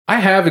I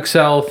have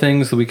Excel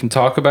things that we can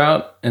talk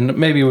about, and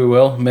maybe we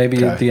will.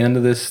 Maybe at the end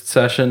of this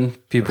session,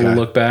 people will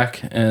look back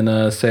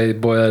and say,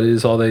 boy, that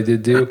is all they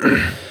did do.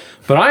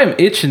 But I am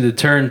itching to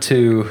turn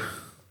to...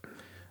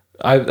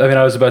 I mean,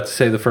 I was about to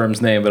say the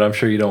firm's name, but I'm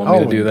sure you don't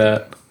want me to do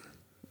that.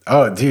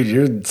 Oh, dude,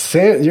 you're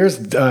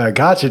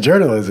gotcha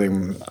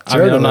journalism. I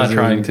mean, I'm not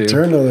trying to.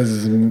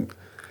 Journalism...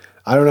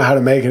 I don't know how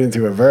to make it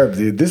into a verb,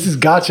 dude. This is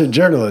gotcha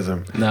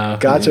journalism. No.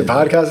 Gotcha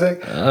podcasting?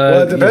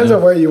 Well, it depends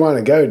on where you want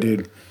to go,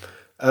 dude.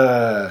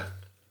 I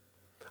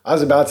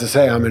was about to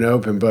say I'm an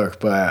open book,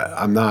 but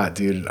I'm not,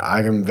 dude.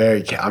 I'm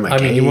a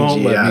cagey you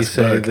won't let me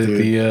say book,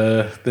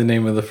 the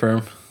name of the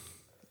firm.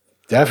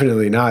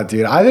 Definitely not,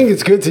 dude. I think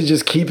it's good to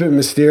just keep it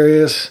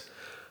mysterious.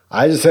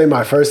 I just say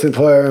my first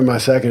employer and my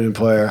second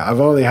employer.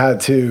 I've only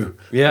had two,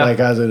 like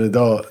as an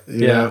adult,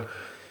 you know.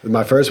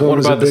 My first one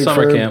was a big firm.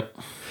 What about the summer camp?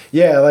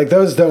 Yeah, like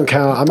those don't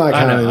count. I'm not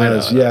counting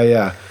those.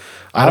 Yeah.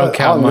 I don't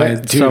count my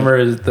summer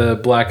as the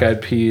Black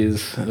Eyed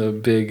Peas is a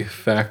big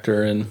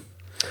factor in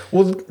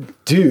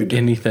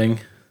anything.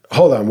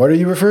 Hold on, what are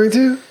you referring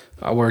to?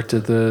 I worked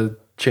at the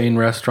chain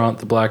restaurant,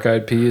 the Black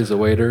Eyed Pea, as a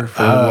waiter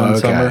for one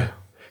summer.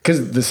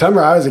 Because the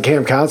summer I was a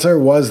camp counselor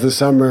was the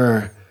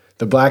summer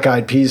the Black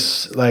Eyed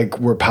Peas like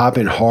were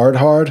popping hard,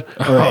 or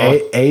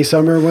a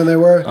summer when they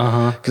were.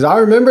 Because I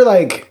remember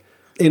like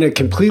in a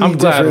completely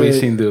different... I'm glad we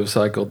seem to have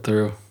cycled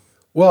through.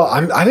 Well,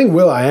 I think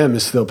Will.i.am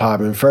is still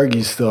popping.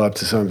 Fergie's still up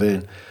to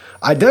something.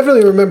 I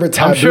definitely remember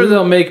Taboo. I'm sure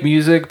they'll make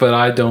music, but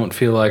I don't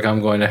feel like I'm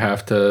going to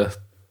have to...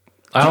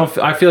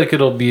 I feel like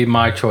it'll be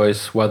my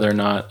choice whether or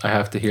not I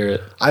have to hear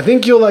it. I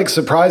think you'll like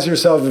surprise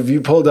yourself if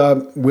you pulled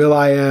up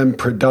Will.i.am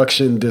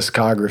production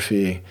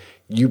discography.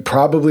 You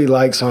probably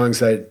like songs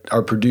that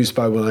are produced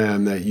by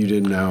Will.i.am that you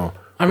didn't know.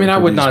 I mean, I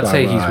would not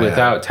say he's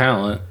without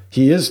talent.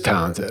 He is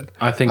talented.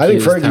 I think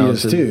Fergie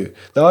talented. is too.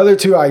 The other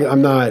two,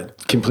 I'm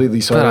not completely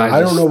sold on.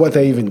 I don't know what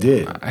they even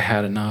did. I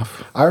had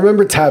enough. I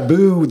remember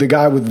Taboo, the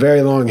guy with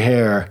very long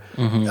hair,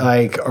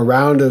 like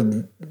around a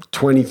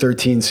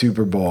 2013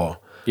 Super Bowl.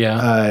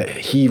 Yeah.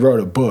 He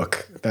wrote a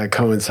book that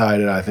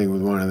coincided, I think,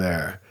 with one of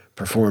their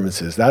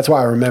performances. That's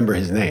why I remember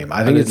his name.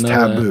 I think it's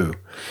Taboo.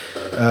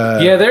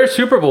 Their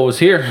Super Bowl was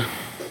here.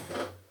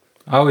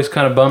 I was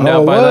kind of bummed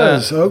out by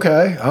that.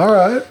 Okay. All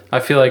right. I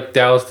feel like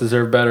Dallas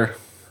deserved better.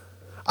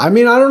 I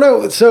mean, I don't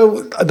know.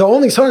 So the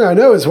only song I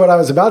know is what I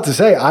was about to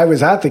say. I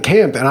was at the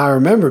camp and I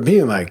remember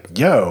being like,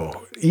 yo,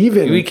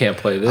 we can't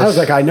play this. I was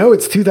like, I know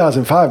it's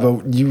 2005,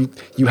 but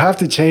you have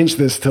to change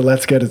this to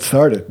Let's Get It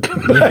Started.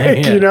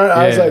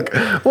 I was like,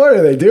 what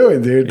are they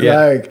doing, dude? Yeah.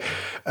 Like,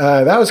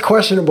 that was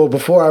questionable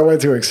before I went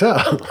to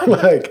Excel.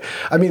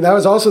 I mean, that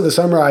was also the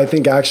summer, I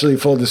think, actually,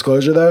 full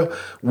disclosure though,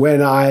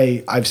 when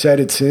I've said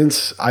it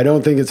since, I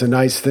don't think it's a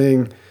nice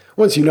thing.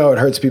 Once you know it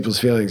hurts people's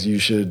feelings,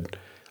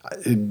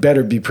 it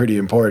better be pretty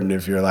important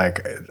if you're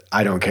like,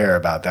 I don't care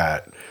about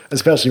that.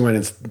 Especially when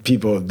it's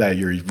people that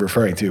you're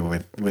referring to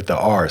with the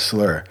R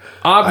slur.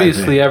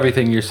 Obviously,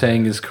 everything you're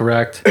saying is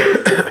correct.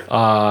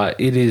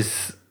 It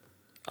is...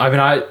 I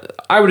mean,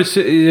 I would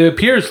assume... It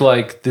appears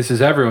like this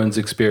is everyone's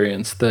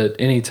experience, that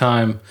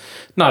anytime...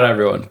 Not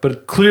everyone,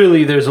 but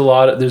clearly there's a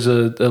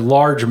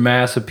large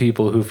mass of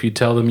people who, if you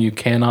tell them you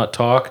cannot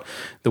talk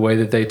the way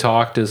that they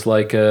talked as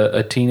like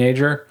a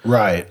teenager,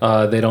 right?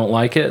 They don't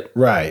like it,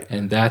 right?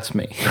 And that's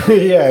me.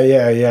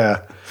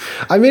 Yeah.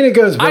 I mean, it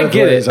goes both ways. I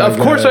get it. Of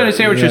course, I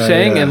understand what you're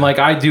saying, and like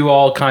I do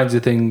all kinds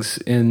of things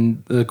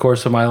in the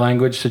course of my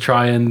language to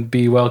try and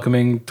be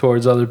welcoming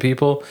towards other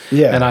people.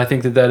 Yeah, and I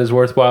think that is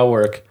worthwhile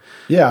work.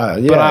 Yeah.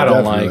 But I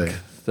don't like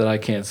that I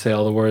can't say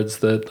all the words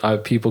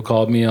that people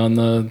called me on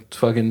the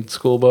fucking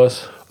school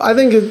bus. I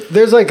think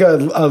there's like a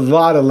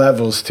lot of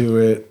levels to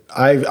it.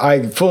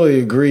 I fully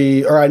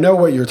agree, or I know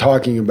what you're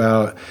talking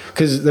about,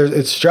 because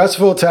it's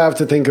stressful to have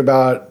to think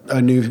about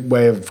a new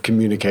way of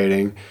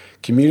communicating.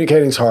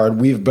 Communicating's hard.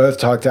 We've both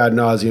talked ad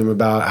nauseum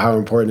about how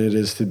important it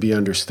is to be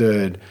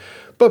understood.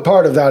 But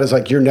part of that is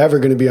like you're never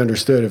going to be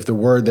understood if the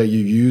word that you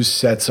use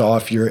sets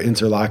off your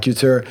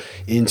interlocutor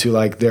into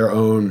like their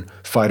own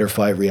fight or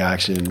flight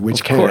reaction,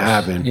 which can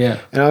happen. Yeah.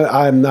 And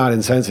I'm not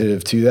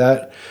insensitive to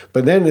that.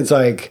 But then it's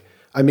like,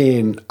 I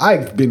mean,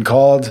 I've been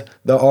called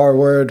the R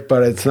word,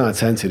 but it's not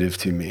sensitive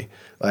to me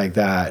like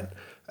that.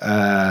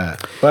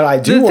 But I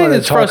do want to talk about... The thing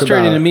that's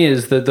frustrating to me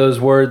is that those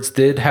words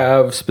did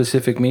have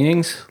specific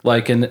meanings.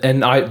 Like, and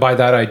by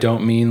that I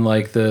don't mean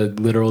like the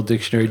literal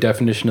dictionary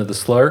definition of the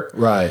slur.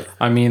 Right.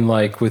 I mean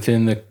like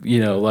within the,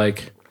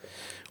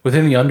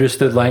 within the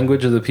understood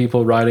language of the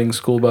people riding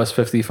School Bus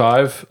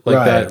 55,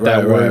 like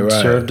that word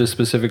served a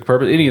specific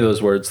purpose. Any of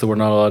those words that we're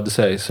not allowed to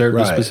say served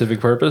a specific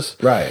purpose.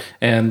 Right.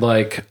 And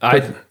like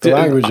the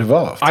language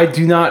evolved. I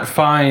do not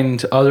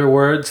find other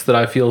words that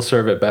I feel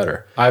serve it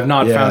better. I've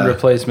not found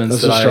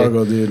replacements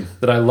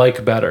that I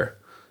like better.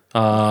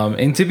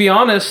 And to be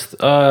honest,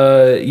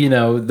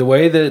 the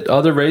way that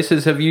other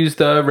races have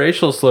used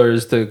racial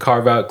slurs to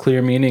carve out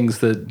clear meanings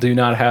that do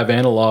not have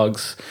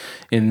analogs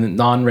in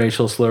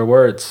non-racial slur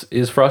words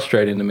is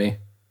frustrating to me.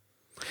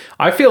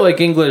 I feel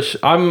like English.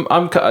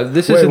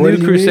 This is a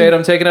new crusade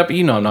I'm taking up.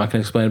 I'm not going to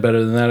explain it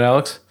better than that,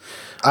 Alex.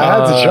 I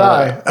had to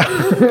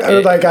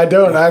try. Like, I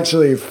don't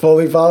actually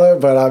fully follow,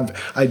 but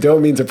I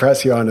don't mean to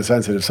press you on a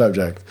sensitive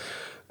subject.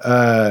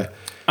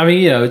 I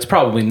mean, it's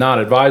probably not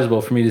advisable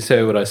for me to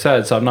say what I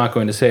said, so I'm not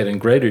going to say it in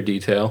greater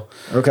detail.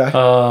 Okay.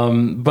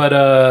 But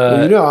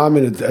well, I'm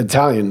an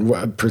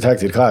Italian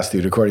protected class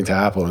dude, according to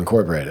Apple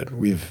Incorporated.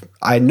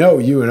 I know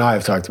you and I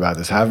have talked about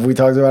this. Have we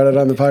talked about it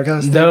on the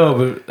podcast?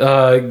 No,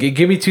 but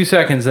give me 2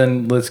 seconds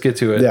and let's get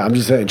to it. Yeah, I'm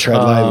just saying, tread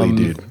lightly,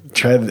 dude.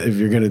 Tread if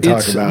you're going to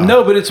talk about.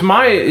 No, but it's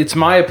my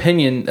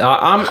opinion.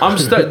 I'm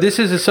this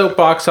is a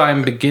soapbox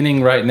I'm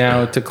beginning right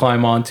now to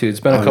climb onto.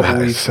 It's been a couple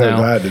weeks now. So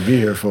glad to be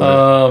here for it.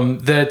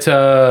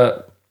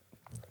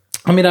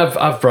 I mean,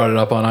 I've brought it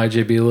up on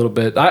IJB a little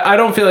bit. I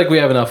don't feel like we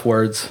have enough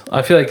words.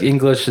 I feel like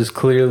English is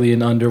clearly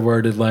an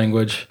underworded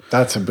language.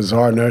 That's a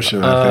bizarre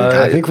notion,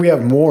 I think we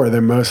have more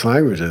than most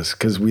languages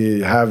because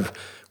we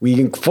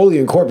can fully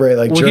incorporate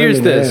like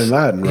German and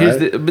Latin,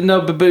 right?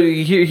 But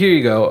here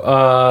you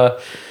go.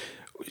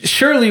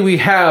 Surely we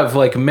have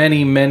like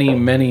many, many,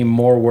 many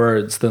more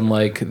words than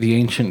like the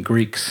ancient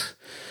Greeks.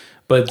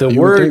 But the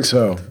word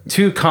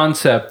to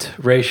concept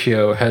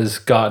ratio has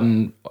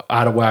gotten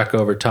out of whack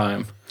over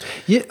time.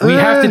 Yeah, we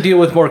have to deal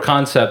with more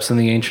concepts than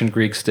the ancient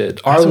Greeks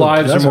did. Our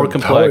lives are more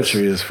complex.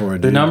 Poetry is for,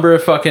 dude. The number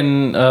of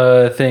fucking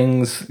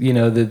things,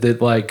 that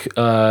like,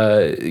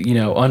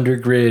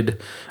 undergrid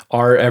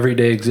our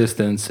everyday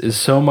existence is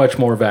so much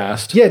more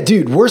vast. Yeah,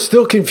 dude, we're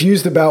still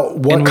confused about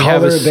what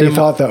color they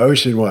thought the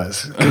ocean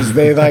was because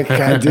they like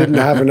didn't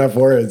have enough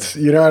words.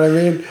 You know what I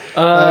mean?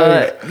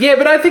 Yeah,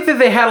 but I think that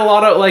they had a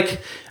lot of like.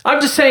 I'm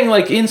just saying,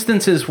 like,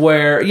 instances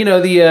where, the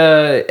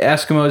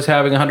Eskimos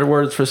having 100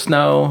 words for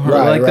snow, or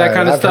that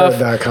kind of stuff. I've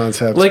heard that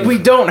concept. Like, we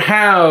don't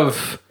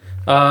have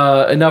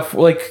enough,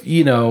 like,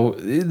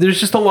 there's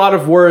just a lot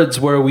of words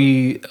where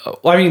the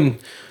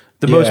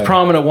most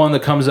prominent one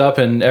that comes up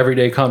in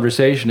everyday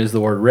conversation is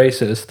the word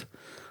racist.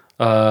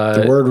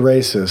 The word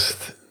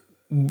racist.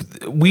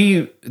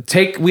 We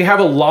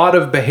have a lot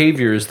of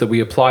behaviors that we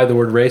apply the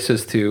word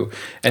racist to,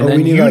 and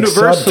then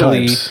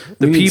universally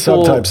the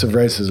people subtypes of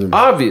racism.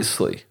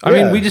 Obviously, I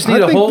mean, we just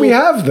need a whole. We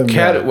have them.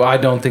 Well, I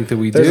don't think that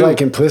we do. There's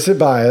like implicit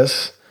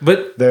bias,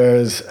 but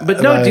no,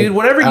 like, dude.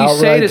 Whatever you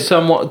say to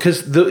someone,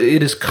 because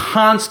it is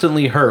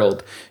constantly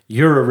hurled.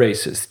 You're a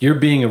racist. You're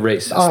being a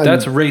racist.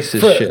 That's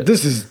racist shit.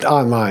 This is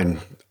online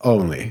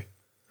only.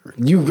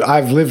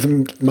 I've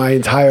lived my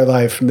entire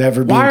life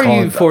never being called. Why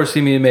are you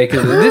forcing me to make it?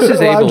 This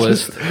is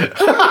ableist.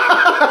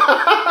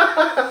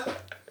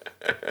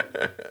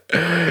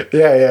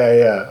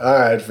 Yeah. All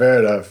right, fair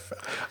enough.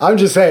 I'm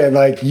just saying,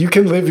 like, you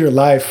can live your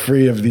life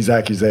free of these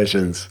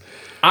accusations.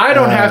 I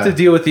don't have to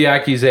deal with the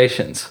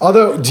accusations.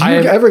 Although, do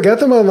you ever get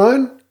them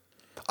online?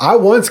 I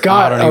once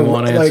got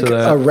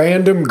a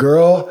random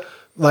girl.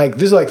 Like,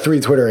 this is like 3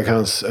 Twitter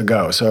accounts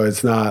ago, so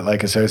it's not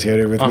like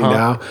associated with me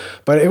now.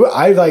 But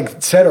I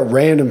like said a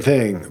random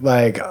thing,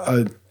 like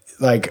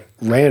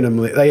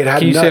randomly. Like, it had.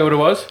 Can you say what it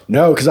was?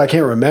 No, because I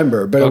can't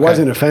remember. But it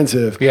wasn't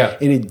offensive. Yeah,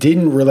 and it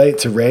didn't relate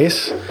to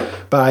race.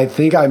 But I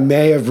think I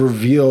may have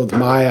revealed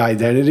my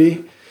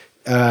identity,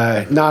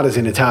 not as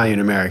an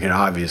Italian American,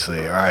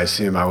 obviously, or I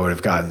assume I would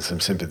have gotten some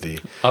sympathy.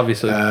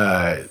 Obviously,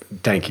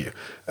 thank you.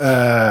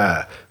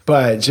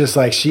 But just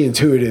like she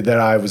intuited that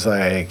I was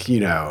like,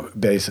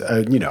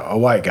 a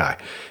white guy,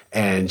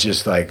 and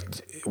just like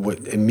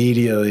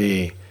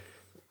immediately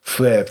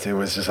flipped and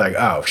was just like,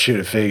 oh, should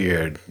have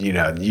figured,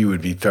 you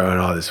would be throwing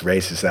all this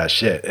racist ass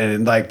shit,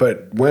 and like,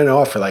 but went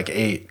off for like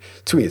 8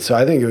 tweets. So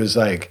I think it was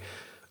like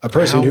a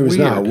person who was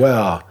not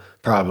well,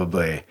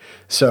 probably.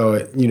 So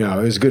it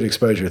was good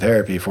exposure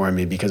therapy for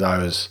me because I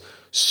was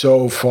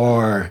so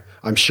far.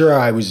 I'm sure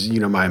I was,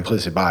 my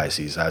implicit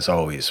biases, as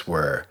always,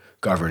 were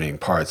governing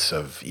parts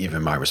of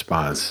even my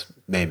response,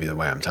 maybe the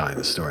way I'm telling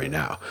the story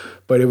now.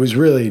 But it was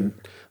really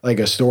like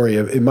a story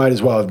of, it might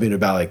as well have been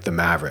about like the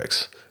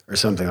Mavericks or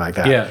something like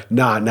that. Yeah.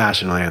 Not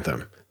national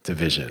anthem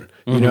division.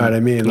 You know what I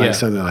mean? Like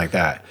something like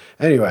that.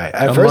 Anyway,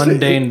 at first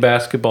mundane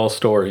basketball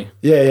story.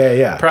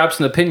 Yeah. Perhaps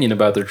an opinion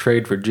about their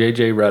trade for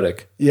JJ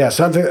Redick. Yeah,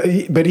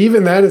 something. But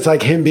even then, it's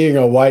like him being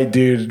a white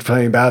dude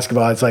playing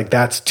basketball. It's like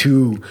that's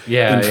too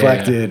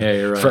inflected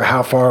you're right. for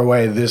how far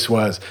away this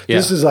was. Yeah.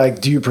 This is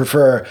like, do you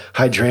prefer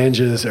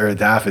hydrangeas or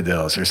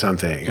daffodils or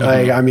something?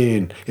 Like, I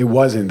mean, it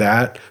wasn't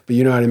that, but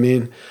you know what I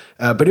mean?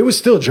 But it was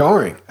still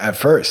jarring at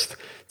first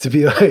to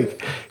be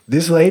like,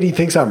 this lady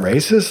thinks I'm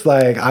racist.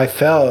 Like, I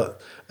felt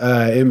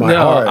in my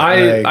heart.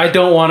 I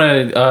don't want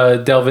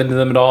to delve into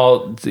them at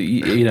all.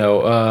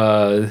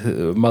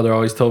 Mother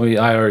always told me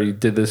I already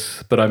did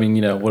this, but I mean,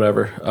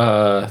 whatever.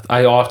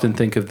 I often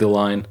think of the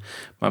line.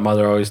 My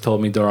mother always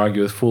told me, don't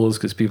argue with fools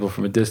because people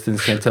from a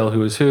distance can't tell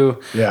who is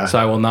who. Yeah. So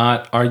I will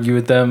not argue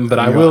with them, but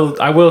I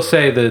will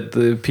say that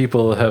the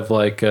people have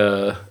like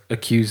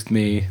accused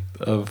me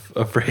of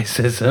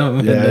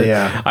racism.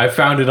 Yeah. I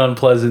found it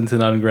unpleasant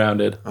and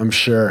ungrounded. I'm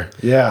sure.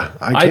 Yeah.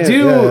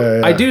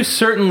 I do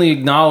certainly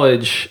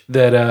acknowledge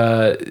that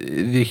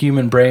the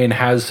human brain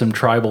has some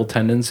tribal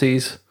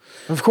tendencies.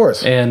 Of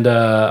course. And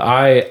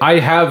I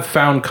have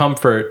found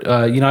comfort.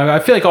 I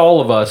feel like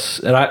all of us,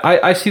 and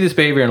I see this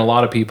behavior in a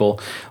lot of people,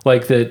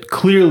 like that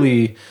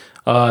clearly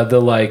the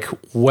like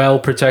well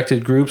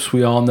protected groups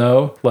we all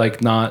know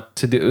like not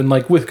to do, and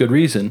like with good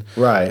reason,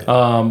 right?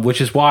 Which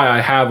is why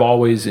I have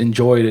always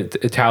enjoyed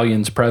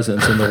Italians'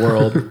 presence in the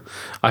world.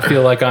 I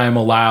feel like I am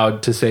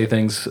allowed to say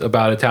things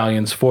about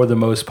Italians for the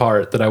most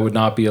part that I would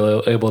not be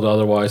able to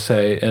otherwise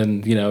say,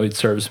 and it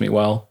serves me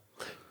well.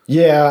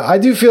 Yeah, I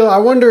do feel. I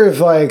wonder if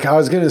like I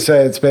was gonna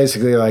say it's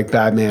basically like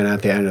Batman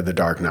at the end of the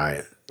Dark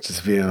Knight,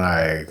 just being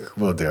like,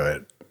 "We'll do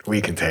it." We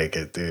can take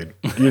it, dude.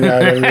 You know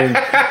what I mean?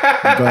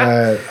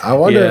 But I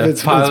wonder if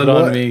it's pilot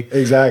on me.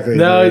 Exactly.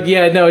 No,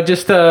 dude.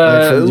 Just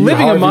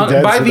living a month.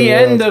 By the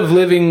end world. of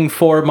living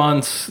 4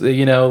 months,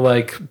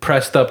 like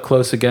pressed up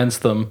close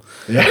against them.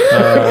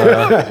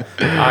 Yeah.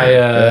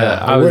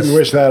 I wouldn't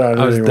wish that on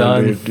anyone,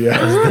 done. Dude. Yeah.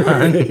 I was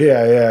done.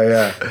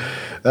 Yeah.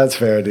 That's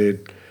fair,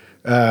 dude.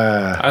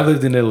 I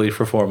lived in Italy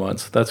for 4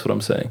 months. That's what I'm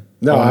saying.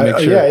 No,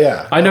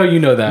 yeah. I know you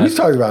know that. We've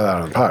talked about that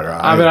on the pod,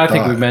 right? I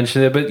think we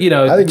mentioned it, but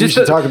I think you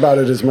should talk about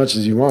it as much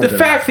as you want. The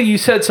fact that you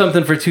said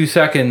something for 2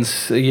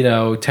 seconds,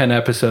 10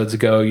 episodes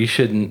ago, you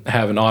shouldn't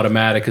have an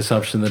automatic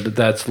assumption that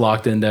that's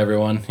locked into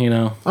everyone.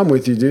 I'm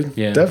with you, dude.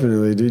 Yeah,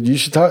 definitely, dude. You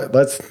should talk.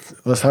 Let's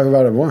talk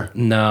about it more.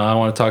 No, I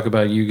want to talk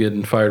about you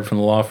getting fired from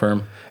the law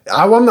firm.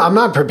 I'm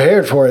not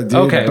prepared for it, dude.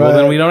 Okay, well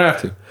then we don't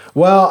have to.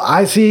 Well,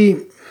 I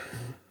see.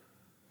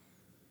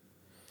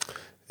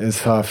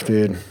 It's tough,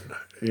 dude.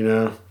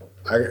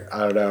 I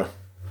don't know.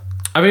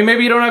 I mean,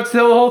 maybe you don't have to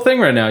tell the whole thing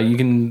right now. You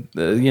can,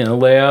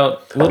 lay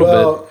out a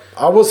little bit.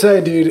 I will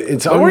say, dude,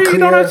 it's unclear. Or you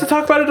don't have to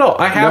talk about it at all.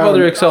 I have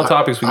other Excel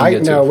topics we can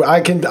get to. No,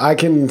 I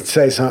can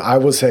say something. I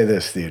will say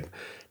this, dude.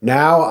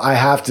 Now I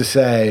have to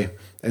say,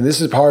 and this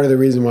is part of the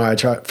reason why I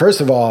try.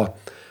 First of all,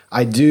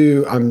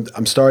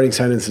 I'm starting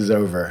sentences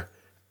over.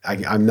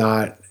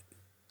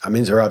 I'm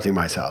interrupting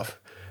myself.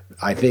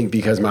 I think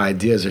because my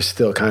ideas are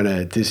still kind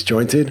of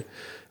disjointed.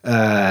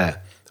 I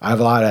have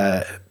a lot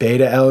of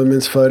beta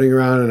elements floating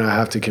around, and I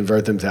have to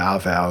convert them to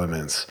alpha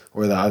elements,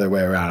 or the other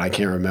way around. I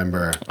can't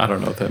remember. I don't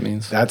know what that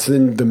means. That's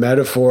in the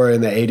metaphor in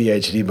the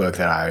ADHD book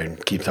that I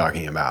keep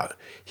talking about.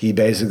 He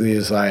basically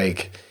is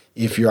like,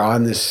 if you're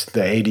on the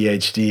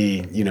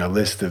ADHD,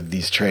 list of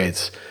these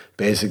traits,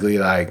 basically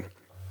like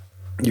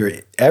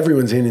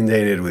everyone's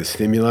inundated with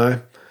stimuli,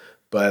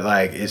 but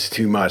like it's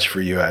too much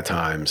for you at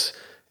times,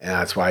 and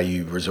that's why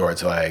you resort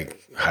to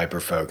like hyper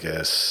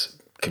focus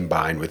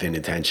combined with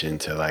inattention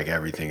to like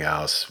everything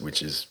else,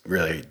 which is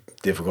really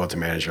difficult to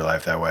manage your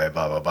life that way,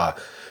 blah, blah, blah.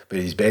 But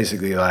he's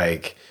basically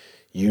like,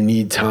 you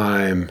need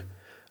time.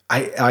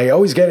 I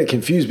always get it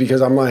confused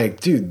because I'm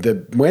like,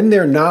 dude, when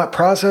they're not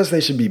processed, they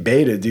should be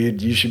beta,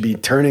 dude. You should be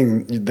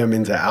turning them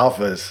into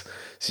alphas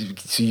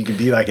so you could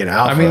be like an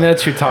alpha. I mean,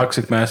 that's your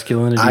toxic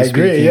masculinity. I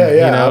agree. Speaking.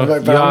 Yeah.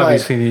 You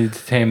obviously need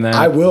to tame that.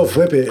 I will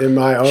flip it in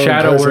my own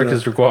shadow work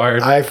is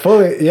required. I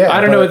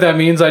don't know what that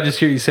means. I just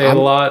hear you say it a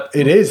lot.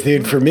 It is,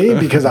 dude, for me,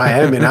 because I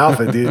am an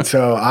alpha, dude.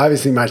 So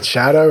obviously my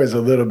shadow is a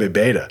little bit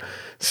beta.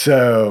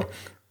 So,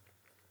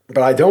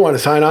 but I don't want to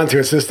sign on to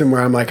a system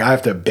where I'm like, I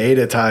have to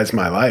beta-tize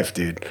my life,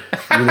 dude.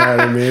 You know what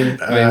I mean?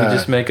 Maybe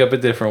just make up a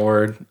different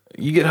word.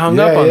 You get hung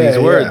up on these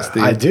words,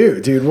 dude. I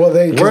do, dude. Well,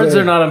 words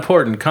are not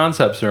important.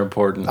 Concepts are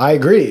important. I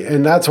agree,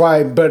 and that's why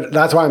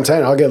I'm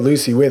saying I'll get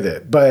loosey with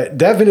it. But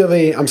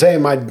definitely, I'm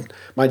saying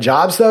my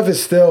job stuff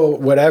is still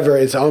whatever.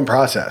 It's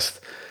unprocessed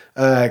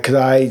because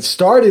I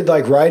started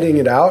like writing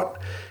it out,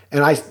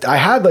 and I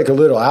had like a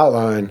little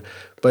outline,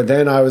 but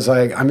then I was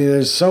like, I mean,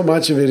 there's so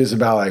much of it is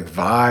about like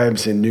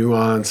vibes and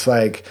nuance,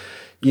 like.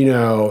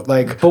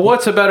 But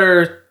what's a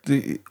better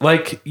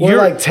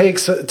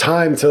takes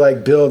time to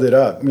like build it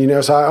up,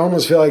 so I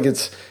almost feel like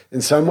it's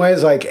in some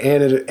ways like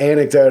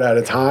anecdote at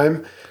a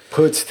time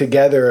puts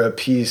together a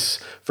piece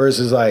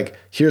versus like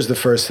here's the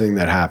first thing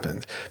that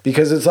happened,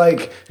 because it's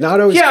like not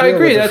always I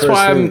agree. That's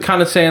why I'm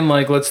kind of saying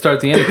like let's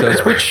start the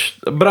anecdotes,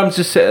 but I'm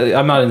just saying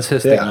I'm not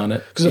insisting on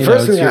it because the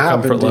first thing that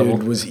happened,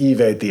 dude, was Eve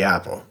ate the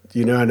apple.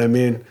 You know what I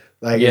mean?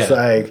 Like, it's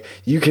like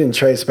you can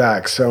trace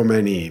back so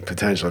many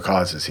potential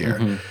causes here.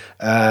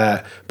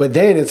 Mm-hmm. But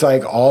then it's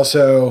like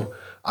also,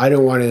 I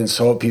don't want to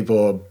insult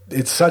people.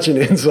 It's such an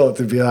insult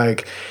to be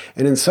like,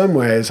 and in some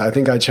ways, I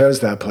think I chose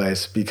that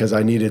place because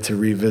I needed to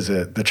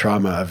revisit the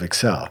trauma of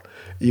Excel.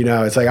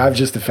 It's like I've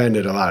just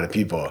offended a lot of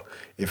people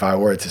if I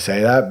were to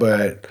say that.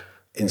 But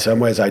in some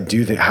ways, I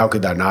do think, how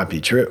could that not be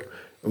true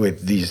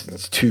with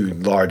these two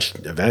large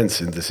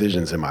events and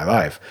decisions in my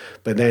life?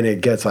 But then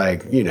it gets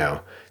like,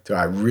 do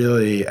I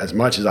really, as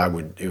much as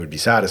it would be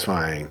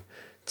satisfying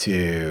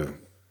to,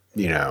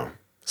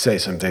 say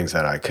some things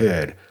that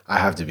I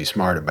have to be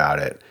smart about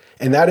it.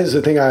 And that is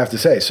the thing I have to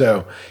say.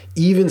 So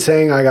even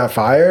saying I got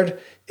fired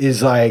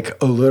is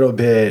like a little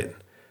bit,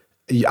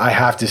 I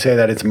have to say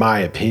that it's my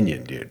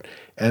opinion, dude.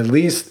 At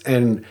least,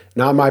 and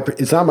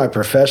it's not my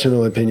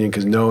professional opinion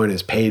because no one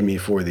has paid me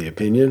for the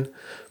opinion.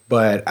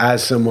 But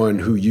as someone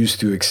who used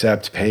to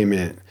accept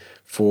payment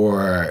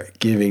for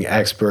giving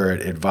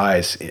expert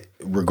advice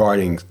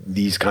regarding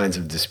these kinds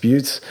of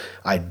disputes,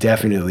 I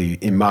definitely,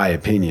 in my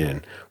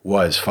opinion,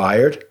 was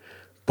fired.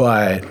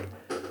 But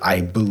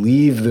I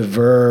believe the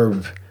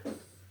verb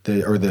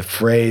or the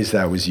phrase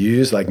that was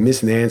used, like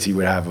Miss Nancy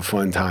would have a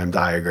fun time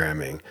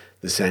diagramming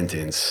the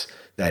sentence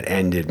that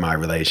ended my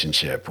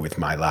relationship with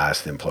my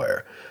last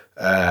employer.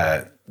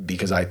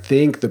 Because I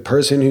think the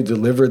person who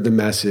delivered the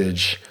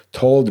message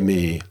told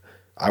me,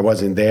 I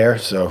wasn't there,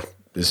 so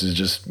this is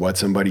just what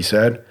somebody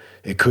said.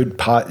 It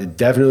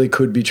definitely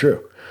could be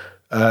true.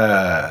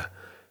 That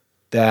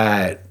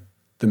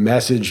the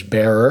message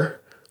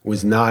bearer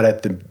was not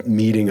at the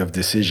meeting of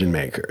decision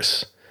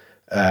makers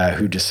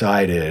who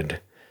decided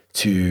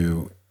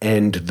to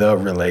end the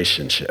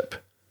relationship.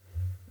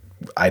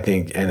 I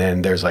think, and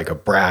then there's like a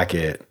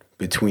bracket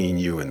between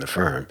you and the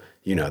firm.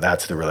 You know,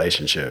 that's the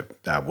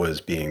relationship that was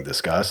being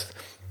discussed.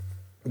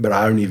 But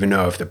I don't even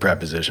know if the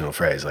prepositional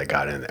phrase like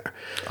got in there.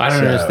 I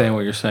don't understand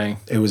what you're saying.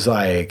 It was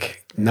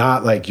like,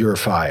 not like you're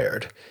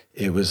fired.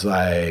 It was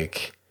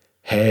like,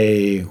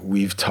 hey,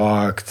 we've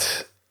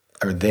talked,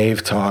 or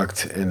they've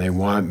talked, and they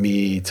want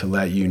me to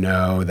let you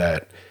know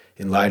that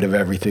in light of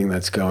everything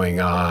that's going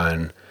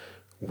on,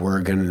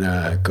 we're going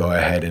to go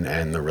ahead and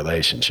end the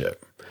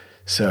relationship.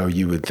 So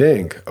you would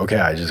think, okay,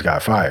 I just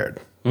got fired,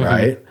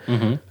 right?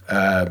 Mm-hmm.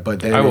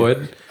 But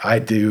then I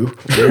do.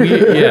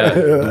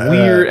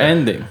 We're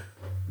ending.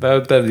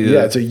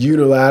 It's a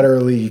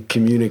unilaterally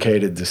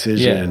communicated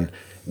decision,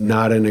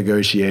 not a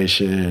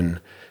negotiation,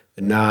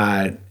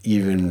 not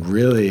even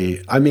really.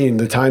 I mean,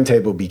 the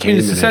timetable became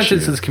it's a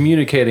sentence that's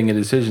communicating a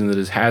decision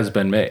that has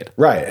been made.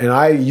 Right. And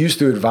I used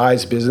to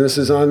advise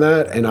businesses on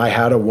that, and I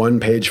had a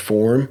 1-page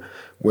form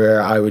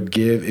where I would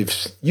give,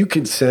 if you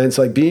could sense,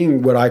 like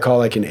being what I call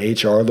like an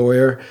HR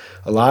lawyer,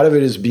 a lot of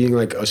it is being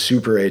like a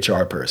super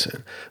HR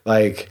person.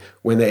 Like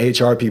when the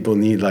HR people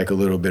need like a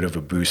little bit of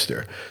a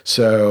booster.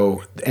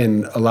 So,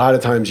 and a lot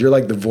of times you're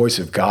like the voice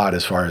of God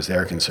as far as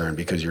they're concerned,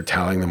 because you're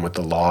telling them what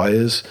the law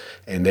is,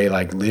 and they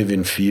like live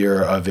in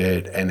fear of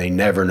it, and they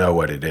never know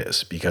what it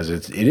is because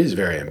it is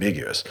very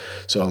ambiguous.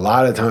 So a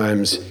lot of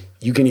times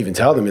you can even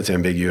tell them it's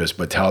ambiguous,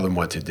 but tell them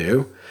what to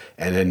do.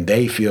 And then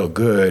they feel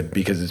good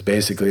because it's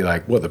basically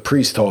like, well, the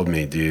priest told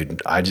me,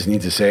 dude, I just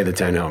need to say the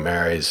 10 Hail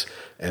Marys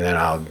and then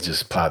I'll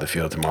just plow the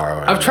field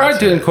tomorrow. I've tried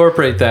to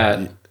incorporate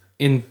that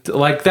in,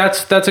 like,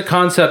 that's a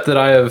concept that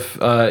I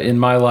have in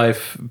my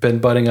life been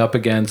butting up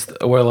against,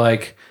 where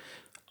like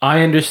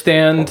I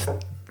understand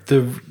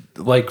the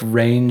like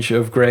range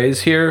of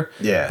grays here,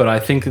 but I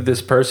think that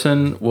this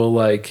person will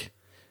like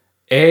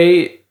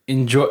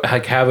enjoy,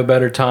 like have a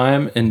better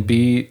time, and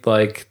B,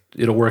 like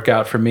it'll work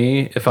out for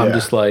me if I'm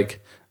just like,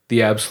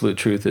 the absolute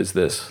truth is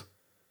this.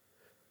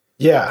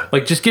 Yeah.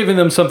 Like just giving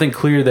them something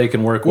clear they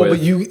can work with. Well,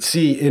 but you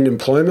see, in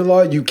employment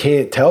law, you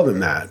can't tell them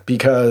that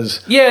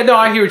because... Yeah, no,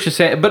 I hear what you're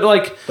saying. But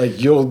like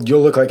you'll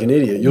look like an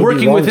idiot. You'll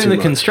working within the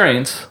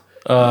constraints.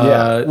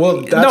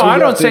 Well, no, I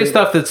don't say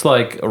stuff that's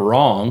like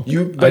wrong.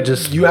 You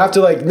have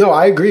to like, no,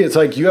 I agree. It's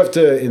like you have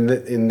to,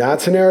 in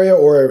that scenario,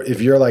 or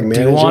if you're like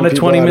managing. Do you want a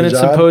 20-minute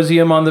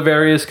symposium on the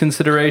various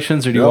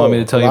considerations, or do you want me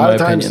to tell you my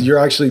opinion? A lot of times you're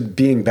actually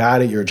being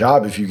bad at your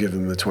job if you give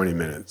them the 20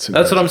 minutes.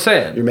 That's what I'm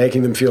saying. You're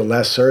making them feel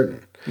less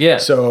certain. Yeah.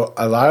 So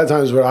a lot of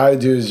times what I would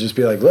do is just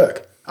be like,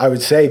 look, I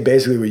would say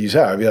basically what you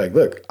said. I'd be like,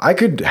 look, I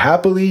could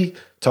happily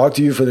talk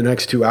to you for the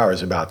next 2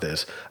 hours about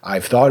this.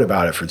 I've thought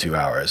about it for 2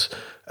 hours.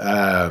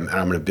 And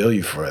I'm going to bill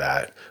you for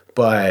that.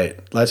 But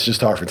let's just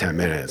talk for 10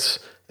 minutes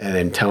and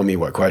then tell me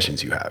what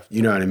questions you have.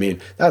 You know what I mean?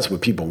 That's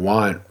what people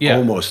want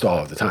almost all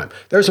of the time.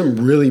 There's some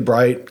really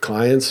bright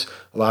clients,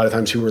 a lot of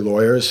times who were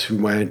lawyers who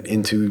went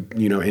into,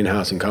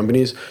 in-house in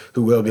companies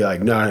who will be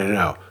like,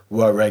 no.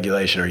 What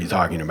regulation are you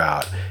talking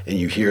about? And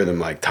you hear them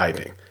like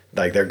typing,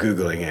 like they're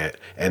Googling it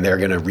and they're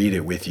going to read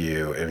it with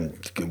you.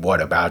 And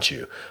what about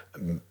you?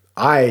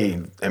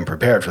 I am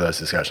prepared for those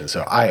discussions.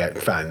 So I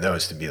find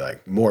those to be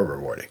like more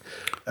rewarding.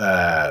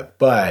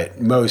 But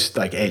most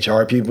like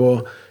HR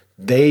people,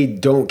 they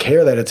don't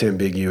care that it's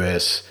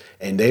ambiguous,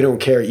 and they don't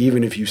care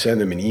even if you send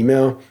them an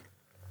email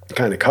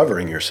kind of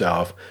covering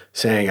yourself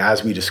saying,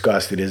 as we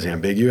discussed, it is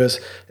ambiguous,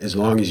 as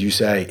long as you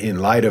say, in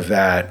light of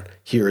that,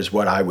 here's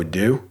what I would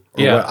do,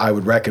 or what I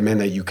would recommend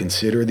that you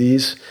consider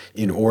these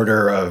in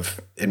order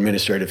of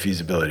administrative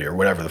feasibility or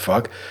whatever the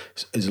fuck.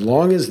 As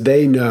long as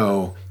they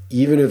know,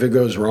 even if it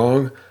goes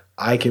wrong,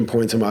 I can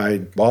point to my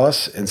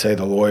boss and say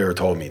the lawyer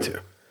told me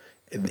to.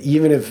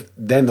 Even if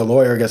then the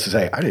lawyer gets to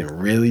say, I didn't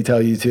really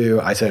tell you to,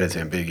 I said it's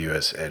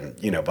ambiguous and,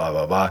 blah,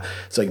 blah, blah.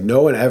 It's like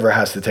no one ever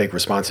has to take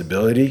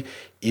responsibility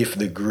if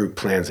the group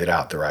plans it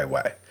out the right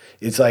way.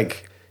 It's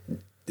like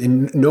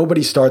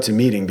nobody starts a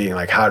meeting being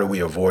like, how do we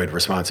avoid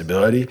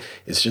responsibility?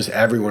 It's just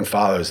everyone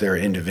follows their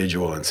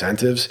individual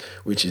incentives,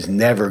 which is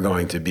never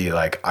going to be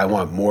like, I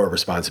want more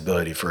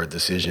responsibility for a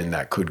decision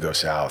that could go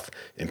south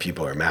and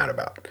people are mad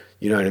about.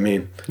 You know what I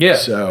mean? Yeah.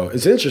 So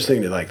it's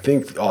interesting to like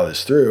think all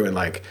this through, and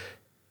like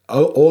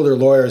older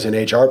lawyers and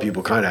HR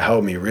people kind of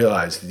helped me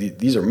realize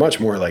these are much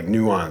more like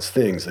nuanced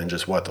things than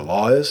just what the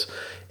law is.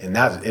 And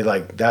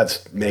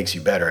that makes you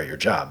better at your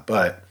job.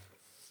 But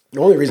The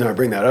only reason I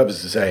bring that up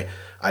is to say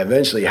I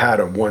eventually had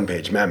a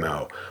 1-page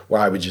memo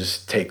where I would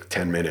just take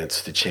 10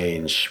 minutes to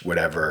change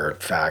whatever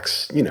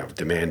facts,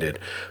 demanded.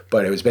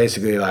 But it was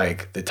basically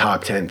like the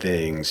top 10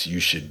 things you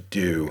should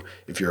do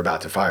if you're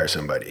about to fire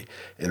somebody.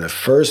 And the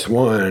first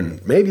one,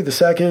 maybe the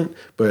second,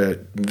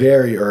 but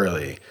very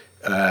early,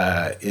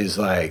 is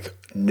like,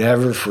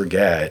 never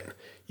forget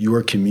you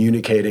are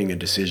communicating a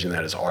decision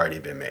that has already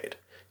been made.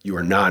 You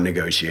are not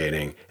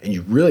negotiating, and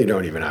you really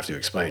don't even have to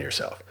explain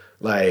yourself.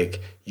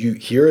 Like, you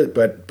hear it,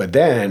 but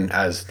then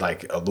as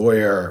like a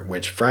lawyer,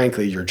 which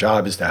frankly your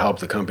job is to help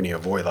the company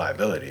avoid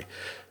liability,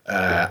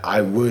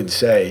 I would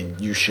say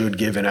you should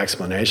give an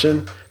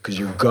explanation, because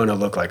you're gonna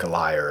look like a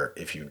liar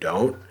if you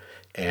don't.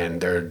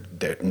 And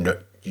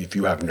if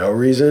you have no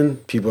reason,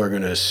 people are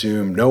gonna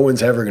assume, no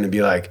one's ever gonna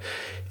be like,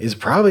 it's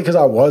probably because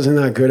I wasn't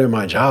that good at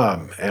my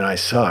job and I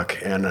suck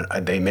and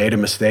they made a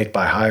mistake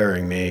by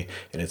hiring me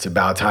and it's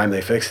about time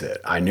they fixed it.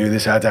 I knew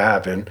this had to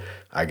happen.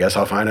 I guess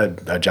I'll find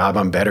a job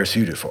I'm better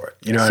suited for.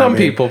 You know what I mean? Some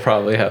people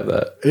probably have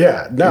that.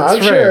 Yeah. No,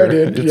 it's I'm rare.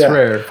 Sure, dude. It's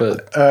rare,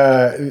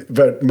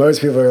 but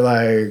most people are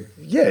like,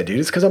 yeah, dude,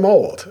 it's because I'm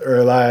old,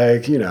 or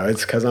like,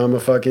 it's because I'm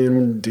a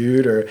fucking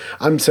dude, or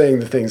I'm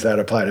saying the things that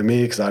apply to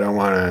me because I don't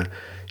want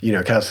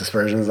to, cast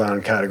aspersions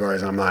on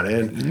categories I'm not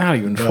in. You're not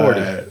even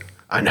 40.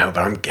 I know,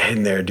 but I'm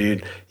getting there,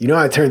 dude.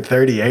 I turned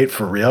 38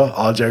 for real,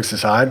 all jokes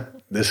aside,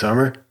 this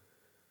summer.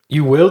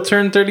 You will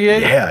turn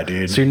 38? Yeah,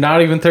 dude. So you're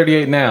not even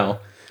 38 now.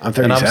 I'm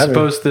 37. And I'm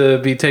supposed to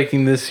be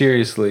taking this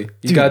seriously.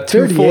 You got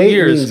 2 full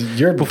years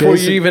before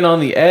you're even on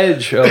the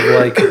edge of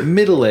like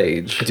middle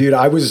age. Dude,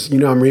 I was,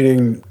 I'm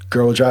reading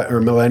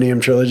Millennium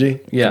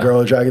Trilogy, The Girl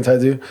with Dragon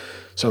Tattoo.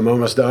 So I'm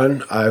almost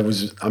done.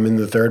 I'm in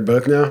the 3rd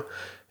book now.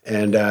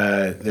 And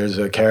there's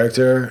a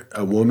character,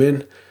 a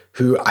woman,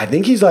 who I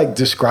think he's like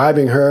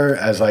describing her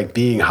as like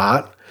being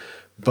hot,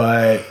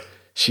 but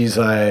she's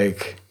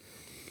like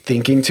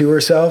thinking to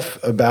herself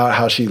about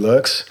how she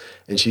looks.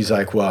 And she's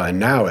like, well, and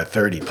now at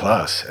 30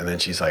 plus. And then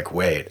she's like,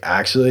 wait,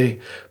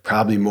 actually,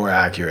 probably more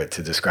accurate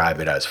to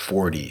describe it as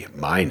 40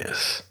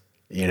 minus,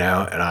 And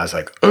I was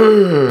like, but,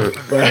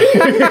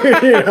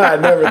 I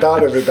never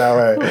thought of it that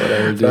way.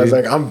 Whatever, so I was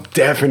like, I'm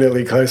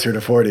definitely closer to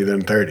 40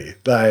 than 30.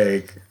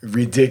 Like,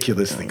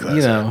 ridiculously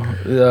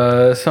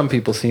closer. Some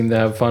people seem to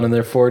have fun in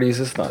their 40s.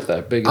 It's not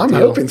that big a deal. I'm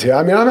hoping to.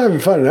 I mean, I'm having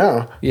fun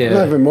now. Yeah. I'm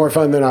having more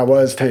fun than I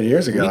was 10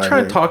 years ago. We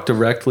try to talk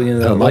directly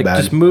and then,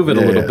 just move it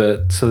a little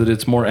bit so that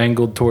it's more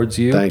angled towards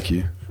you. Thank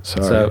you.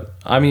 Sorry. So,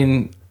 I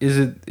mean, is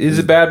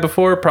it bad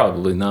before?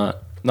 Probably not.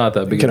 Not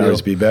that big a deal. It can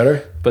always be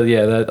better. But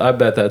yeah, I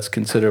bet that's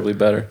considerably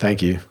better.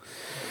 Thank you.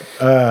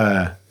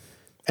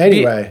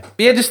 Anyway.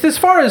 Yeah, just as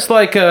far as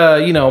like,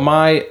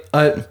 my,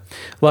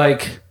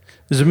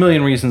 there's a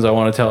million reasons I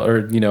want to tell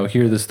or,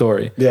 hear the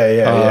story.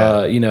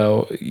 Yeah.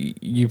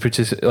 You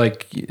participate,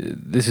 like,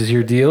 this is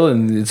your deal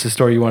and it's a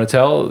story you want to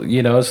tell,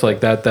 it's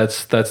like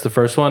that's the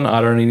first one. I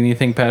don't need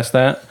anything past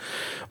that.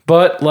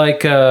 But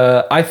like,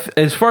 I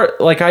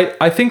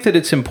think that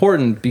it's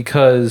important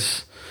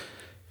because,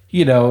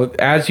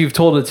 as you've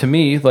told it to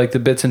me, like the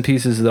bits and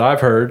pieces that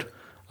I've heard,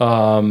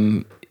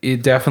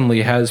 it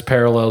definitely has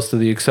parallels to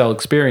the Excel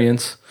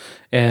experience.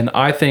 And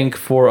I think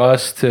for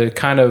us to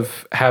kind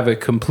of have a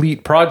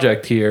complete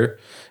project here,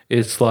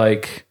 it's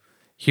like,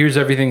 here's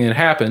everything that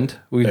happened.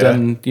 We've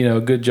done, a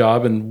good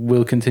job and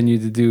we'll continue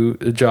to do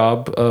a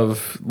job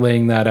of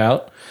laying that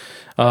out.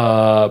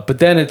 But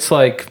then it's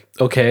like,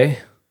 okay.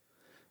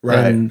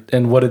 Right.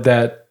 And what did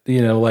that,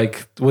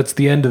 what's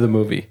the end of the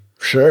movie?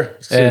 Sure.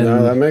 So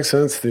no, that makes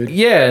sense, dude.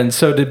 Yeah. And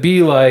so to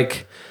be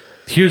like,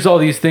 here's all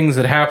these things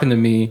that happened to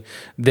me.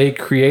 They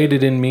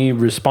created in me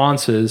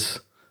responses.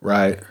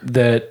 Right.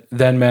 That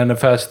then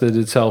manifested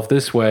itself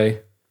this way.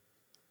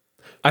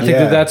 I think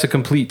that's a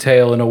complete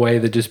tale in a way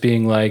that just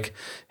being like,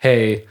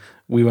 hey,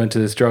 we went to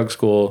this drug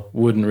school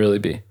wouldn't really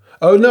be.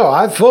 Oh, no,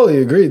 I fully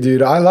agree,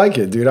 dude. I like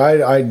it, dude.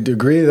 I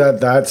agree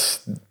that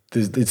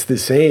it's the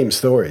same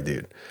story,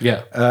 dude.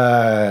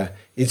 Yeah.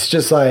 It's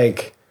just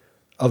like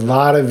a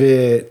lot of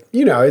it,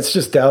 it's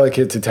just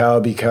delicate to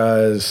tell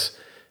because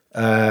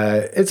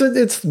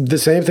it's the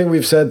same thing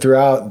we've said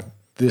throughout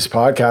this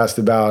podcast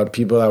about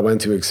people that went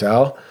to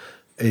Excel.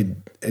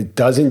 It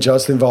doesn't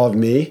just involve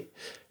me,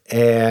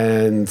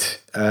 and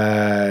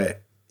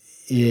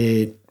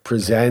it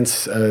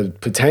presents a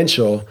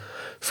potential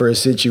for a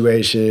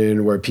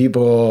situation where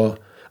even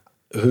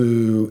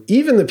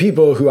the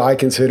people who I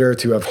consider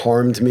to have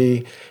harmed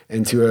me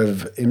and to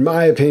have, in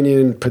my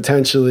opinion,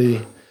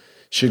 potentially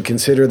should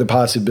consider the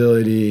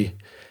possibility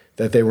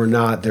that they were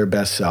not their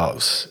best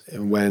selves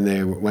when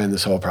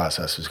this whole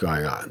process was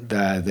going on,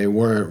 that they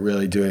weren't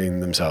really doing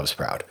themselves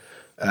proud.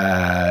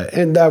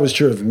 And that was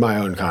true of my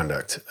own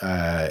conduct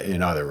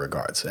in other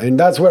regards. And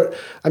that's what,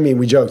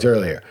 we joked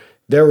earlier.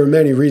 There were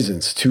many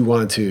reasons to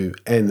want to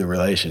end the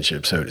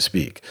relationship, so to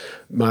speak.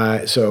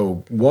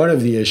 So one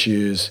of the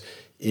issues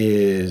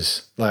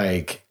is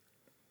like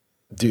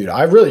Dude,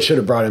 I really should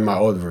have brought in my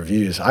old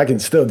reviews. I can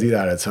still do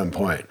that at some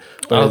point.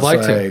 But I would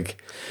like to.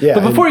 Yeah,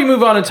 but before you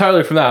move on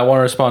entirely from that, I want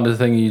to respond to the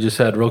thing you just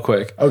said real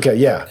quick. Okay,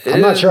 yeah.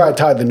 I'm not sure I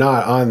tied the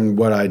knot on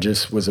what I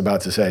just was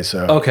about to say,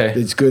 so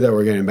it's good that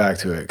we're getting back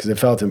to it because it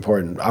felt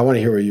important. I want to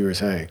hear what you were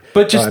saying.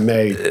 But just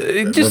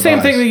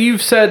same thing that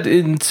you've said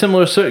in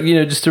similar,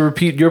 just to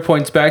repeat your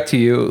points back to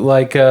you,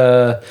 like,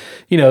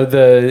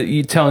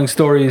 you telling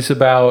stories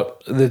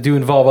about that do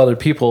involve other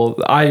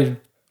people. I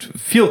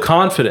feel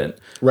confident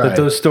that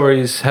those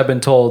stories have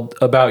been told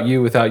about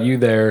you without you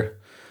there.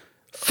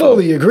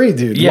 Fully agree,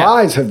 dude. Yeah.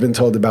 Lies have been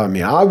told about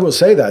me. I will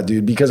say that,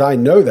 dude, because I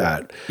know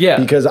that. Yeah.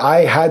 Because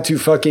I had to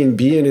fucking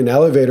be in an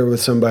elevator with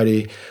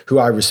somebody who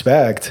I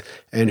respect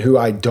and who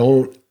I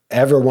don't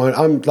ever want.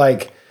 I'm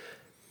like,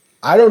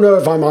 I don't know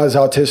if I'm as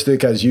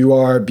autistic as you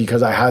are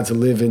because I had to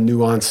live in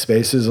nuanced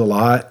spaces a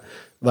lot.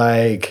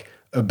 Like,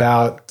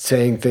 about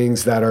saying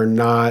things that are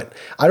not,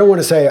 I don't want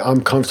to say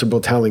I'm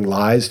comfortable telling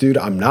lies, dude.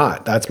 I'm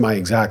not. That's my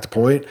exact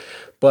point.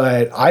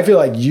 But I feel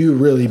like you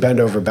really bend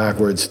over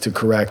backwards to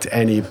correct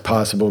any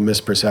possible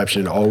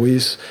misperception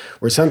always.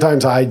 Where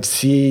sometimes I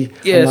see...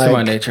 Yeah, it's like,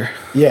 my nature.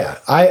 Yeah,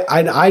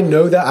 I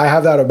know that. I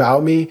have that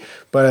about me.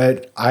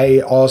 But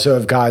I also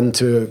have gotten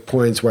to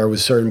points where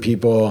with certain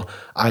people,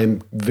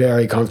 I'm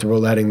very comfortable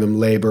letting them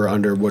labor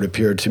under what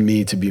appeared to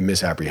me to be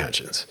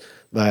misapprehensions.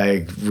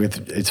 Like,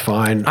 it's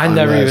fine. I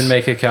never even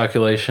make a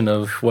calculation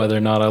of whether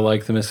or not I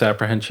like the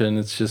misapprehension.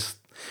 It's just...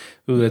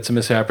 Ooh, that's a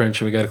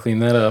misapprehension. We got to clean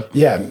that up.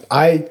 Yeah,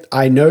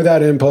 I know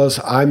that impulse.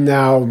 I'm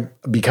now,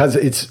 because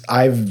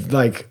I've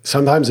like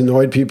sometimes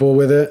annoyed people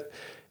with it,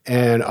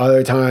 and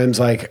other times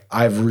like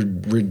I've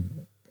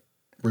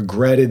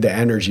regretted the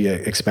energy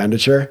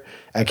expenditure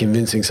at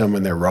convincing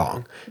someone they're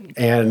wrong.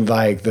 And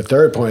like the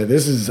third point,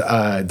 this is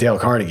Dale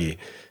Carnegie,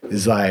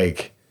 is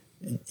like,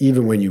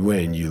 even when you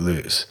win, you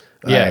lose.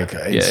 Like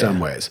in some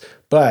ways.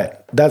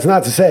 But that's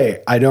not to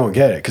say I don't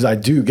get it, because I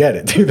do get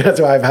it, dude. That's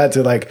why I've had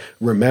to like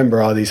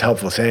remember all these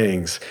helpful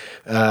sayings.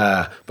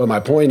 But my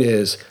point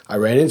is, I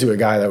ran into a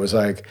guy that was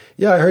like,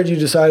 "Yeah, I heard you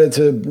decided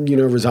to,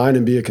 resign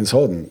and be a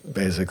consultant,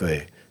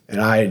 basically."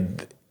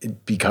 And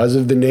because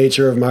of the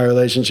nature of my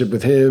relationship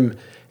with him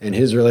and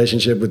his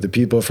relationship with the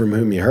people from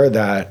whom he heard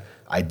that,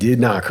 I did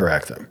not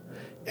correct him.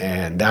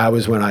 And that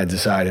was when I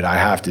decided I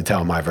have to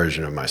tell my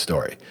version of my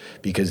story,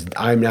 because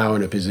I'm now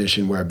in a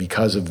position where,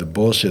 because of the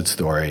bullshit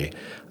story,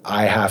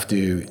 I have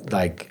to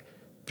like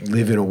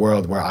live in a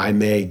world where I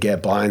may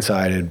get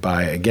blindsided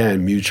by,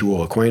 again,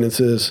 mutual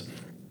acquaintances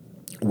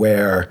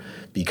where,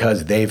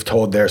 because they've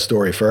told their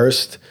story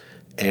first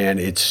and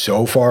it's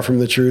so far from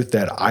the truth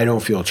that I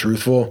don't feel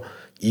truthful,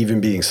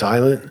 even being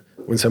silent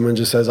when someone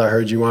just says, "I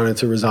heard you wanted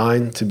to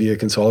resign to be a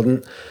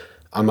consultant."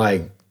 I'm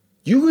like,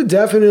 you would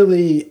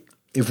definitely,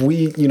 if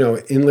we,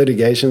 in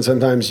litigation,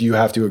 sometimes you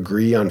have to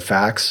agree on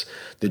facts.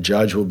 The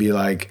judge will be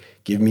like,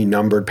 "Give me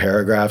numbered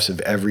paragraphs of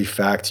every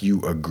fact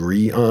you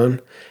agree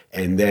on,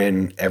 and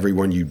then every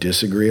one you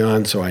disagree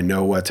on, so I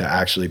know what to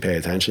actually pay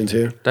attention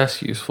to."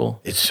 That's useful.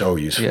 It's so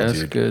useful, dude.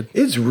 That's good.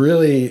 It's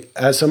really,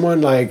 as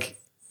someone like,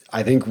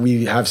 I think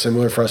we have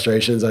similar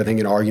frustrations, I think,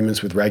 in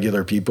arguments with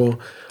regular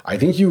people. I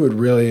think you would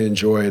really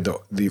enjoy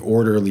the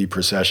orderly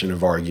procession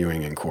of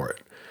arguing in court,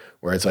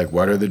 where it's like,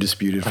 what are the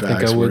disputed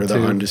facts? What are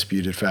the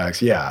undisputed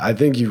facts? Yeah, I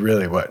think you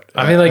really would.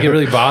 I mean, like, it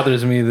really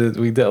bothers me that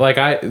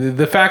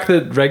the fact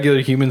that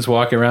regular humans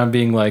walk around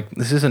being like,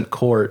 this isn't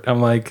court.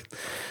 I'm like,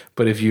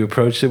 but if you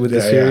approached it with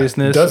the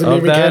seriousness, doesn't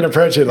mean we can't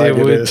approach it like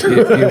it is.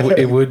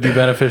 it would be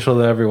beneficial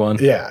to everyone.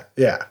 Yeah.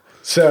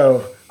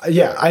 So,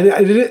 yeah, I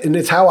did it, and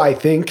it's how I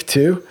think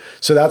too.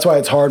 So that's why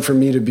it's hard for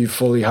me to be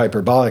fully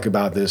hyperbolic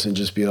about this and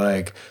just be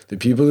like, the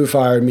people who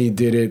fired me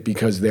did it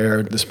because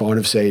they're the spawn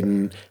of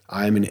Satan.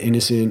 I'm an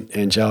innocent,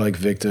 angelic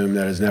victim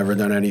that has never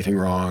done anything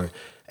wrong.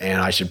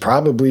 And I should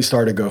probably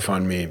start a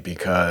GoFundMe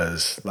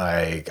because,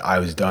 like, I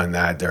was done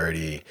that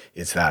dirty.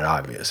 It's that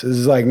obvious. This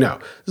is like, no,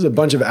 this is a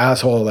bunch of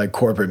asshole, like,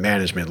 corporate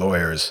management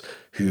lawyers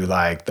who,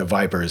 like, the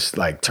Vipers,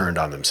 like, turned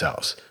on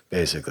themselves,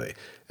 basically.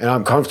 And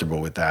I'm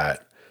comfortable with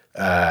that.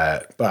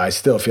 But I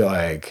still feel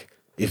like,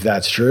 if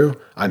that's true,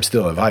 I'm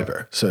still a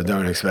Viper. So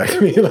don't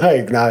expect me,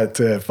 like, not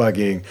to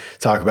fucking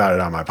talk about it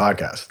on my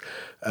podcast.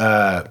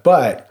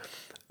 But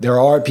there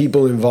are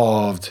people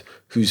involved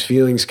whose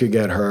feelings could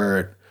get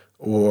hurt,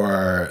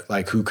 or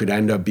like who could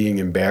end up being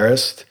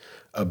embarrassed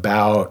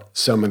about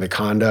some of the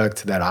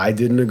conduct that I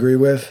didn't agree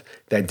with,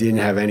 that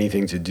didn't have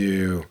anything to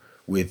do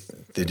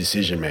with the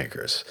decision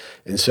makers.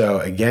 And so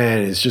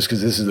again, it's just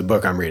because this is the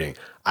book I'm reading.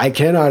 I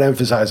cannot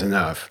emphasize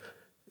enough,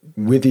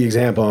 with the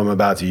example I'm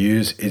about to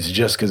use, it's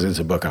just because it's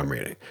a book I'm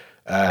reading.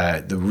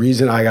 The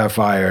reason I got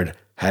fired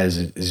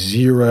has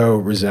zero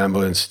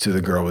resemblance to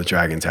the girl with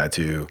dragon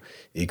tattoo,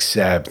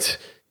 except,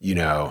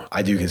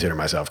 I do consider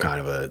myself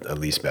kind of a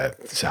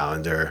Lisbeth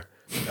Salander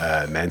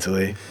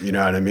mentally, you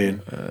know what I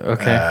mean?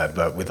 Okay.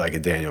 But with like a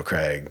Daniel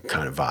Craig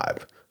kind of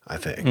vibe, I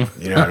think.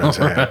 You know what I'm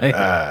saying?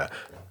 Right.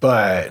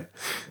 But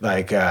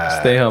like...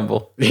 stay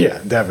humble.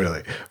 Yeah,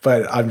 definitely.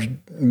 But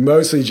I'm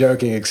mostly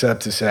joking,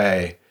 except to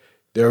say,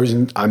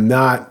 I'm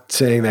not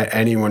saying that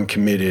anyone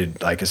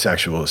committed like a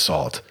sexual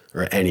assault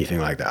or anything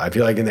like that. I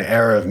feel like in the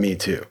era of Me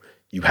Too,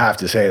 you have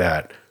to say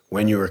that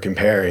when you were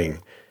comparing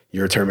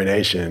your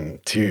termination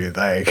to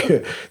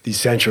like the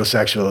central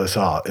sexual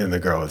assault in The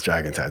Girl with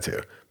Dragon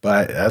Tattoo.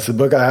 But that's the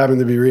book I happen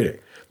to be reading.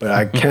 But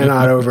I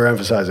cannot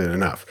overemphasize it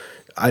enough.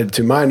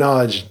 To my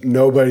knowledge,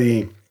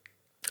 nobody,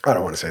 I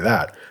don't want to say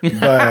that, but you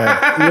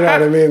know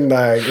what I mean?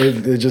 Like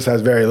it just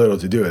has very little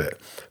to do with it.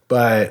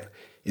 But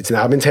it's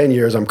now been 10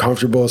 years. I'm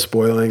comfortable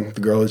spoiling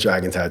The Girl with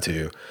Dragon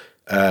Tattoo.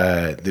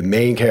 The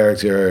main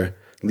character,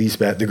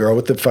 Lisbeth, the girl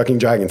with the fucking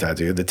dragon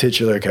tattoo, the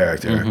titular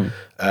character,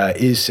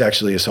 is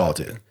sexually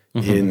assaulted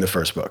in the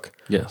first book.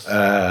 Yes.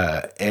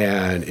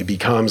 And it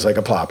becomes like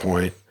a plot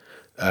point.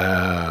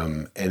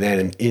 And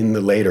then in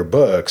the later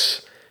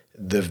books,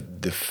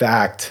 the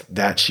fact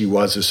that she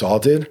was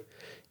assaulted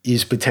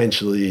is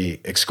potentially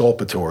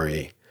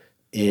exculpatory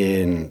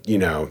in, you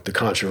know, the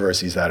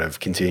controversies that have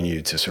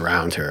continued to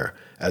surround her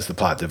as the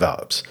plot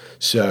develops.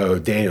 So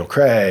Daniel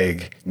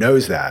Craig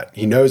knows that.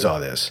 He knows all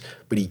this,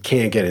 but he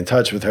can't get in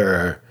touch with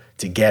her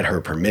to get her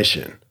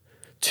permission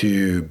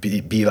to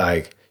be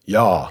like,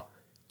 y'all,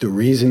 the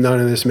reason none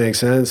of this makes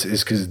sense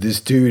is because this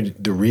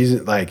dude, the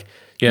reason, like,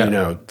 you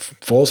know,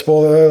 full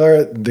spoiler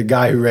alert, the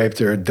guy who raped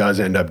her does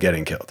end up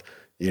getting killed.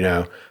 You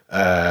know,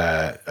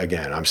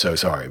 again, I'm so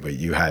sorry, but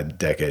you had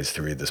decades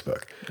to read this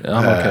book.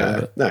 I'm okay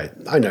with it. No,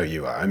 I know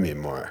you are. I mean,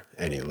 more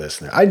any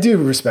listener. I do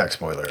respect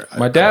spoiler.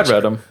 My dad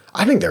read them.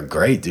 I think they're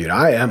great, dude.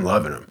 I am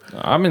loving them.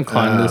 I'm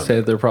inclined to say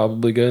they're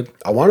probably good.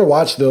 I want to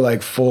watch the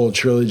like full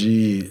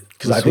trilogy.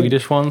 The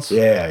Swedish ones?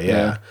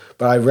 Yeah.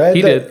 But I read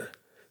He did.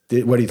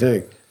 What do you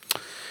think?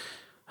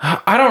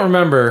 I don't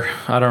remember.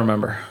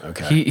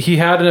 Okay. He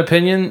had an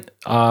opinion.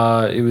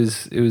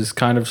 It was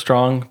kind of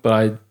strong,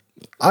 but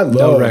I love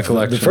no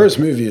recollection. The first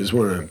movie is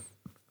one of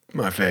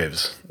my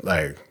faves,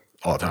 like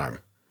all time.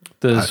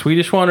 The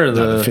Swedish one or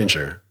the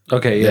Fincher?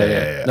 Okay,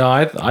 yeah. No,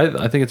 I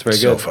think it's very good.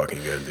 So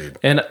fucking good, dude.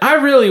 And I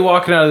really,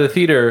 walking out of the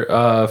theater,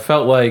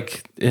 felt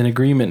like an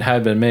agreement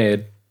had been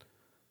made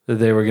that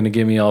they were going to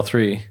give me all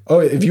three. Oh,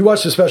 if you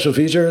watch the special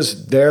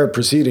features, they're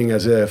proceeding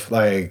as if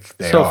like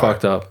they are.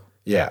 Fucked up.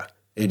 Yeah,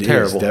 it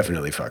is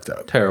definitely fucked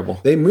up.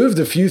 Terrible. They moved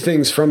a few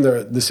things from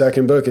the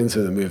second book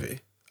into the movie.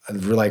 I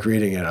like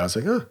reading it. I was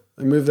like, oh,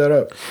 they moved that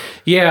up.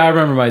 Yeah, I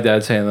remember my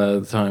dad saying that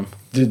at the time.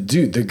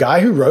 The guy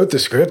who wrote the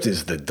script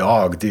is the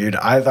dog, dude.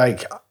 I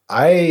think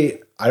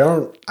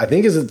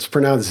it's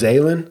pronounced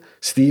Zalen,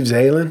 Steve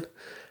Zalen.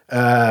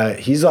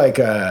 He's like,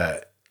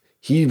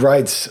 he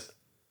writes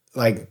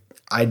like,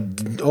 I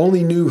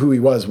only knew who he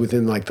was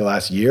within like the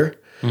last year,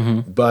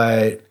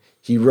 but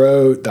he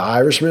wrote The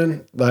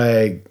Irishman,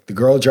 like The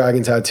Girl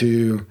Dragon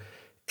Tattoo,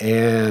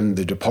 and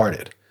The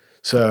Departed.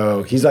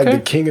 So he's like the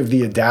king of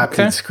the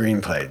adapted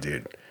screenplay,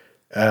 dude.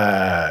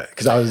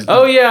 Because I was.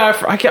 Oh yeah,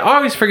 I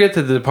always forget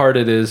that The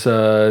Departed is.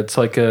 It's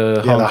like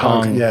a Hong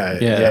Kong.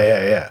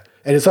 Yeah.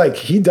 And it's like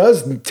he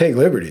does take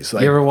liberties.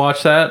 Like, you ever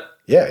watch that?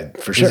 Yeah,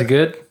 for sure. Is it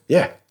good?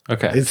 Yeah.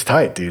 Okay. It's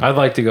tight, dude. I'd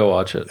like to go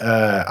watch it.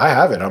 I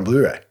have it on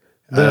Blu-ray.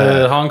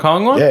 The Hong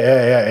Kong one?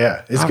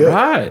 Yeah. It's good. All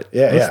right.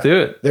 Yeah, Let's do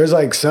it. There's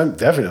like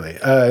definitely.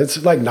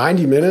 It's like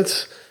 90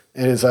 minutes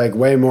and it's like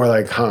way more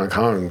like Hong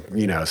Kong,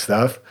 you know,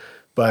 stuff.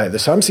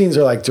 But some scenes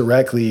are like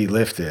directly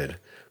lifted.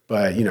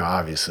 But, you know,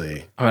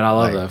 obviously. I mean, I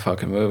love that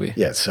fucking movie.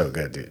 Yeah, it's so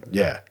good, dude.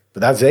 Yeah. But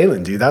that's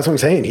Zalen, dude. That's what I'm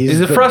saying. It's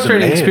a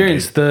frustrating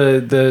experience.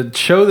 Dude. The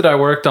show that I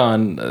worked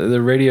on,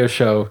 the radio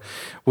show,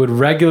 would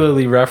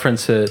regularly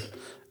reference it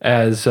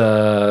as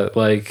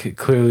like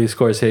clearly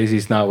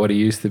Scorsese's not what he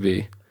used to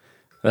be.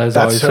 That's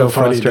always so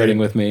funny, frustrating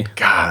with me.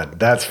 God,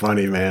 that's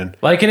funny, man.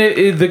 Like,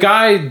 and the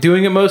guy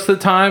doing it most of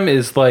the time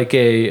is like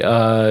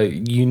a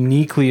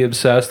uniquely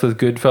obsessed with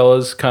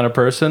Goodfellas kind of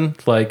person.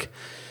 Like,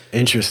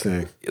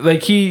 interesting.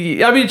 Like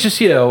just,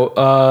 you know,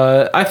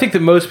 I think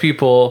that most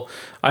people,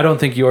 I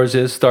don't think yours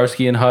is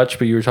Starsky and Hutch,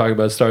 but you were talking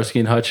about Starsky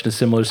and Hutch in a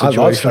similar situation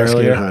I love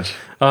Starsky and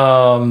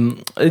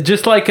Hutch.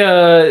 Just like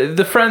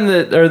the friend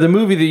that, or the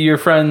movie that your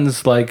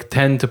friends like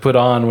tend to put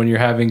on when you're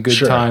having good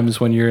times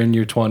when you're in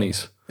your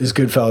 20s. Is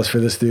Goodfellas for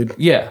this dude?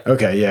 Yeah.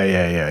 Okay.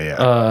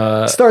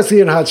 Yeah. Starsky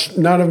and Hutch.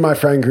 None of my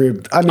friend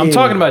group. I mean, I'm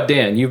talking about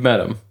Dan. You've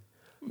met him.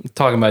 I'm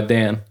talking about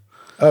Dan.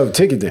 Oh,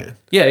 Ticket Dan.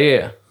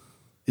 Yeah.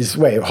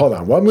 Wait, hold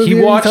on. What movie?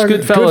 He watched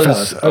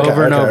Goodfellas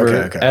over and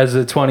over as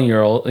a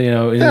 20-year-old. You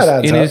know, in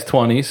his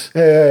 20s.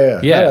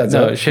 Yeah.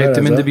 No, it shaped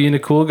him into being a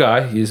cool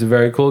guy. He's a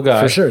very cool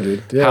guy for sure,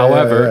 dude.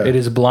 However, it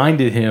has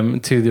blinded him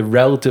to the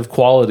relative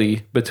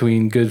quality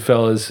between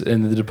Goodfellas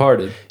and The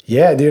Departed.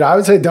 Yeah, dude. I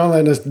would say don't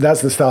let us.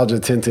 That's nostalgia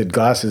tinted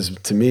glasses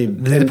to me.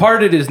 The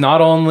Departed is not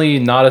only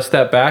not a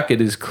step back; it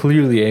is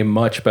clearly a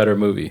much better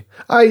movie.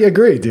 I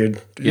agree,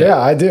 dude. Yeah,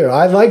 I do.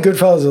 I like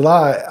Goodfellas a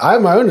lot. I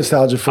have my own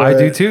nostalgia for it. I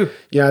do too.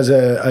 Yeah, as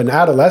an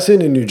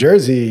adolescent in New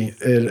Jersey,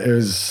 it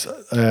was.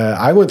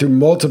 I went through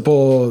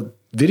multiple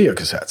video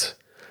cassettes,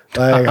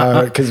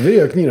 like because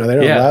video, you know, they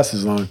don't last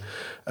as long.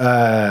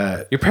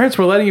 Your parents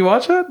were letting you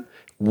watch that?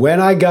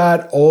 When I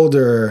got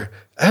older,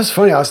 that's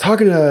funny. I was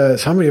talking to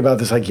somebody about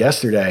this like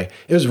yesterday.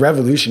 It was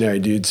revolutionary,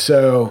 dude.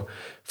 So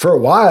for a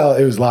while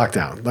it was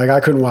lockdown. Like I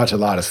couldn't watch a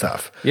lot of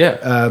stuff.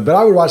 Yeah. But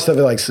I would watch stuff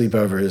at like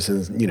sleepovers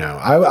and, you know,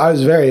 I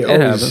was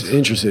always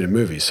interested in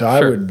movies. So I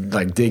would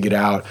like dig it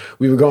out.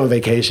 We would go on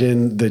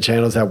vacation. The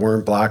channels that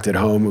weren't blocked at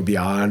home would be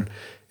on.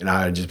 And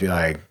I would just be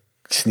like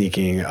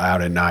sneaking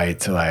out at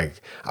night to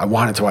like, I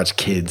wanted to watch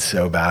Kids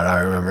so bad.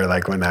 I remember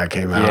like when that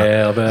came out.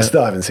 Yeah, I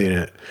still haven't seen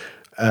it.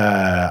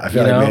 I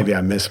feel like maybe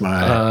I missed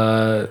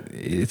my...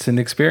 it's an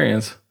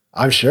experience.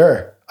 I'm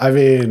sure. I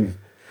mean,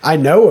 I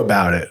know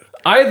about it.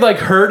 I had like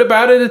heard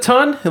about it a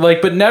ton,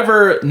 like, but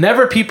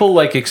never people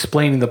like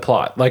explaining the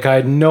plot. Like I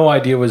had no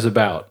idea what it was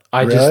about.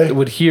 I just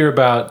would hear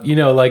about, you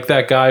know, like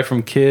that guy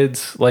from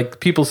Kids, like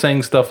people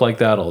saying stuff like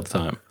that all the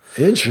time.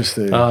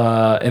 Interesting.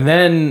 And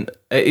then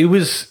it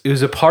was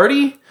a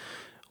party.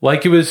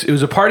 Like it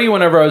was a party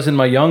whenever I was in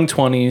my young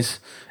 20s,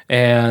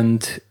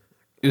 and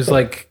it was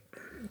like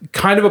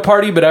kind of a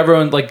party, but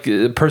everyone, like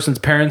a person's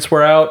parents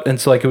were out, and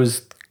so like it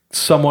was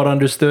somewhat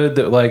understood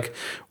that like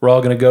we're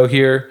all gonna go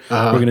here,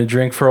 we're gonna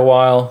drink for a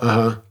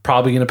while,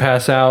 probably gonna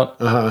pass out.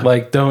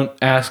 Like don't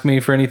ask me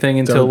for anything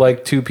until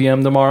like 2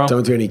 p.m. tomorrow.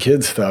 Don't do any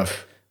kid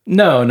stuff.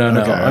 No.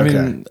 I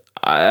mean,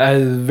 I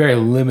had a very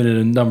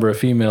limited number of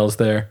females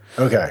there.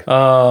 Okay.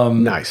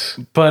 Nice.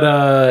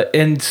 But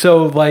and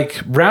so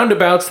like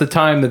roundabouts the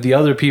time that the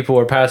other people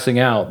were passing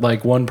out,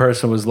 like one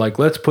person was like,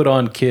 let's put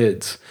on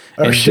Kids.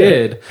 And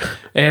did.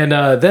 And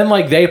then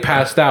like they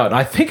passed out. And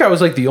I think I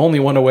was like the only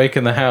one awake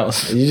in the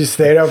house. You just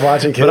stayed up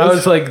watching Kids? But I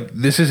was like,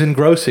 this is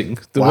engrossing.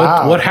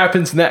 Wow. What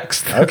happens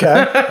next?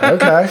 Okay.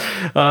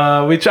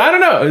 Which I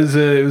don't know.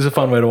 It was a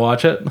fun way to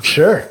watch it.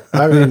 Sure.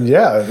 I mean,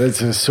 yeah,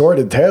 it's a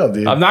sordid tale,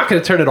 dude. I'm not going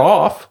to turn it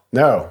off.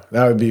 No,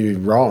 that would be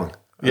wrong.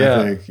 Yeah.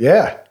 I think.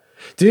 Yeah.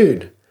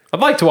 Dude. I'd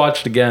like to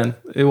watch it again.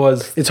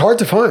 It's hard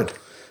to find.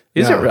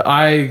 Is it?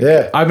 I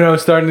mean, I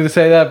was starting to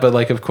say that, but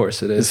like, of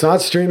course it is. It's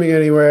not streaming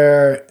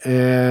anywhere.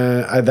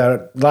 And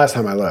last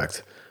time I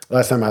looked,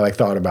 like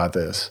thought about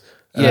this.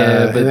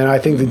 Yeah. And then I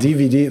think the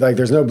DVD, like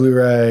there's no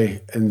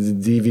Blu-ray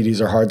and the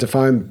DVDs are hard to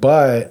find,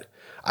 but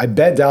I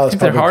bet Dallas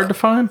Public... They're hard to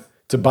find?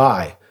 To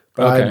buy.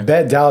 But I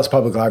bet Dallas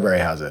Public Library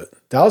has it.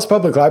 Dallas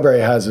Public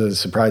Library has a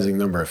surprising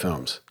number of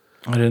films.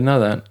 I didn't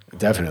know that.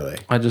 Definitely.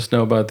 I just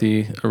know about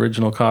the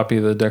original copy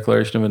of the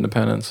Declaration of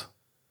Independence.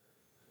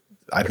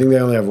 I think they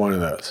only have one of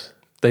those.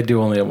 They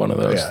do only have one of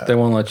those. Yeah. They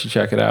won't let you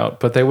check it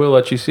out, but they will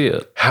let you see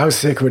it. How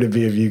sick would it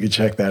be if you could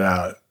check that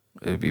out?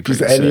 It'd be pretty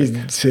sick.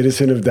 Any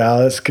citizen of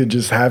Dallas could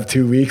just have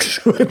 2 weeks.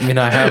 I mean,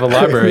 I have a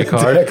library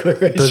card.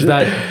 Does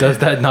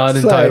that not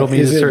entitle me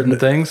to certain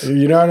things?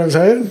 You know what I'm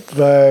saying?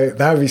 Like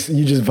that would be.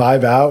 You just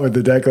vibe out with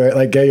the Declaration.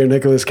 Like get your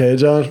Nicolas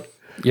Cage on.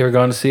 You ever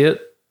gone to see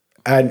it?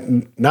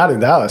 And not in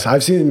Dallas.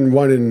 I've seen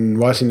one in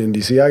Washington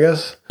D.C. I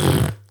guess.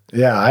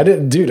 Yeah, I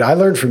did, dude. I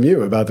learned from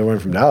you about the one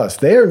from Dallas.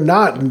 They are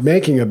not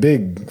making a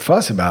big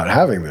fuss about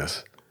having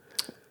this.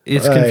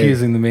 It's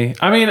confusing to me.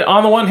 I mean,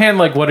 on the one hand,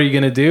 like, what are you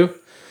gonna do?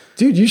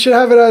 Dude, you should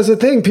have it as a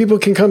thing people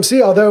can come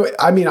see. Although,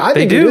 I mean, I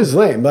think it is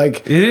lame.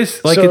 Like it is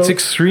like it's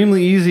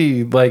extremely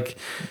easy. Like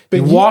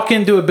you walk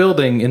into a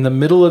building in the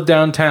middle of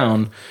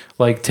downtown,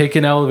 like take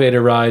an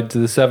elevator ride to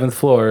the 7th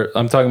floor.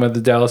 I'm talking about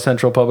the Dallas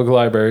Central Public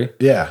Library.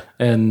 Yeah.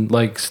 And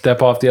like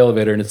step off the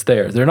elevator and it's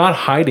there. They're not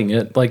hiding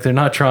it. Like they're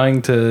not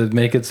trying to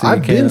make it so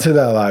I've been to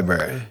that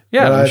library.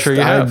 Yeah, I'm sure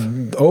you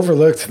have. I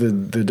overlooked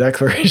the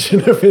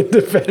Declaration of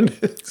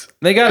Independence.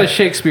 They got a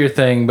Shakespeare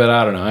thing, but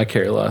I don't know. I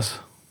care less.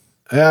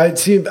 Yeah,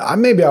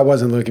 maybe I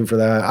wasn't looking for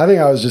that. I think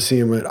I was just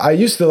seeing what I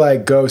used to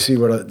like go see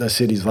what the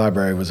city's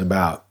library was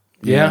about.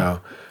 You know?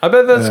 I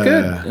bet that's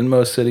good in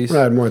most cities.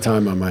 I had more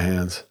time on my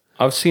hands.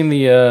 I've seen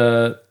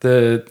the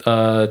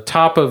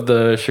top of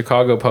the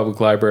Chicago Public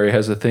Library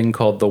has a thing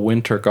called the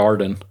Winter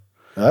Garden.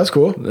 That's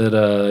cool. That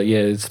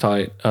it's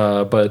tight.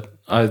 But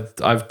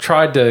I've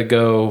tried to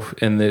go,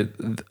 and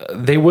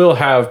they will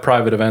have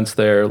private events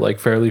there like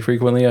fairly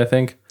frequently, I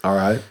think. All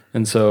right.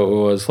 And so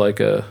it was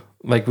like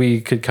we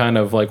could kind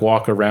of like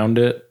walk around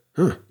it,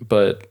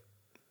 but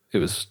it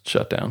was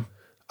shut down.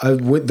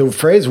 The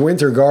phrase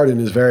Winter Garden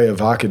is very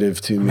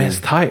evocative to me. Man, it's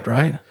tight,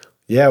 right?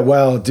 Yeah,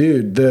 well,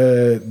 dude,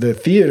 the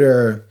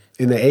theater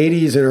in the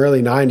 80s and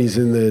early 90s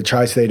in the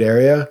tri-state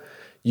area,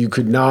 you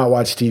could not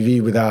watch TV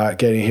without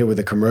getting hit with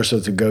a commercial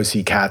to go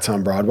see Cats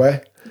on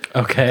Broadway.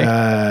 Okay.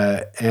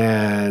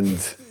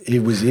 And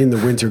it was in the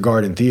Winter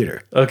Garden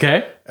Theater.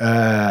 Okay.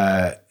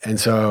 And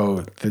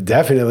so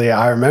definitely,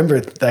 I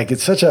remember like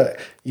it's such a,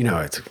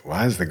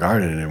 why is the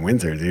garden in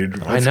winter,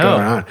 dude? What's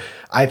going on?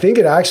 I think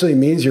it actually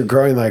means you're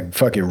growing like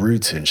fucking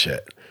roots and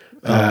shit.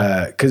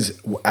 Because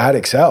at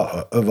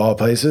Excel, of all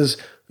places,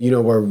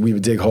 where we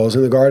would dig holes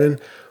in the garden.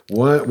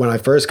 When I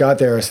first got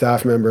there, a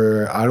staff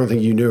member, I don't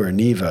think you knew her,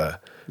 Neva.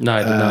 No,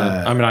 I did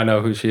not. I mean, I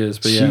know who she is,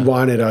 but she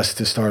wanted us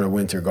to start a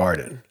winter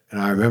garden.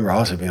 And I remember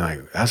also being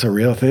like, that's a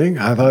real thing?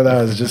 I thought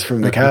that was just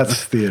from the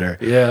Cats theater.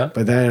 Yeah.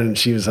 But then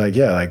she was like,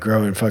 yeah, like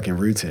growing fucking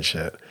roots and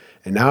shit.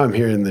 And now I'm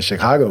hearing the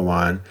Chicago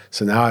one.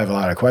 So now I have a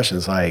lot of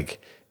questions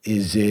like,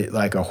 is it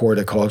like a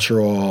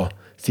horticultural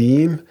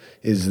theme?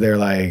 Is there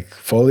like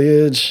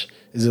foliage?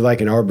 Is it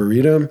like an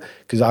arboretum?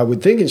 Because I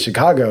would think in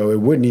Chicago it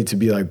would need to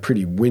be like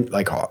pretty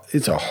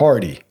it's a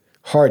hardy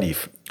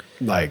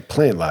like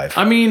plant life.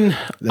 I mean,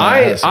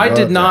 I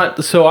did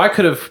not. So I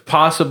could have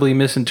possibly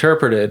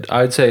misinterpreted.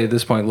 I'd say at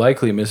this point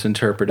likely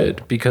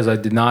misinterpreted because I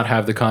did not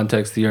have the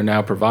context that you're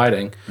now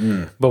providing.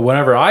 But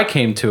whenever I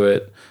came to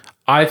it,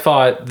 I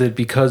thought that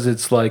because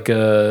it's like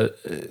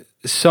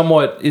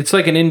it's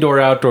like an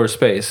indoor-outdoor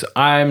space.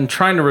 I'm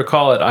trying to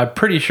recall it. I'm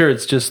pretty sure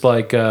it's just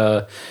like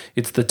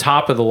it's the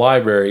top of the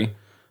library.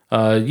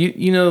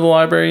 You know the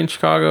library in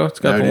Chicago? It's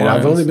got the lines.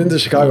 I've only been to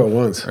Chicago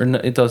once. Or no,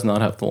 it does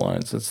not have the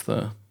lines. It's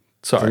the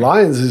The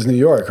Lions is New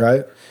York,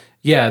 right?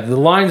 Yeah, the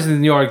Lions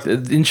in New York.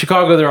 In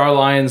Chicago, there are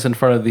lions in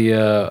front of the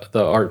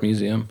art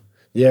museum.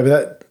 Yeah,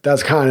 but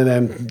that's kind of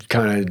them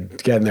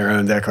getting their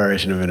own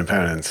Declaration of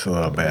Independence a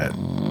little bit.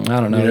 I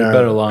don't know. They're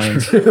better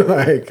lions.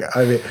 Like,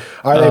 I mean,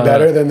 are they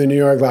better than the New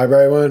York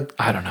Library one?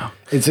 I don't know.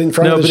 It's in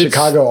front of the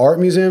Chicago Art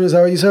Museum. Is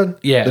that what you said?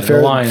 Yeah,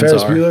 the Lions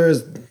Ferris are.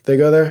 Bueller, they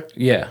go there?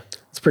 Yeah.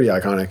 It's pretty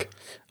iconic.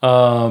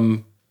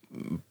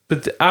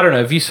 But I don't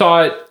know. If you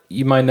saw it,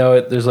 you might know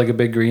it. There's like a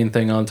big green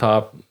thing on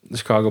top. The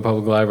Chicago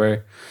Public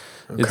Library.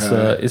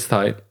 Okay. It's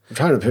tight. I'm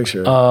trying to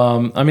picture it.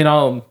 I mean,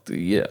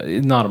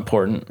 it's not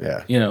important.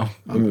 Yeah. You know,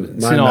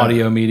 it's an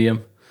audio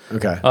medium.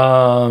 Okay.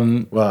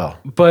 Wow.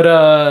 But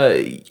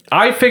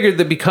I figured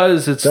that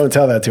because it's... Don't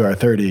tell that to our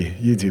 30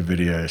 YouTube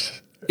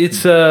videos.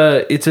 It's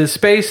a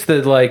space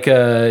that like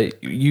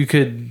you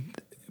could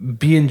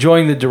be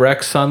enjoying the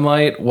direct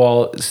sunlight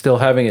while still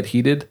having it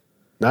heated.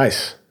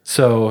 Nice.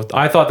 So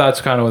I thought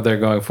that's kind of what they're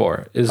going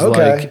for. Is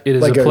like it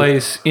is like a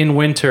place in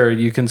winter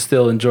you can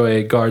still enjoy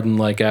a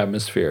garden-like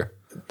atmosphere.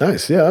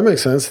 Nice. Yeah, that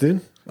makes sense,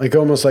 dude. Like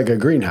almost like a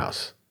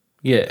greenhouse.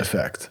 Yeah.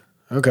 Effect.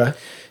 Okay.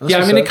 That's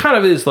I mean, it kind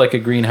of is like a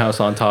greenhouse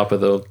on top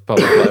of the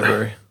public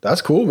library.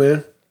 That's cool,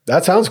 man.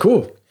 That sounds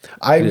cool.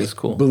 It is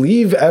cool.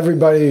 Believe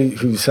everybody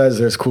who says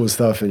there's cool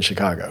stuff in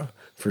Chicago,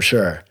 for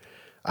sure.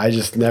 I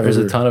just never... There's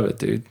a ton of it,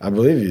 dude. I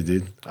believe you,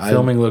 dude.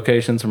 Filming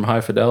locations from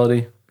High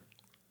Fidelity.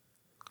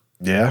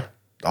 Yeah.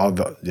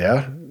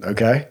 Yeah.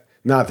 Okay.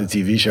 Not the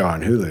TV show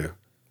on Hulu.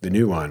 The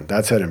new one.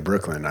 That's set in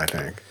Brooklyn, I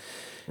think.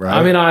 Right?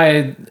 I mean,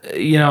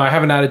 I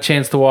haven't had a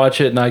chance to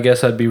watch it, and I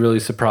guess I'd be really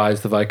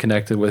surprised if I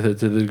connected with it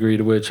to the degree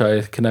to which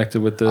I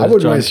connected with the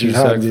John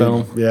Cusack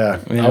film. Yeah.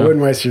 I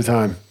wouldn't waste your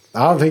time.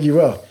 I don't think you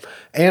will.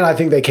 And I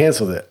think they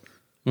canceled it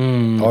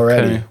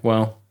already. Okay.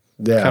 Well,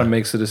 kind of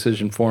makes the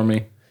decision for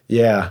me.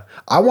 Yeah.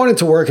 I wanted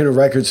to work in a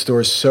record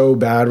store so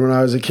bad when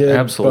I was a kid.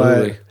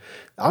 Absolutely.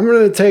 I'm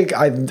going to take,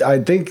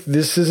 I think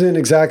this isn't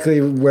exactly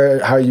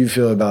how you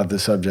feel about the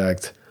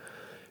subject.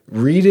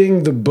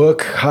 Reading the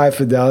book High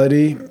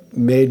Fidelity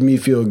made me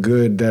feel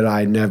good that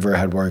I never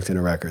had worked in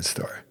a record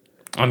store.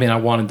 I mean, I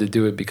wanted to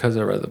do it because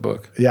I read the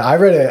book. Yeah, I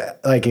read it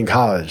like in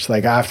college,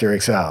 like after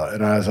Excel.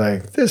 And I was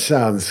like, this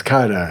sounds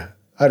kind of,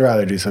 I'd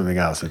rather do something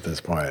else at this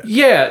point.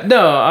 Yeah,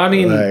 no, I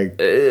mean,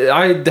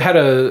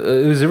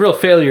 it was a real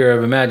failure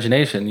of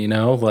imagination, you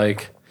know?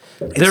 Like,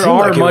 there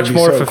are much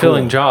more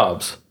fulfilling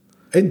jobs.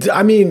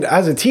 I mean,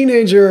 as a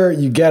teenager,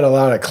 you get a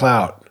lot of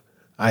clout,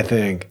 I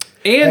think.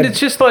 And it's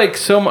just like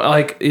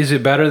is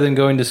it better than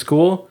going to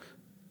school?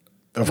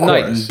 Of course.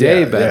 Night and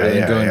day better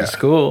than going to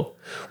school.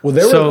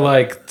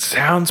 Well,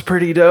 sounds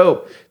pretty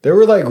dope. There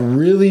were like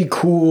really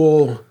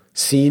cool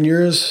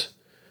seniors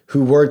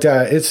who worked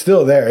at, it's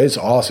still there. It's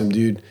awesome,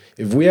 dude.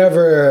 If we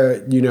ever,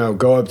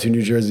 go up to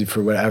New Jersey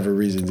for whatever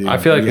reason, dude, I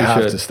feel like we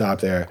have should to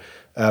stop there.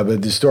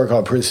 But the store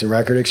called Princeton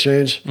Record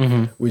Exchange,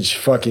 which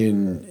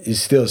fucking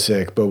is still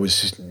sick, but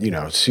was,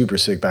 super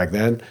sick back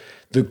then.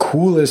 The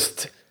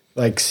coolest,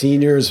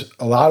 seniors,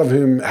 a lot of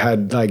whom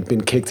had,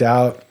 been kicked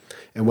out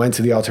and went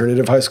to the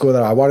alternative high school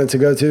that I wanted to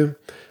go to,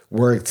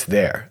 worked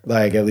there,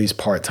 at least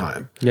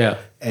part-time. Yeah.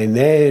 And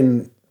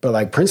then,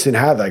 but, Princeton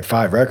had,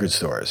 5 record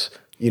stores,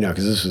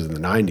 because this was in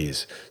the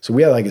 90s. So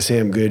we had, a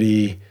Sam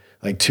Goody,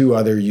 2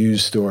 other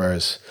used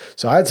stores.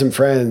 So I had some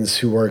friends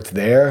who worked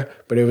there,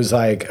 but it was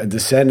a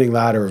descending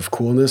ladder of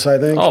coolness, I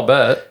think. I'll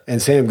bet.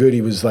 And Sam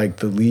Goody was the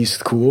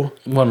least cool.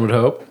 One would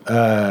hope.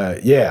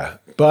 Yeah.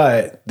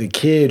 But the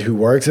kid who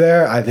worked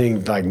there, I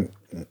think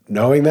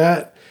knowing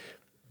that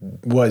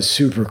was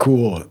super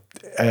cool.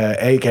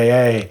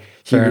 AKA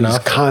he was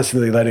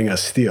constantly letting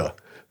us steal.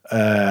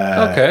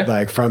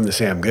 From the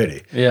Sam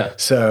Goody. Yeah.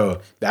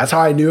 So that's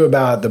how I knew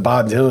about the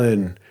Bob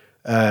Dylan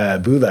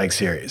bootleg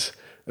series.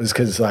 It was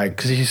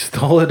because you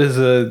stole it as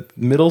a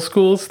middle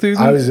school student?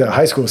 I was a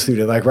high school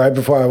student, right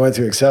before I went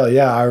to Excel.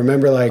 Yeah, I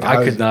remember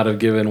I could not have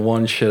given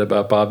one shit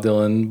about Bob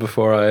Dylan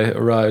before I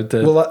arrived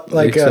at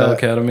the Excel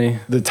Academy.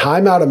 The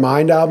Time Out of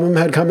Mind album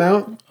had come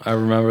out. I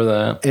remember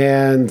that.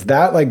 And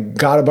that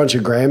got a bunch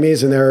of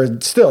Grammys, and there are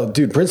still,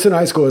 dude, Princeton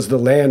High School is the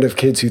land of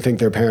kids who think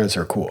their parents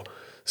are cool.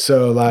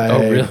 So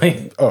oh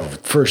really? Oh,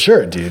 for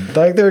sure, dude.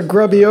 They're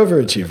grubby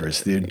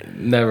overachievers, dude.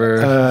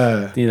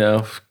 Never,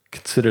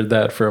 considered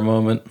that for a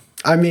moment.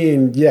 I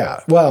mean,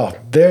 yeah. Well,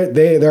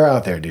 they're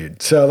out there,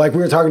 dude. So we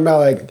were talking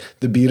about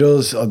the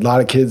Beatles, a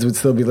lot of kids would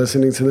still be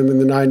listening to them in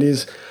the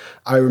 90s.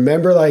 I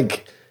remember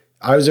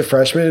I was a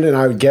freshman and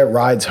I would get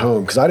rides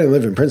home because I didn't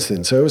live in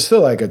Princeton. So it was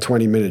still like a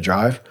 20-minute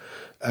drive.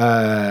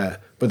 But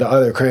the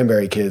other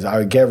Cranberry kids, I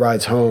would get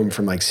rides home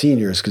from like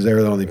seniors because they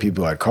were the only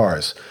people who had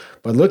cars.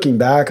 But looking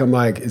back, I'm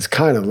like, it's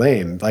kind of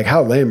lame. Like,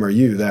 how lame are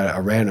you that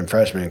a random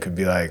freshman could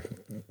be like,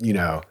 you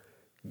know,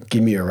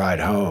 give me a ride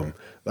home?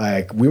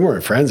 Like, we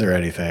weren't friends or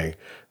anything.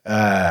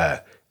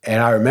 And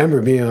I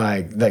remember being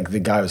like the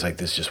guy was like,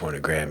 this just won a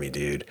Grammy,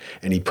 dude.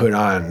 And he put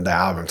on the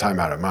album Time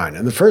Out of Mind.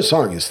 And the first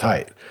song is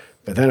tight.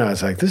 But then I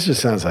was like, this just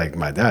sounds like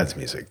my dad's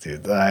music,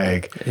 dude.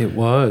 Like, it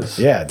was.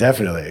 Yeah,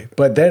 definitely.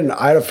 But then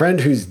I had a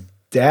friend whose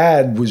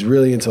dad was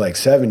really into like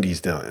 70s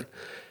Dylan.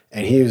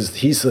 And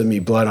he slid me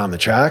Blood on the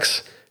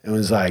Tracks and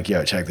was like,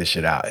 yo, check this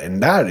shit out.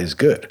 And that is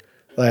good.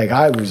 Like,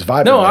 I was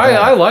vibing. No,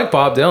 I like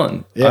Bob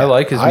Dylan. Yeah, I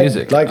like his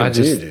music. I like him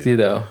too, dude. You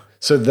know.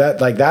 So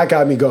that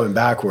got me going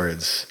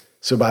backwards.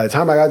 So by the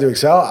time I got to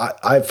Excel,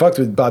 I fucked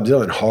with Bob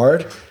Dylan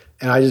hard,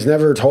 and I just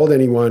never told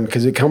anyone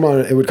because it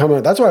would come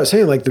on. That's why I was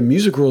saying, like, the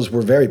music rules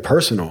were very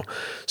personal.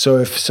 So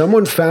if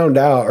someone found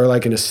out, or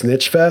like in a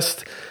snitch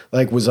fest,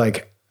 like was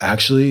like,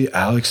 actually,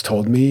 Alex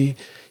told me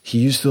he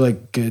used to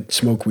like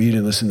smoke weed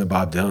and listen to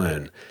Bob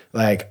Dylan.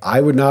 Like, I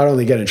would not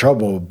only get in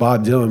trouble,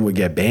 Bob Dylan would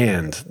get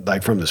banned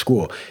like from the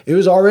school. It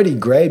was already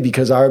gray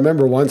because I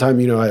remember one time,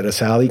 you know, at a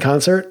Sally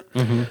concert,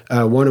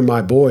 one of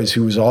my boys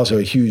who was also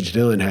a huge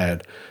Dylan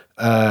head.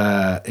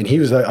 And he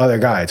was the other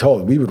guy I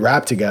told. We would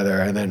rap together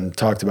and then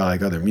talked about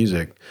like other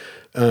music.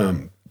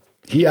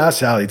 He asked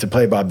Sally to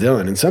play Bob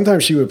Dylan, and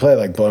sometimes she would play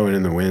like Blowing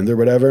in the Wind or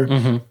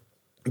whatever.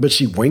 But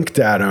she winked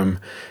at him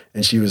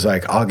and she was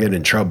like, I'll get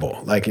in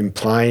trouble. Like,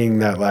 implying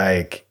that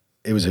like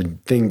it was a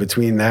thing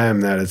between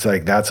them, that it's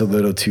like, that's a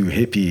little too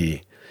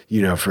hippie,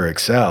 you know, for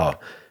Excel.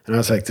 And I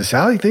was like, does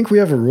Sally think we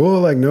have a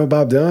rule like no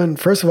Bob Dylan?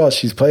 First of all,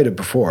 she's played it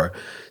before.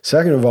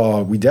 Second of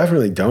all, we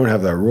definitely don't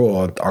have that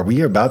rule. Are we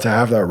about to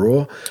have that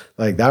rule?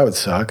 Like, that would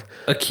suck.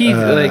 A key,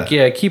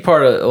 a key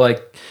part of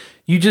like,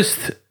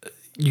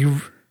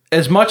 you,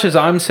 as much as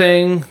I'm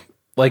saying,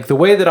 like the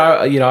way that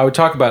I would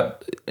talk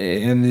about,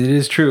 and it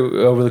is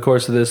true over the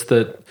course of this,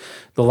 that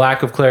the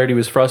lack of clarity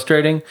was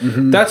frustrating.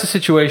 That's a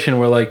situation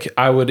where like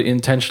I would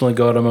intentionally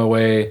go out of my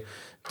way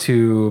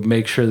to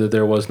make sure that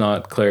there was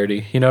not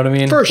clarity. You know what I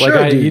mean? For sure,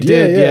 like dude. You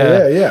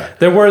did, yeah.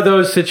 There were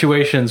those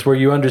situations where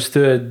you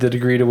understood the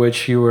degree to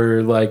which you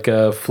were like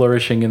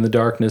flourishing in the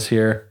darkness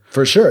here.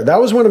 For sure. That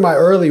was one of my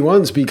early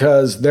ones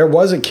because there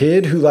was a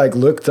kid who like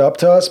looked up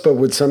to us but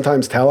would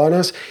sometimes tell on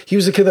us. He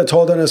was a kid that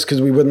told on us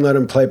because we wouldn't let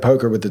him play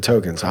poker with the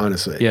tokens,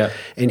 honestly. Yeah.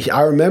 And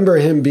I remember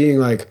him being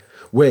like,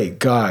 wait,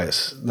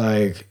 guys,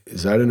 like,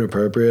 is that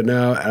inappropriate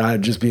now? And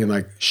I'd just being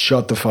like,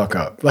 shut the fuck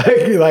up. Like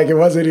it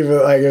wasn't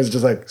even like, it was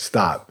just like,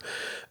 stop.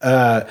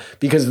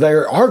 Because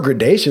there are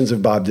gradations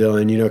of Bob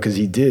Dylan, you know, because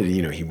he did,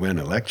 you know, he went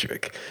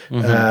electric.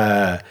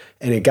 And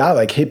it got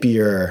like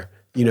hippier,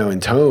 you know, in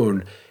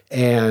tone.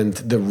 And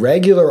the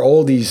regular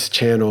oldies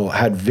channel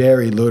had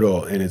very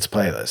little in its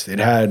playlist. It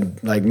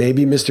had like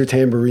maybe Mr.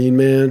 Tambourine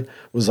Man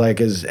was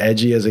like as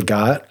edgy as it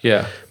got.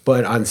 Yeah.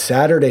 But on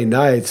Saturday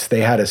nights,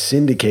 they had a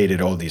syndicated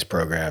oldies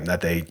program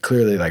that they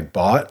clearly like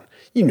bought.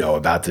 You know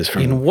about this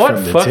from in what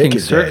from the fucking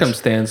ticket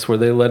circumstance days. were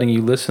they letting you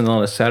listen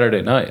on a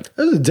Saturday night?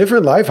 It was a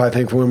different life, I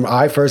think, when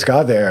I first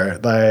got there.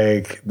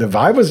 Like, the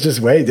vibe was just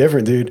way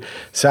different, dude.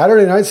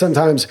 Saturday nights,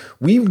 sometimes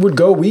we would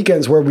go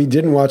weekends where we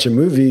didn't watch a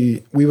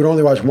movie. We would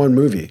only watch one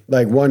movie.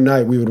 Like, one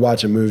night we would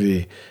watch a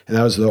movie, and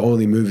that was the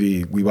only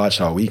movie we watched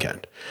all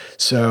weekend.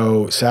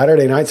 So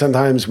Saturday night,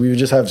 sometimes we would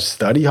just have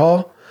study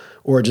hall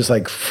or just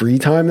like free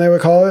time, they would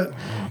call it.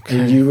 Okay.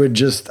 And you would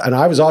just, and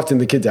I was often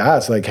the kid to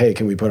ask, like, hey,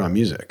 can we put on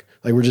music?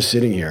 Like, we're just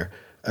sitting here.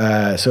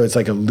 So it's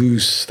like a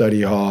loose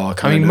study hall.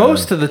 I mean,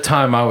 most of the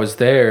time I was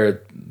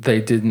there,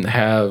 they didn't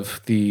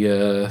have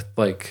the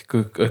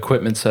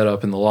equipment set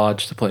up in the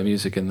lodge to play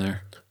music in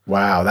there.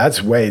 Wow,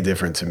 that's way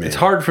different to me. It's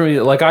hard for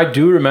me. Like, I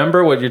do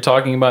remember what you're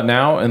talking about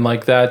now, and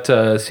like that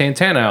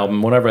Santana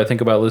album. Whenever I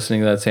think about listening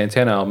to that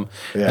Santana album,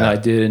 and I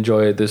did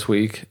enjoy it this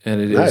week,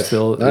 and it is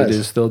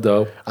still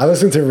dope. I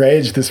listened to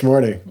Rage this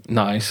morning.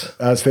 Nice.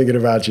 I was thinking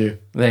about you.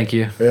 Thank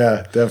you.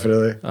 Yeah,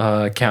 definitely.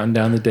 Counting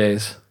down the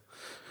days.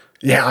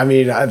 Yeah, I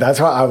mean, that's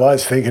what I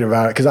was thinking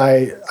about it because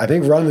I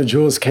think Run the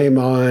Jewels came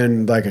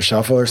on like a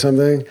shuffle or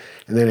something,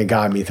 and then it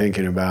got me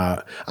thinking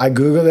about. I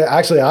Googled it.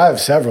 Actually, I have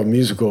several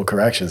musical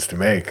corrections to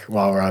make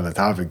while we're on the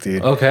topic,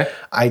 dude. Okay.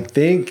 I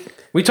think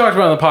we talked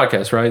about it on the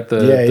podcast, right?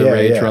 The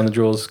Rage Run the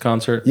Jewels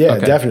concert. Yeah,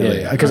 okay.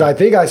 definitely. Because I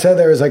think I said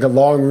there was like a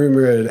long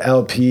rumored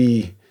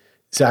LP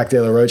Zach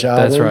De La Rocha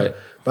album. That's right.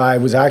 But I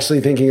was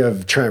actually thinking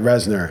of Trent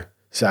Reznor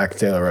Zach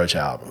De La Rocha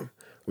album,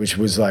 which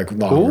was like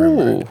long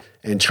rumored.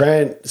 And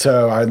Trent,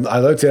 so I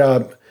looked it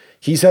up.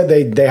 He said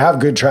they have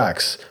good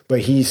tracks, but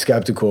he's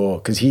skeptical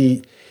because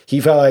he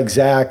felt like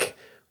Zach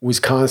was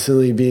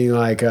constantly being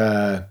like,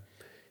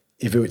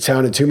 if it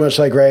sounded too much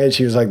like Rage,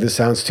 he was like, this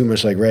sounds too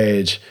much like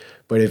Rage.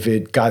 But if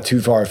it got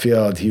too far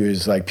afield, he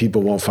was like,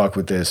 people won't fuck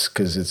with this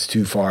because it's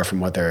too far from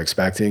what they're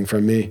expecting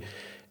from me.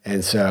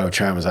 And so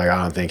Trent was like,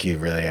 I don't think he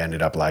really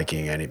ended up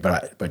liking any,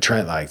 but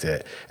Trent liked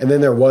it. And then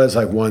there was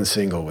like one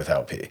single with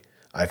LP.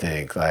 I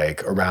think,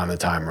 like around the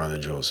time Run the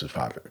Jewels was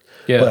popping.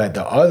 Yeah.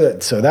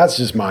 But so that's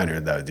just minor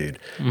though, dude.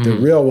 Mm-hmm. The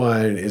real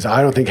one is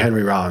I don't think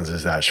Henry Rollins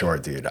is that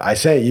short, dude. I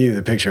sent you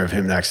the picture of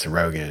him next to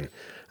Rogan.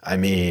 I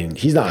mean,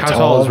 he's not How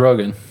tall is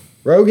Rogan?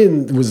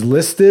 Rogan was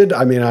listed.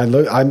 I mean,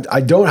 I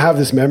don't have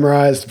this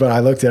memorized, but I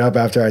looked it up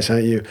after I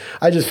sent you.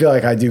 I just feel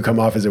like I do come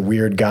off as a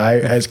weird guy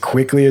as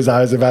quickly as I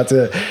was about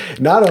to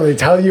not only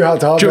tell you how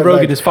tall Joe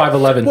Rogan is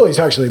 5'11". Well, he's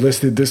actually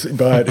listed this,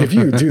 but if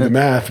you do the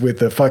math with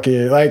the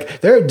fucking,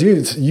 like, there are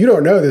dudes, you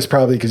don't know this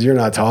probably because you're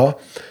not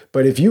tall,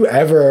 but if you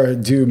ever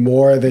do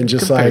more than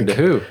just compared like,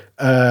 to who?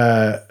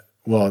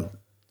 Well,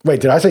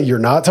 wait, did I say you're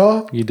not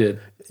tall? You did.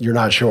 You're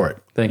not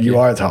short. Thank you. You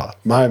are tall.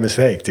 My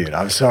mistake, dude.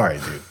 I'm sorry,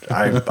 dude.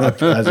 I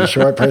as a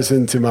short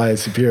person to my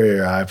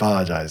superior, I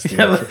apologize, dude.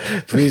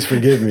 Please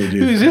forgive me,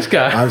 dude. Who's this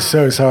guy? I'm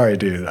so sorry,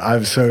 dude.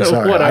 I'm so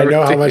sorry. Whatever, I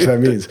know how much that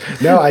means.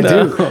 No, I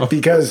No. do.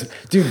 Because,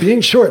 dude,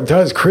 being short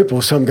does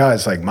cripple some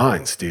guys like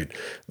minds, dude.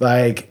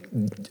 Like,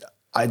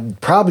 I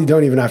probably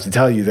don't even have to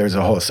tell you there's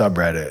a whole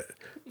subreddit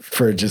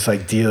for just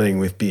like dealing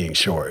with being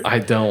short. I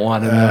don't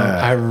want to know.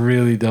 I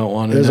really don't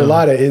want to know. There's a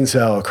lot of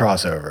incel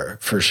crossover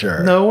for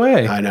sure. No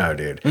way. I know,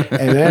 dude.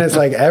 And then it's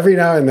like every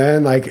now and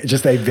then, like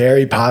just a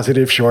very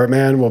positive short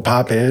man will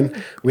pop in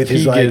with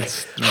his like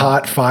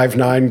hot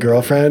 5'9"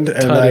 girlfriend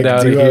and like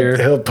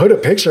he'll put a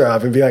picture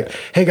up and be like,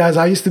 "Hey guys,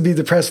 I used to be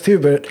depressed too,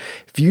 but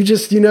if you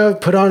just,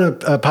 put on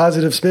a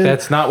positive spin."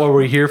 That's not what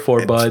we're here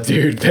for, bud.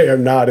 Dude, they are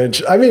not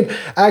I mean,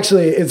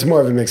 actually, it's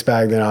more of a mixed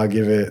bag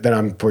than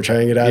I'm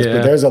portraying it as. Yeah.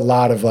 But there's a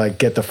lot of like,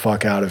 get the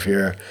fuck out of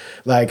here.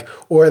 Like,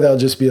 or they'll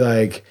just be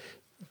like,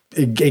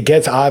 it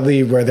gets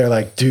oddly where they're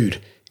like,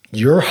 dude,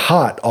 you're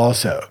hot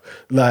also.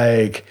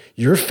 Like,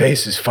 your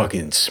face is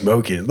fucking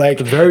smoking. Like,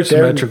 very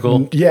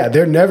symmetrical. Yeah,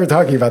 they're never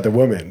talking about the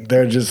woman.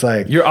 They're just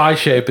like, your eye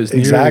shape is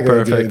exactly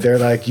nearly perfect. Dude. They're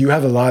like, you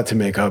have a lot to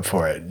make up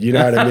for it. You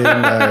know what I mean?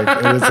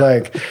 Like, and it's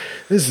like,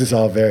 this is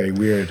all very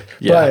weird.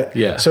 Yeah, but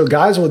yeah. So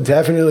guys will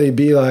definitely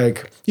be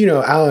like,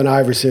 Allen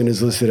Iverson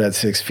is listed at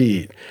 6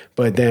 feet.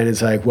 But then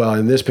it's like, well,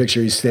 in this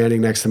picture, he's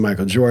standing next to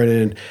Michael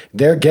Jordan.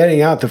 They're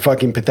getting out the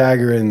fucking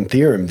Pythagorean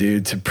theorem,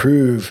 dude, to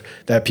prove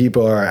that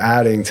people are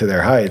adding to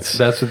their heights.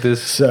 That's what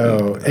this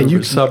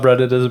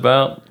subreddit is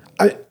about?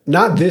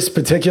 Not this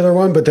particular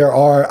one, but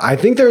I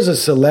think there's a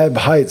celeb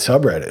height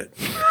subreddit.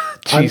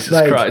 Jesus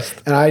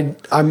Christ. And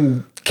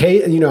I'm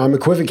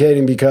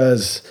equivocating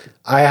because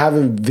I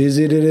haven't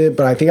visited it,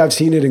 but I think I've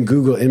seen it in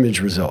Google image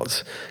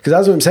results. Because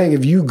that's what I'm saying.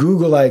 If you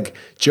Google like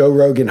Joe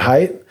Rogan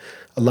height,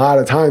 a lot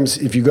of times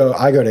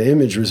I go to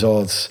image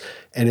results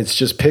and it's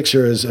just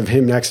pictures of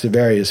him next to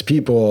various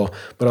people.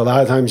 But a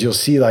lot of times you'll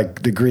see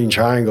like the green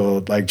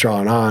triangle like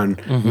drawn on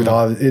with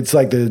it's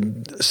like the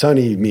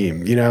Sunny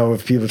meme,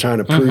 of people trying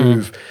to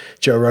prove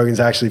Joe Rogan's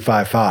actually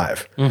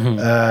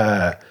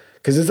 5'5".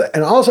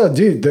 And also,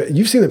 dude,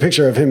 you've seen the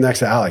picture of him next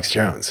to Alex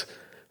Jones.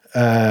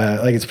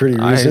 Like it's pretty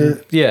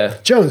recent. Yeah.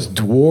 Jones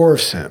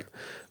dwarfs him.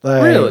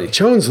 Like, really?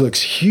 Jones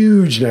looks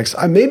huge next.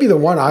 Maybe the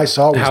one I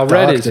saw was How doctored.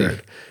 red is he?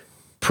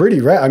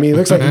 Pretty red. I mean, it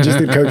looks like he just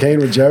did cocaine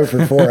with Joe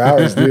for 4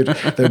 hours, dude.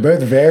 They're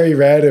both very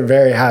red and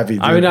very happy,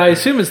 dude. I mean, I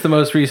assume it's the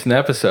most recent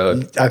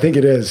episode. I think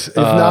it is. If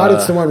not,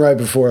 it's the one right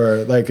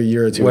before, like a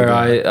year or two where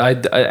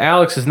ago.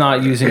 Alex is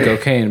not using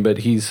cocaine, but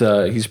he's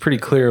pretty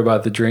clear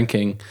about the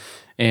drinking.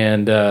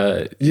 And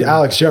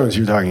Alex Jones,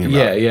 you're talking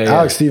about. Yeah.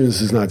 Alex Stevens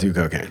does not do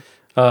cocaine.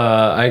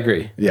 I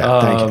agree. Yeah,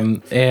 thank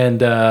you. And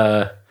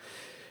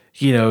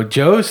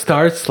Joe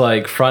starts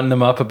like fronting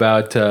him up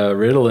about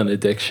Ritalin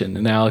addiction,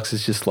 and Alex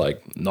is just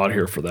like, not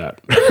here for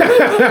that.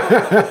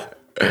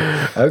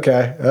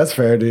 Okay, that's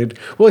fair, dude.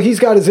 Well, he's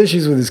got his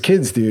issues with his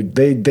kids, dude.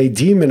 They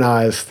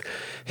demonized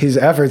his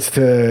efforts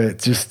to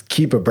just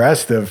keep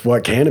abreast of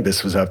what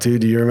cannabis was up to.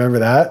 Do you remember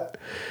that?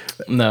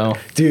 No.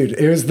 Dude,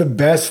 it was the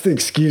best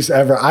excuse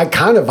ever. I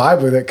kind of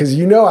vibe with it because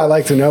I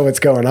like to know what's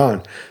going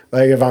on.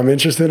 Like if I'm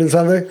interested in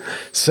something.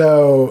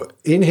 So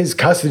in his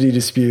custody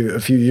dispute a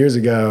few years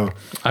ago,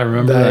 I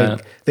remember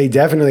that. They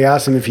definitely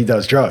asked him if he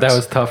does drugs. That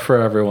was tough for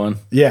everyone.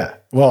 Yeah.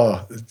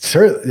 Well,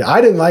 certainly,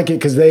 I didn't like it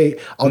because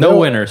no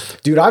winners.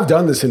 Dude, I've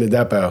done this in a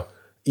depot,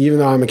 even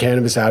though I'm a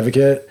cannabis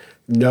advocate,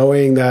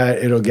 knowing that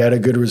it'll get a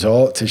good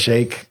result to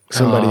shake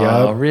somebody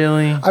up. Oh,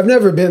 really? I've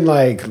never been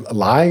like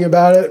lying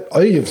about it.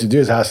 All you have to do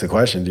is ask the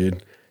question,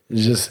 dude.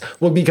 It's just,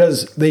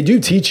 because they do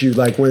teach you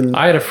like when.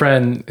 I had a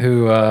friend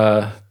who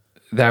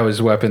that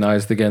was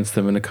weaponized against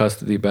them in a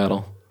custody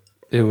battle.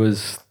 It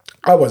was.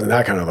 I wasn't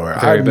that kind of lawyer.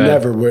 I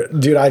never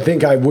would. Dude, I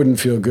think I wouldn't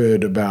feel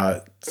good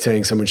about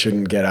saying someone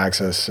shouldn't get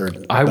access or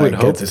I would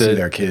hope get to see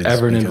their kids.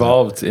 Everyone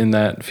involved in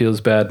that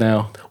feels bad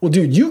now. Well,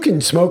 dude, you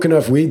can smoke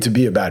enough weed to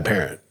be a bad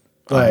parent.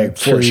 Like,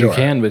 for sure. You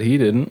can, but he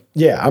didn't.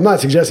 Yeah, I'm not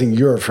suggesting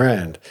you're a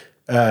friend.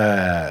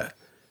 But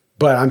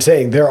I'm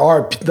saying there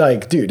are,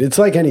 like, dude, it's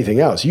like anything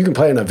else. You can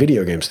play enough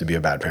video games to be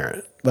a bad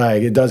parent.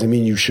 Like, it doesn't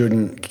mean you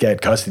shouldn't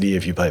get custody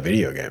if you play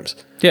video games.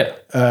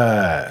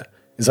 Yeah.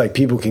 It's like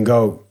people can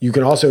go, you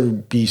can also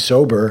be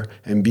sober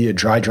and be a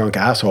dry drunk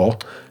asshole.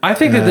 I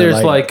think that there's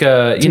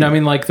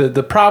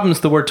the problems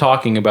that we're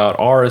talking about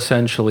are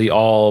essentially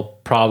all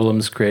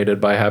problems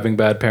created by having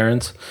bad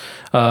parents.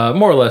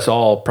 more or less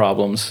all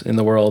problems in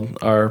the world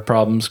are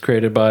problems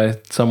created by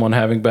someone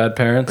having bad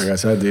parents. Like I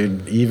said,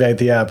 dude, Eve ate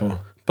the apple.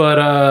 But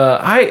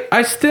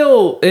I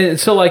still,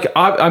 so like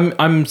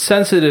I'm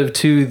sensitive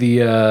to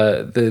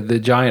the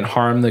giant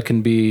harm that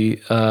can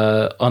be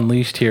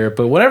unleashed here.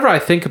 But whenever I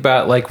think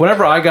about, like,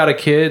 whenever I got a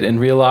kid and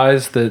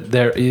realized that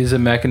there is a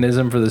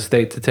mechanism for the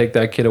state to take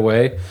that kid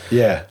away,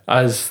 yeah,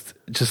 I was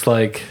just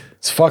like,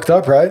 it's fucked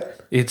up, right?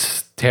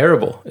 It's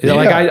terrible. Yeah.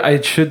 Like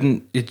it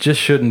just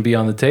shouldn't be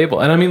on the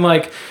table. And I mean,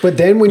 like, but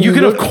then when you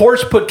can of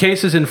course put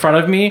cases in front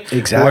of me,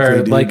 exactly, where,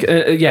 dude. like,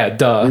 yeah,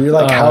 duh. And you're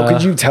like, how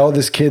could you tell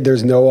this kid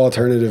there's no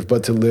alternative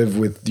but to live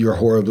with your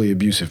horribly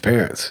abusive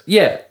parents?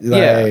 Yeah,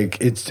 like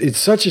it's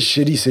such a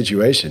shitty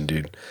situation,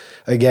 dude.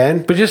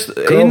 Again, but just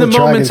in the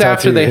moments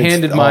after they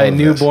handed my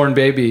newborn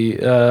baby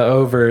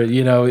over,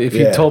 you know, if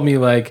you told me,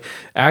 like,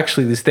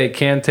 actually the state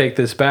can take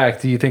this back,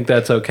 do you think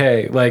that's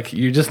okay? Like,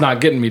 you're just not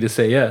getting me to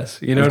say yes.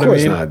 You know what I mean?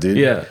 Of course not, dude.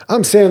 Yeah.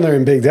 I'm Sandler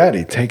and Big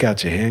Daddy. Take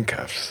out your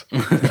handcuffs. You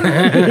know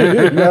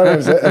what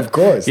I'm saying? Of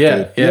course. Yeah.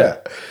 Dude. Yeah.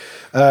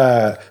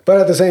 But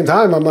at the same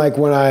time, I'm like,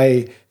 when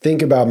I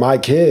think about my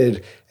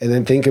kid and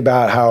then think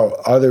about how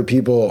other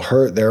people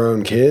hurt their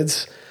own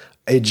kids,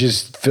 it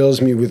just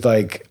fills me with,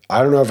 like,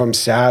 I don't know if I'm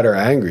sad or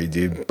angry,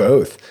 dude.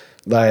 Both.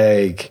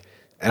 Like,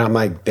 and I'm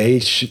like,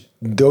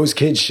 those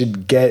kids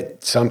should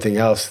get something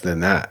else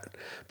than that.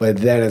 But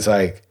then it's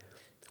like,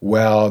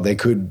 well, they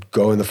could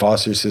go in the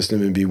foster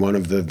system and be one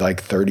of the,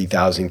 like,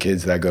 30,000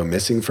 kids that go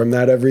missing from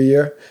that every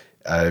year.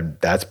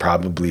 That's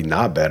probably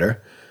not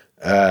better.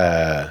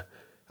 I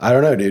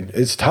don't know, dude.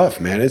 It's tough,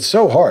 man. It's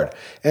so hard.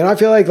 And I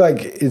feel like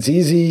it's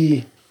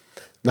easy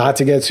not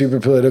to get super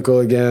political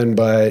again,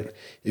 but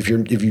if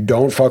you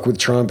don't fuck with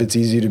Trump, it's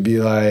easy to be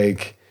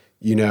like,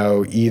 you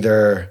know,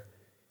 either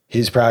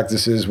his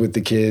practices with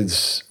the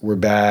kids were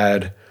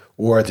bad,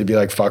 or to be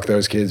like, fuck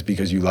those kids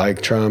because you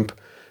like Trump.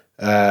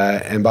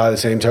 And by the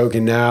same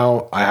token,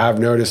 now I have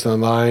noticed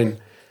online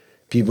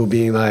people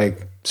being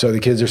like, so the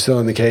kids are still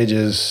in the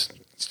cages,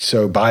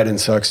 so Biden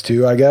sucks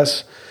too, I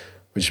guess.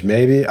 Which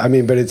maybe, I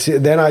mean, but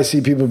then I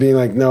see people being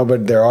like, no,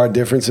 but there are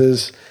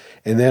differences.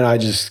 And then I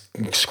just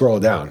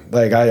scroll down.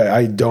 Like,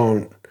 I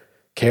don't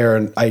care,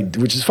 and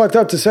which is fucked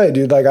up to say,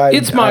 dude. Like,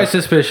 it's my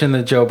suspicion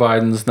that Joe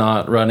Biden's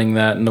not running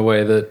that in a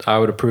way that I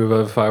would approve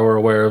of if I were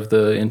aware of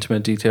the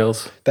intimate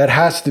details. That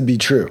has to be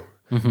true.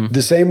 Mm-hmm.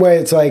 The same way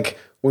it's like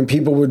when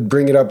people would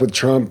bring it up with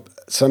Trump,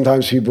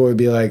 sometimes people would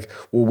be like,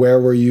 well, where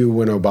were you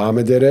when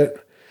Obama did it?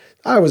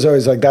 I was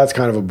always like, that's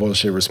kind of a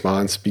bullshit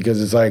response,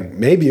 because it's like,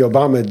 maybe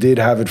Obama did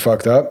have it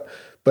fucked up,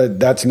 but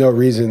that's no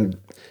reason.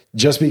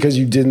 Just because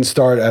you didn't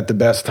start at the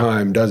best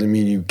time doesn't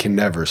mean you can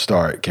never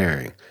start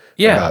caring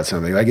about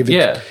something. Like, if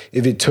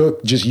it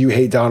took just you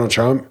hate Donald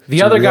Trump,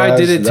 the other guy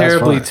did it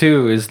terribly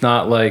too. Is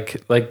not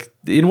like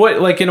in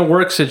a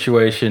work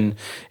situation,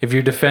 if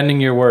you're defending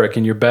your work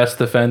and your best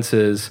defense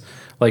is,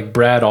 like,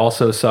 Brad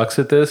also sucks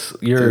at this,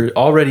 you're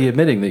already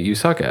admitting that you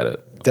suck at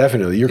it.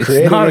 Definitely. You're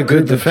creating not a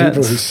group of people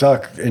who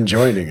suck and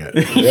joining it.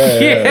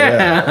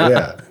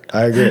 Yeah.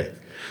 I agree.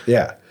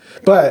 Yeah.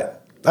 But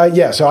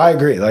so I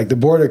agree. Like, the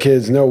border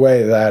kids, no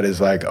way that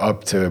is, like,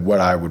 up to what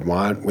I would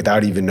want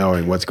without even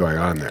knowing what's going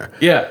on there.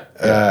 Yeah.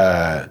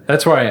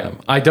 That's where I am.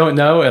 I don't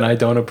know and I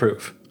don't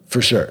approve.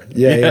 For sure.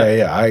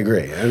 Yeah. I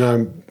agree.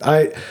 And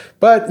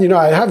but, you know,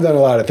 I have done a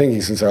lot of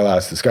thinking since our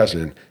last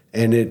discussion,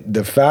 and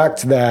the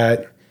fact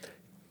that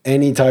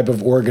any type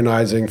of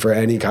organizing for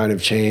any kind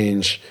of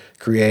change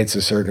creates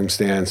a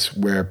circumstance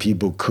where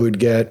people could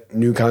get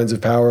new kinds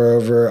of power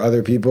over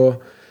other people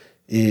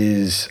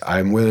is,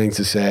 I'm now willing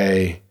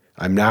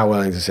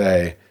to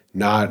say,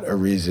 not a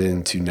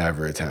reason to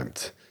never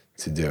attempt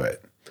to do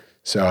it.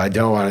 So I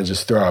don't want to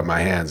just throw up my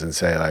hands and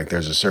say, like,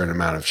 there's a certain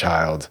amount of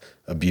child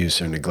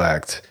abuse or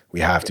neglect we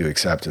have to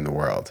accept in the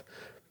world.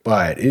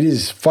 But it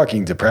is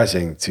fucking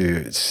depressing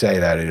to say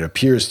that it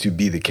appears to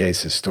be the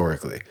case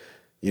historically.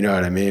 You know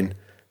what I mean?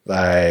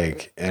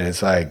 Like, and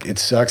it's like, it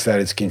sucks that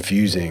it's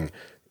confusing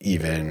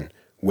even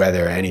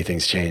whether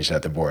anything's changed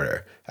at the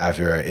border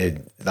after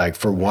it, like,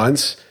 for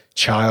once,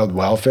 child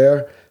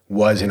welfare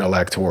was an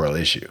electoral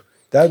issue.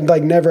 That,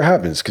 like, never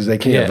happens because they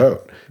can't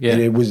vote. Yeah.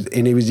 And it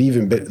was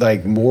even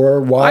like more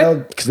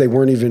wild because they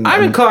weren't even.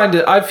 I'm inclined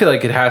to, I feel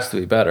like it has to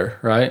be better,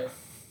 right?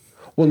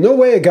 Well, no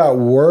way it got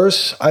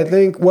worse, I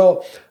think.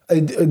 Well,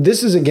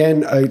 this is,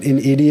 again, an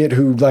idiot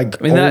who, like,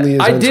 only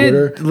is on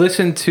Twitter. I did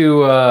listen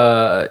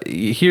to,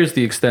 here's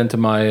the extent of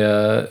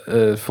my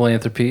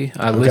philanthropy.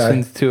 I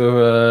listened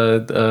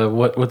to,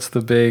 what's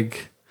the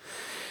big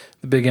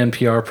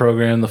NPR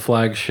program, the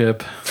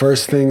flagship?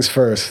 First Things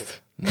First.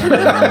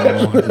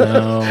 No.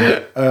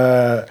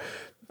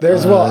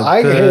 There's,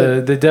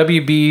 the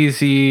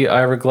WBZ,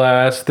 Ira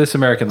Glass, This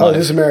American Life. Oh,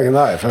 This American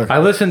Life. Okay. I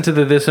listened to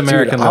the This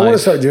American Life. I want to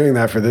start doing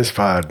that for this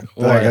pod,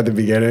 like, at the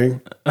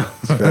beginning.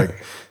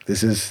 Like,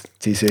 This is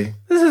TC.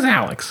 This is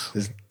Alex.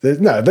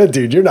 No,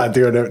 dude, you're not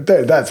doing it.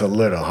 That's a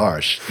little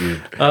harsh,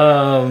 dude.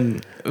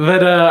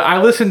 But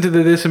I listened to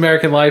the This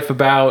American Life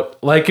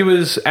about, like, it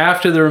was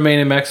after the Remain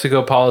in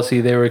Mexico policy.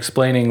 They were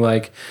explaining,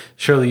 like,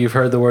 surely you've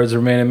heard the words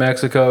Remain in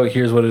Mexico.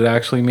 Here's what it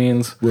actually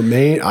means.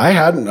 Remain? I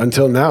hadn't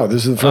until now.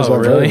 This is the first one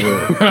I've heard of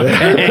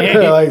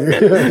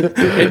it.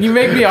 And you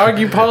make me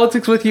argue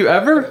politics with you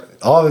ever?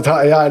 All the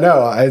time. Yeah, I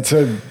know.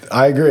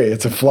 I agree.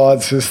 It's a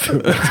flawed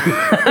system.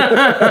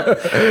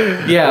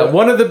 Yeah,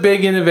 one of the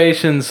big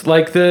innovations,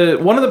 like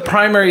one of the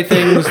primary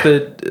things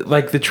that,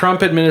 like, the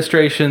Trump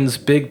administration's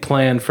big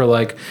plan for,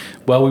 like,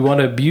 well, we want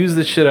to abuse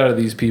the shit out of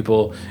these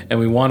people and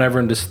we want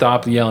everyone to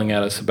stop yelling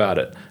at us about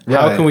it.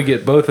 How can we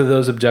get both of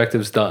those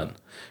objectives done?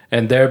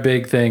 And their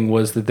big thing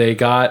was that they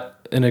got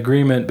an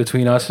agreement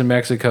between us and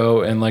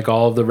Mexico and, like,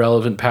 all of the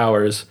relevant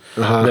powers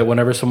that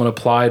whenever someone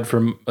applied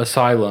for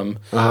asylum,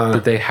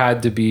 that they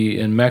had to be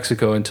in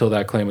Mexico until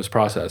that claim was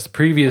processed.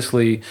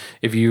 Previously,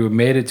 if you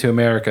made it to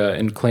America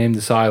and claimed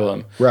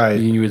asylum,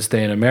 you would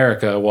stay in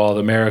America while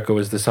America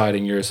was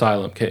deciding your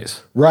asylum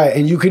case. Right.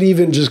 And you could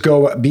even just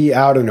go be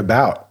out and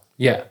about.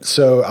 Yeah.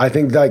 So I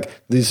think, like,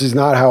 this is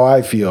not how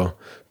I feel,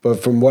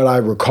 but from what I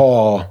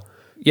recall...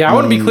 Yeah, I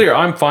want to be clear.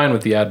 I'm fine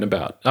with the out and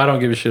about. I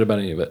don't give a shit about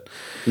any of it.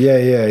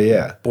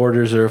 Yeah.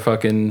 Borders are a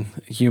fucking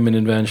human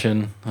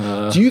invention.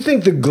 Do you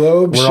think the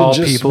globe should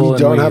just... We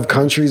don't have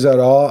countries at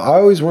all? I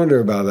always wonder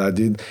about that,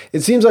 dude.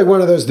 It seems like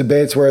one of those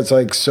debates where it's,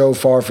 like, so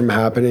far from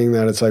happening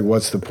that it's like,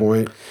 what's the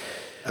point?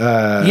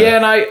 Yeah,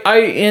 and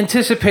I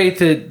anticipate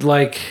that,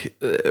 like,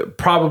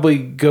 probably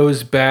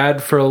goes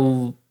bad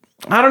for...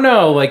 I don't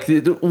know. Like,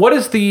 what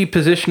is the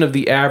position of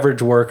the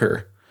average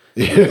worker?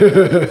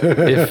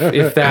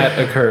 if that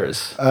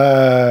occurs,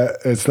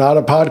 it's not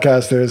a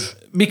podcasters,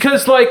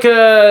 because like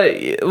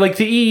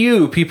the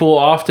EU, people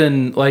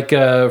often, like,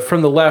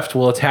 from the left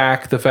will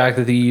attack the fact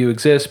that the EU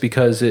exists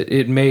because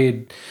it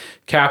made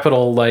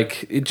capital,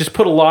 like, it just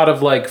put a lot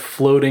of, like,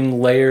 floating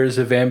layers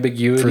of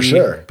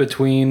ambiguity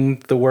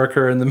between the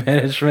worker and the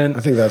management.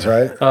 I think that's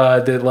right.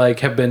 That, like,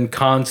 have been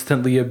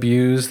constantly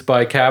abused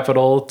by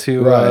capital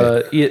to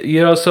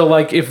so,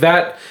 like,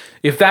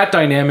 if that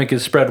dynamic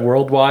is spread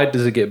worldwide,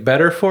 does it get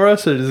better for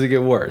us or does it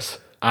get worse?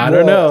 I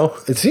don't know.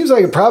 It seems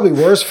like it's probably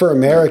worse for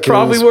Americans.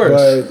 Probably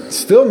worse. But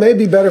still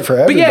maybe better for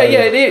everybody. But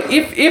yeah,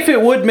 if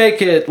it would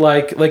make it,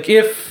 like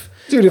if...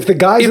 Dude, if the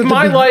guys... If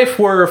my life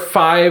were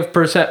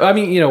 5%... I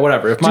mean,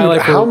 whatever. If my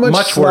life were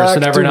much worse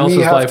and everyone else's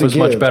life was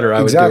much better,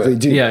 I would do it.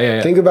 Dude.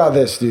 Yeah. Think about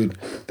this, dude.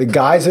 The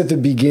guys at the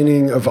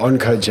beginning of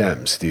Uncut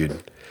Gems,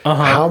 dude.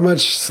 How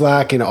much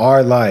slack in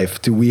our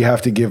life do we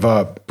have to give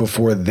up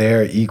before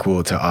they're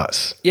equal to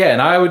us? Yeah,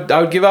 and I would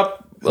give up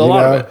a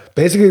lot of it.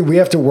 Basically, we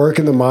have to work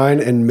in the mine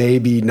and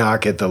maybe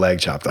not get the leg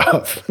chopped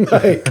off.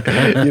 Like,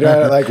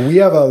 like, we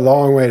have a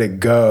long way to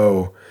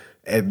go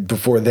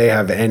before they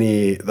have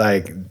any,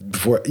 like,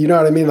 before, you know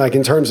what I mean? Like,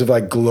 in terms of,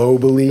 like,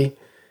 globally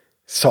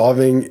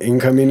solving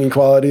income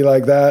inequality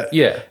like that.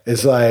 Yeah.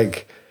 It's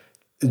like...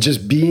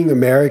 just being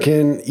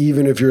American,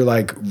 even if you're,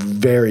 like,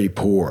 very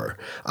poor.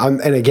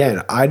 And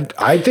again,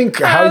 I think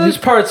there's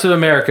parts of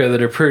America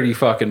that are pretty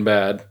fucking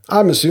bad.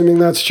 I'm assuming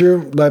that's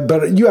true,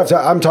 but you have to.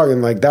 I'm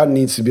talking, like, that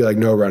needs to be, like,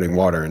 no running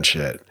water and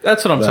shit.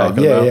 That's what I'm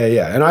talking about.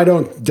 Yeah. And I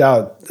don't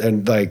doubt,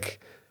 and, like,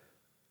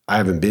 I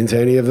haven't been to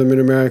any of them in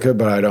America,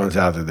 but I don't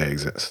doubt that they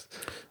exist.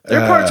 There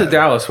are parts of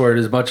Dallas where it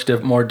is much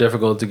more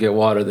difficult to get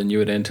water than you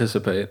would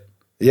anticipate.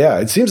 Yeah,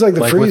 it seems like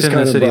the freeze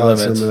kind of brought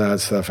some of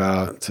that stuff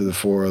out to the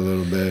fore a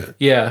little bit.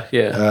 Yeah.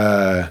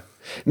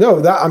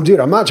 No,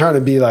 I'm not trying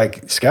to be,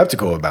 like,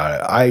 skeptical about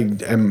it. I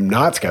am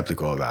not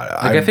skeptical about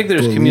it. Like, I think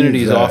there's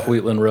communities off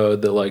Wheatland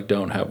Road that, like,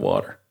 don't have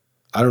water.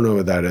 I don't know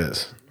what that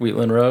is.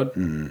 Wheatland Road?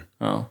 Mm-hmm.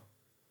 Oh.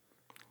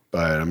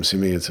 But I'm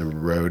assuming it's a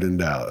road in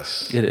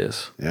Dallas. It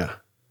is. Yeah.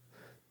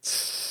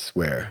 It's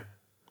where?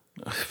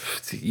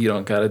 You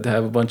don't got to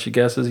have a bunch of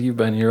guesses. You've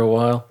been here a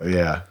while.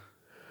 Yeah.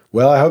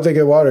 Well, I hope they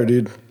get water,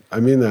 dude. I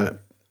mean that.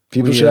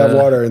 People should have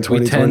water in 2020.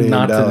 We tend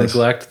not to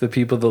neglect the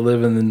people that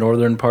live in the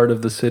northern part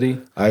of the city.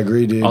 I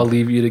agree, dude. I'll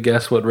leave you to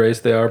guess what race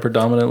they are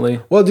predominantly.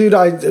 Well, dude,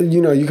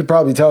 you could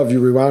probably tell if you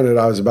rewound it,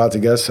 I was about to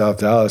guess South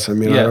Dallas. I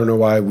mean, I don't know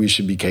why we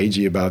should be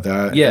cagey about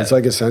that. Yeah. It's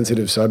like a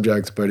sensitive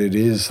subject, but it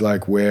is,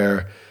 like,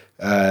 where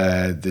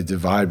the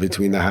divide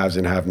between the haves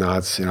and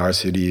have-nots in our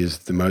city is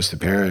the most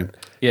apparent.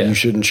 Yeah. You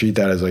shouldn't treat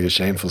that as, like, a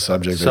shameful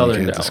subject that you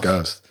can't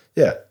discuss.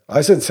 Yeah.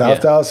 I said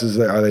South Dallas.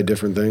 Are they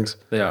different things?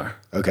 They are.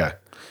 Okay.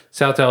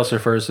 South Dallas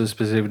refers to a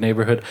specific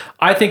neighborhood.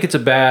 I think it's a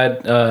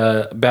bad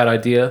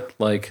idea.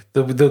 Like,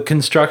 the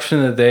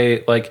construction that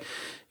they, like,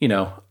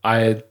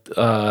 I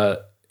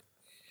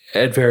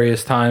at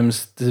various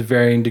times, to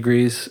varying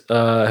degrees,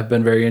 have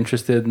been very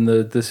interested in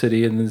the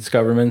city and its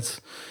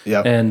governments.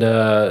 Yeah. And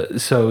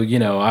so,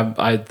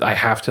 I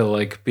have to,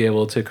 like, be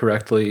able to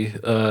correctly,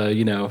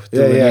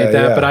 delineate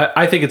that. But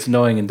I think it's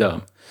annoying and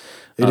dumb.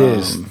 It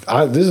is.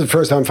 This is the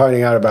first time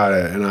finding out about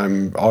it, and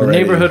I'm already...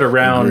 The neighborhood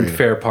around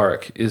Fair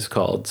Park is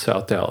called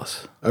South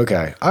Dallas.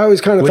 Okay. I always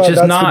kind of thought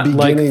that's the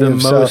beginning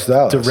of South Dallas. Which is not,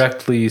 like, the most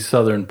directly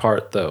southern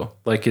part, though.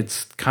 Like,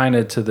 it's kind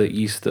of to the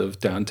east of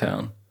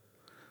downtown.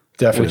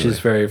 Definitely. Which is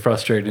very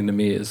frustrating to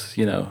me as,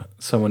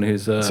 someone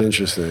who's it's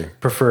interesting.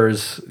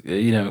 prefers,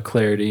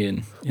 clarity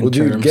and terms.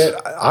 Dude,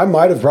 I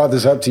might have brought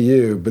this up to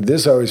you, but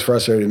this always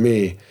frustrated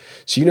me.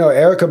 So,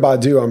 Erykah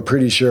Badu, I'm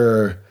pretty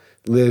sure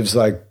lives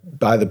like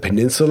by the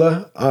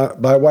peninsula,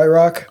 by White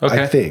Rock.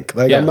 Okay. I think.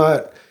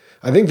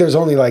 I think there's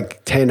only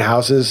like 10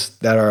 houses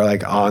that are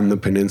like on the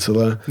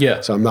peninsula.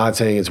 Yeah. So I'm not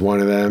saying it's one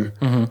of them.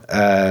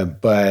 Mm-hmm.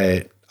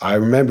 But I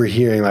remember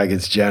hearing like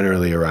it's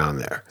generally around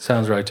there.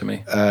 Sounds right to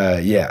me.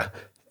 Yeah.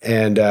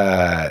 And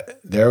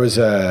there was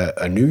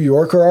a New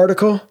Yorker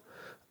article,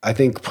 I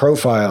think,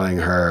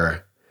 profiling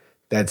her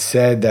that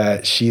said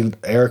that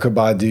Erykah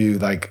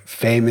Badu, like,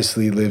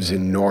 famously lives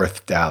in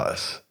North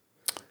Dallas.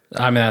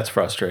 I mean, that's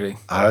frustrating.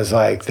 I was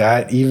like,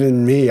 that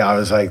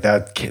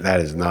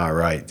is not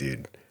right,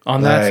 dude.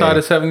 On that side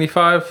of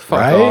 75? Fuck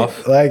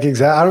off. Like,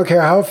 I don't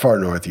care how far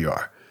north you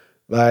are.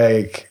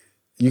 Like,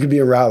 you could be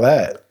in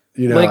Rowlett.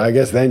 I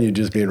guess then you'd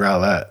just be in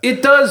Rowlett.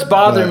 It does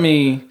bother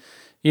me,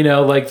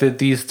 like that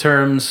these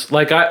terms,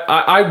 like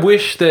I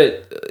wish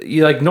that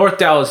like North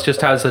Dallas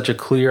just has such a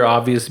clear,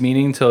 obvious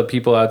meaning to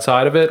people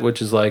outside of it,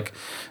 which is like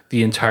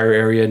the entire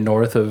area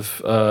north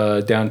of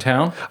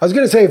downtown. I was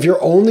going to say, if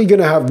you're only going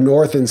to have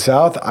north and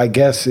south, I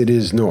guess it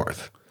is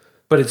north.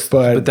 But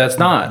that's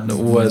not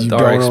what you our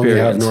don't experience. Only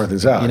have north and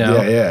south.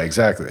 Yeah,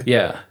 exactly.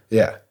 Yeah.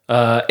 Yeah.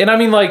 And I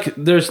mean, like,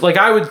 there's like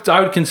I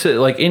would consider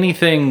like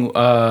anything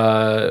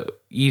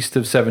east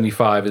of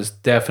 75 is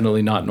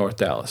definitely not North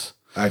Dallas.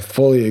 I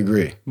fully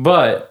agree.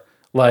 But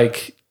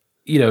like,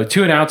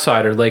 to an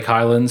outsider, Lake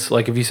Highlands,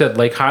 like if you said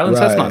Lake Highlands,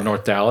 that's not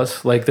North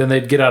Dallas. Like then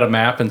they'd get out a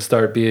map and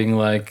start being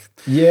like,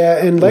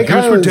 yeah, and Lake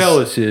Highlands where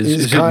Dallas is.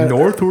 Is it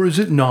north or is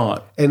it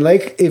not? And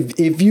like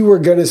if you were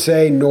gonna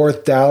say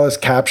North Dallas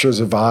captures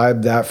a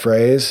vibe, that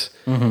phrase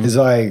is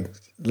like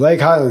Lake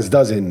Highlands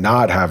doesn't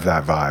not have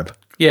that vibe.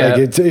 Yeah,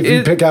 like if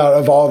you pick out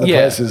of all the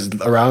places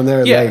around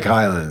there, Lake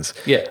Highlands,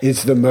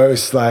 it's the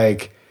most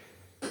like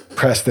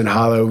Preston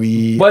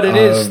Hollow-y. But it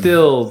is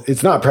still...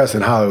 It's not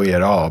Preston Hollow-y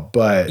at all,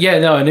 but... Yeah,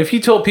 no, and if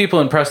you told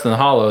people in Preston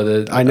Hollow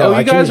that,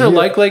 you guys are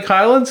like Lake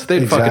Highlands,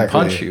 they'd fucking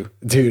punch you.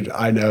 Dude,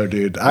 I know,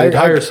 dude. They'd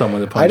hire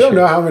someone to punch you. I don't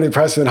know how many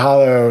Preston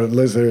Hollow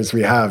listeners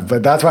we have,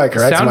 but that's why I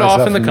correct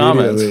myself off in the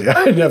comments.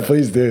 Yeah,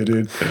 please do,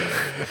 dude.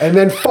 And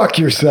then fuck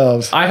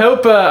yourselves. I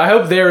hope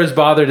they're as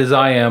bothered as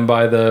I am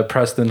by the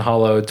Preston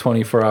Hollow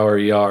 24-hour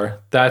ER.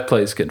 That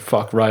place can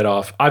fuck right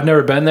off. I've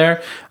never been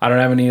there. I don't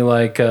have any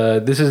like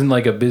this isn't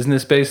like a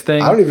business-based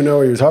thing. I don't even know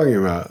what you're talking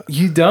about.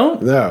 You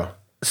don't? No.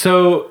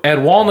 So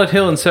at Walnut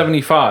Hill and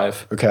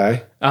 75.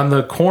 Okay. On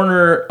the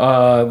corner,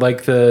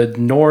 like the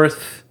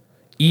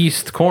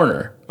northeast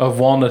corner of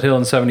Walnut Hill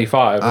and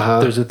 75,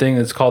 there's a thing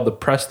that's called the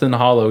Preston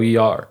Hollow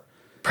ER.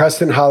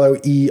 Preston Hollow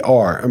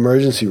ER,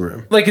 emergency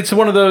room. Like it's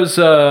one of those...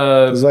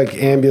 it's like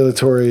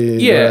ambulatory...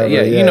 Yeah,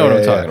 you know what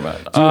I'm talking about.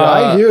 Dude,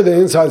 I hear the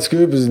inside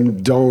scoop is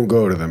don't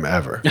go to them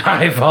ever.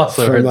 I've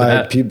also heard like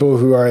that. People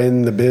who are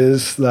in the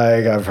biz,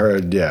 like I've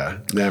heard,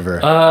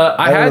 never.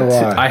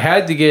 I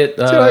had to get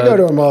Dude, I go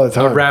to them all the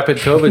time. A rapid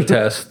COVID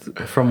test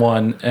from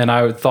one, and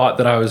I thought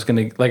that I was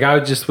going to... Like I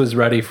just was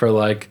ready for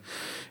like...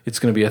 It's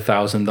going to be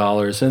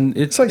 $1,000, and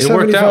it's like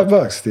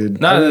 $75,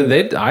 dude. No,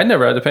 I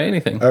never had to pay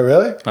anything. Oh,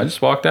 really? I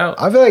just walked out.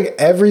 I feel like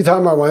every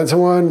time I went to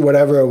one,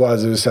 whatever it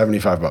was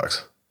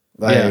 $75.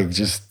 Like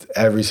just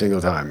every single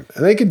time,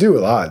 and they could do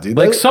a lot, dude.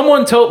 Like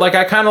someone told, like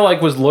I kind of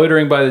like was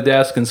loitering by the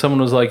desk, and someone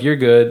was like, "You're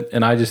good,"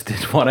 and I just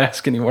didn't want to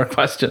ask any more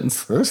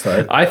questions. That's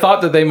tight. I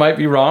thought that they might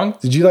be wrong.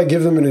 Did you like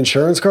give them an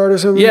insurance card or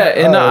something? Yeah,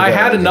 and I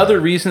had another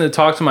reason to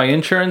talk to my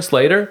insurance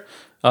later.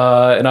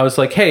 And I was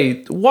like,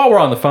 hey, while we're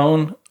on the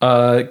phone,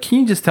 can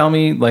you just tell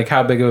me like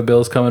how big of a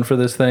bill is coming for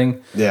this thing?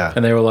 Yeah.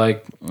 And they were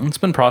like, it's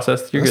been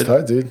processed. You're That's good.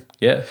 Tight, dude.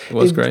 Yeah, it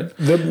was great.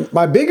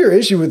 My bigger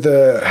issue with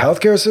the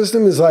healthcare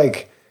system is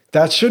like,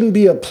 that shouldn't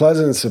be a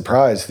pleasant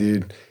surprise,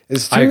 dude.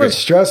 It's too much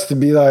stress to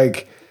be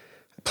like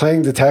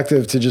playing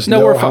detective to just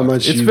know how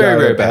much you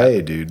gotta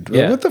pay, dude.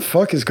 Like, what the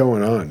fuck is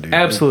going on, dude?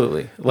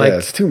 Absolutely. Like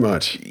it's too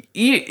much.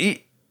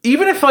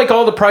 Even if like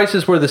all the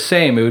prices were the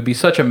same, it would be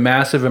such a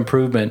massive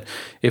improvement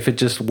if it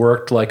just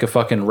worked like a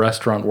fucking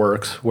restaurant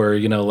works, where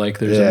like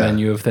there's a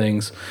menu of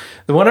things.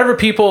 Whenever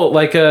people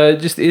like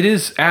it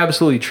is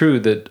absolutely true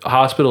that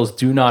hospitals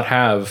do not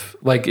have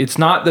like, it's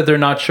not that they're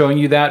not showing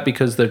you that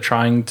because they're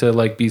trying to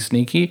like be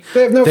sneaky.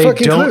 They have no fucking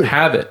clue. They don't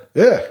have it.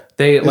 Yeah.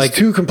 It's like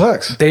too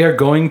complex. They are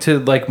going to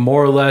like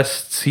more or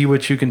less see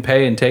what you can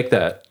pay and take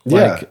that.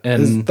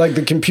 And it's like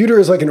the computer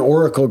is like an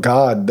oracle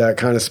god that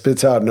kind of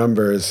spits out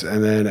numbers,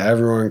 and then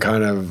everyone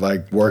kind of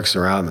like works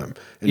around them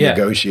and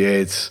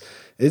negotiates.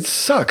 It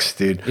sucks,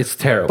 dude. It's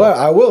terrible. But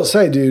I will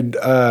say, dude,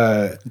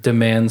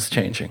 demand's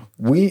changing.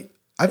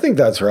 I think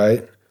that's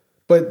right.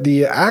 But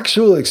the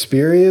actual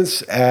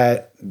experience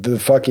at the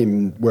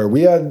fucking where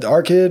we had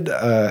our kid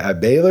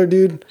at Baylor,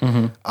 dude,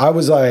 I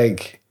was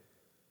like,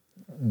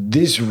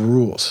 this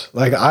rules.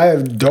 Like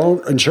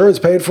insurance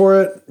paid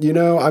for it,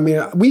 I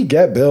mean, we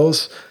get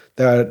bills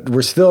that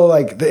we're still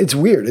like, it's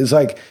weird. It's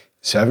like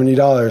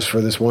 $70 for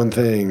this one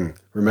thing,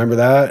 Remember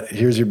that?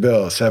 Here's your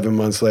bill 7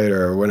 months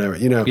later or whenever,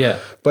 you know? Yeah.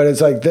 But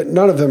it's like,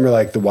 none of them are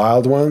like the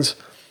wild ones.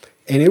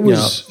 And it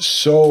was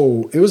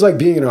it was like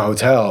being in a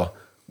hotel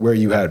where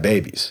you had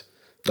babies.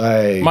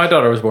 Like, my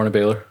daughter was born in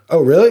Baylor.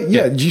 Oh, really?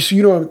 Yeah.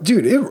 You know,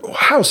 dude,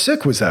 how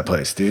sick was that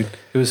place, dude?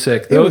 It was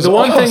sick. The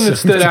one thing that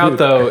stood out,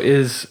 though,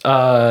 is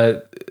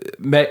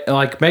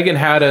like Megan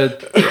had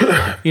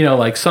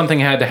like something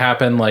had to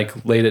happen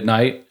like late at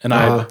night. And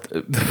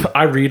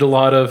I read a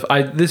lot of,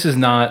 this is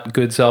not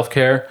good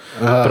self-care,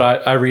 but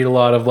I read a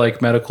lot of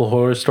like medical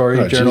horror story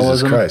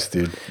journalism. Jesus Christ,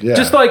 dude. Yeah.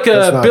 Just like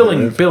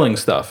billing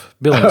stuff.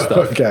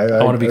 Okay.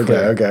 I want to be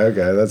clear. Okay.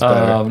 That's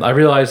better. I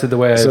realized that the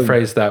way I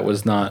phrased that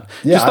was not.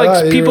 Just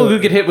like people who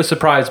get hit with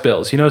surprise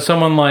bills. You know,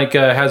 someone like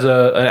has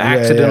an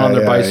accident on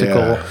their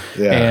bicycle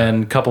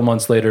and a couple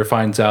months later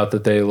finds out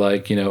that they owe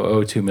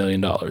 $2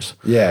 million.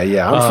 Yeah.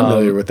 I'm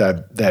familiar with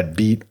that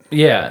beat.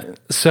 Yeah.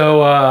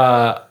 So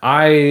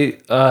I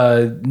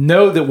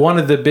know that one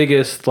of the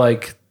biggest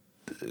like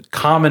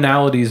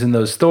commonalities in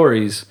those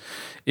stories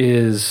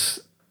is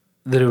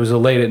that it was a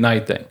late at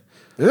night thing.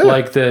 Yeah.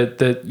 Like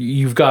that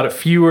you've got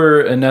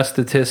fewer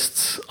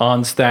anesthetists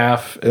on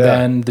staff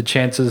than the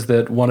chances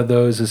that one of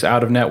those is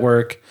out of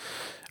network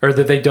or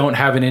that they don't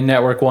have an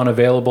in-network one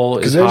available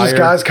is higher. Because there's just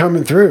guys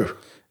coming through.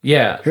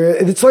 Yeah.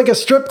 It's like a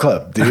strip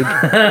club, dude.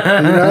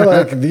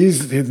 Like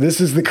this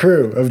is the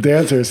crew of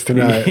dancers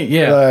tonight.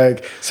 Yeah.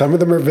 Like some of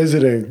them are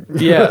visiting.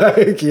 Yeah.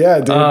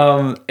 Dude.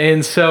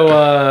 And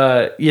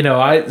so,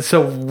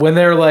 so when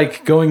they're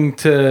like going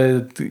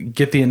to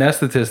get the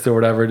anesthetist or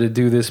whatever to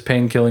do this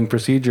pain killing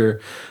procedure,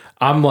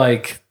 I'm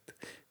like,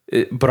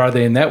 but are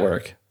they in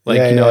network? Like,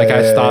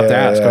 I stopped to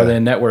ask, are they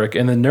in network?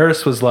 And the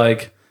nurse was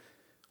like,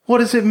 what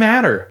does it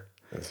matter?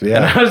 Yeah.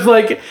 And I was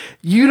like,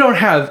 you don't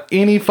have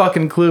any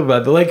fucking clue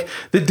about it. Like,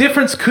 the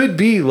difference could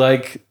be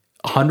like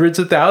hundreds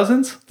of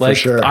thousands. Like,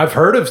 for sure. I've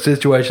heard of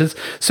situations.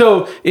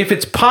 So if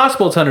it's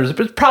possible it's hundreds,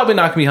 it's probably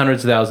not going to be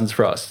hundreds of thousands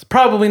for us.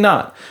 Probably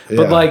not. Yeah.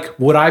 But like,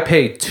 would I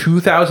pay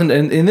 $2,000?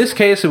 And in this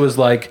case, it was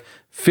like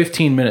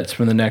 15 minutes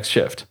from the next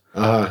shift.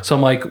 So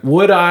I'm like,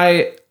 would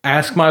I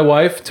ask my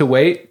wife to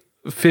wait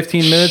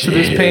 15 minutes of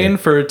this pain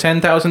for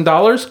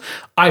 $10,000?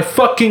 I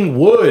fucking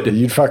would.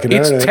 You'd fucking earn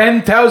it. It's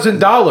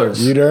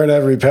 $10,000. You'd earn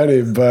every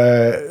penny,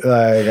 but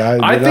like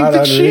I think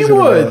that she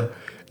would.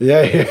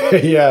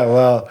 Yeah.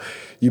 Well,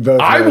 you both.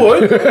 I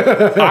would.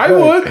 I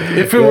would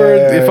if it were.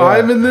 If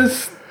I'm in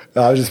this.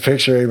 I was just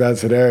picturing that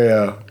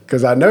scenario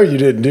because I know you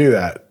didn't do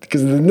that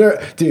because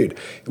dude,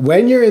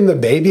 when you're in the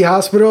baby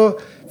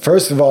hospital.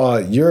 First of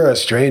all, you're a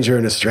stranger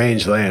in a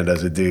strange land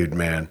as a dude,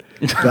 man.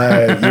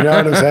 Like, you know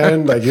what I'm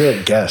saying? Like, you're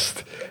a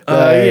guest.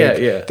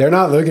 Like, they're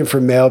not looking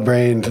for male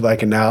brain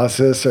like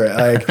analysis or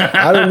like.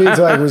 I don't mean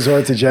to like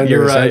resort to gender.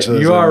 You're right.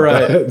 You are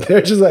right.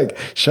 They're just like,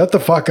 shut the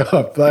fuck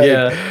up. Like,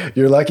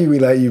 you're lucky we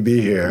let you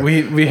be here.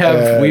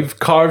 We've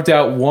carved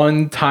out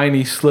one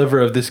tiny sliver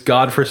of this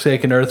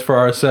godforsaken earth for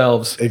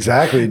ourselves.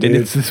 Exactly, dude.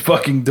 And it's this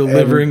fucking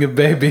delivering of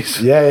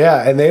babies.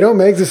 Yeah. And they don't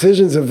make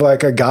decisions of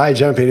like a guy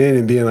jumping in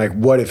and being like,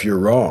 "What if you're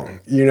wrong?"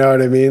 You know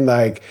what I mean?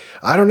 Like,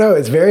 I don't know.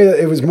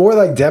 It was more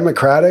like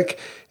democratic.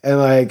 And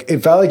like, it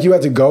felt like you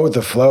had to go with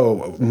the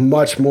flow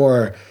much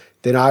more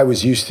than I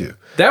was used to.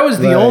 That was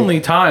the only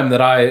time that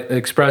I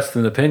expressed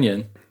an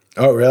opinion.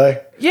 Oh, really?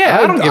 Yeah,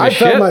 I don't give a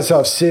shit. I felt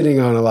myself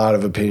sitting on a lot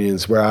of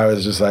opinions where I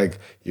was just like,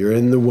 you're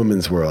in the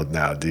women's world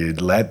now,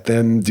 dude. Let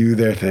them do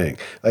their thing.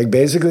 Like,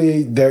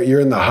 basically, you're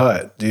in the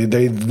hut, dude.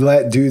 They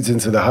let dudes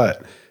into the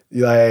hut.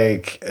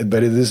 Like,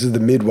 but this is the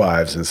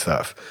midwives and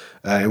stuff.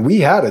 And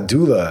we had a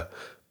doula,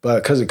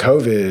 but because of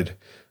COVID,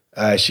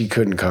 she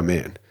couldn't come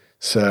in.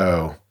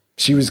 So...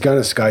 she was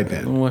going to Skype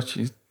in. What's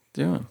she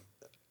doing?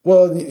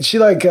 Well, she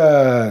like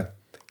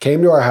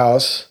came to our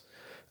house.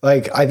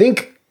 Like, I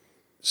think,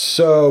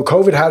 so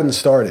COVID hadn't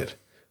started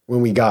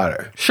when we got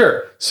her.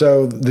 Sure.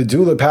 So the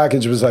doula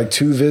package was like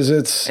 2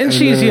 visits. And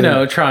she's,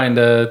 trying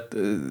to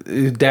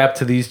adapt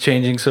to these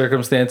changing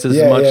circumstances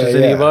as much as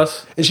any of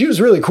us. And she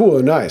was really cool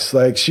and nice.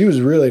 Like, she was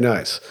really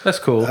nice. That's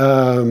cool.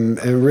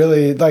 And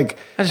really, like...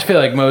 I just feel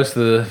like most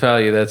of the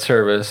value of that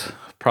service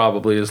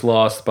probably is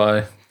lost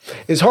by...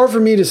 It's hard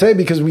for me to say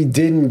because we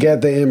didn't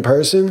get the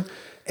in-person.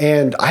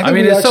 And I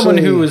mean, as someone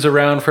who was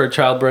around for a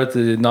childbirth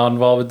that did not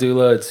involve a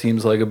doula, it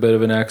seems like a bit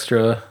of an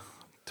extra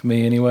to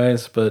me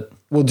anyways. But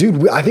well,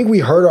 dude, I think we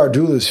hurt our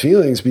doula's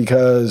feelings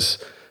because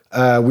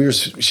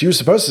she was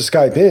supposed to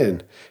Skype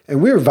in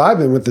and we were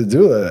vibing with the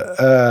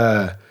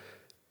doula.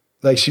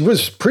 Like, she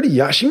was pretty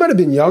young. She might have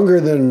been younger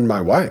than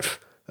my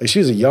wife. Like, she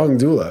was a young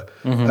doula.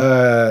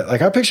 Mm-hmm.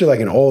 Like, I picture like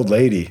an old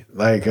lady,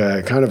 like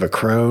kind of a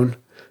crone.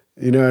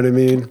 You know what I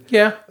mean?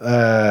 Yeah.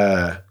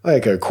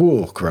 Like a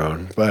cool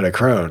crone, but a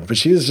crone. But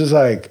she was just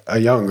like a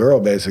young girl,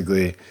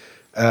 basically.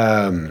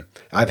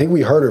 I think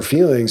we hurt her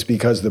feelings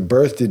because the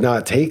birth did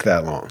not take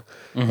that long.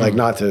 Mm-hmm. Like,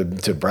 not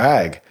to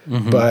brag,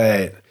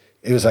 but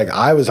it was like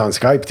I was on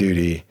Skype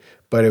duty,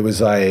 but it was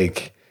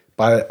like,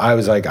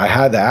 I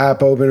had the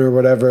app open or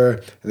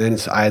whatever, and then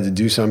I had to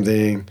do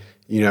something,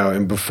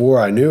 and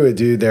before I knew it,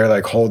 dude, they're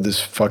like, hold this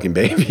fucking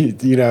baby,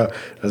 I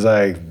was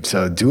like,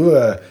 so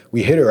doula,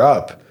 we hit her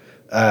up.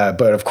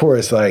 But of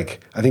course,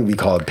 like, I think we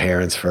called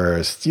parents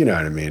first, you know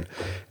what I mean?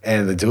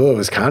 And the doula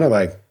was kind of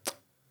like,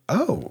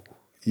 oh,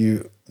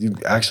 you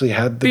actually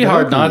had the Be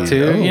hard not to,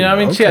 you know what I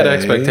mean? Okay. She had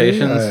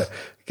expectations. I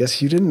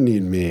guess you didn't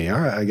need me. All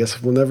right, I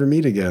guess we'll never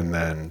meet again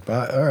then.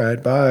 Bye. All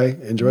right, bye.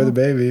 Enjoy the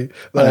baby.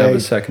 Like, I have a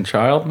second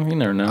child. You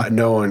never know.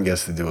 No one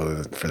gets to do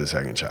it for the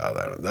second child.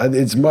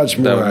 It's much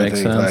more, I think,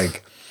 sense.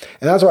 Like,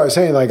 and that's what I was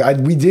saying. Like,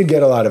 we did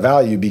get a lot of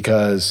value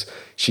because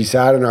she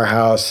sat in our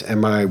house and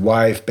my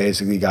wife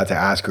basically got to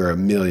ask her a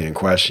million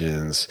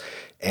questions.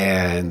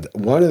 And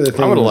one of the things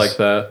I would have liked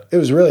that. It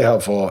was really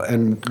helpful.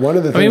 And one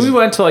of the things, I mean, we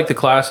went to like the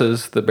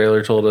classes that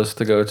Baylor told us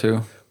to go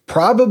to.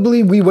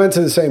 Probably we went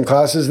to the same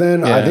classes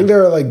then. Yeah. I think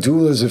there are like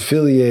doulas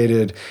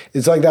affiliated.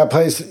 It's like that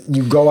place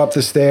you go up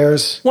the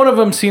stairs. One of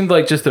them seemed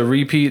like just a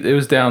repeat. It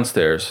was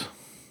downstairs.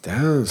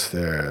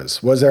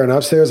 Downstairs. Was there an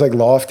upstairs like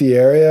lofty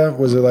area?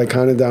 Was it like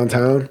kind of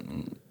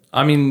downtown?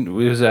 I mean,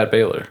 it was at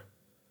Baylor.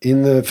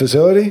 In the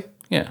facility?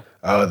 Yeah.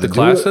 Oh, the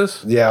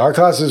classes? Yeah, our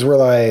classes were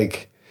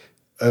like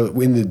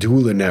in the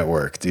doula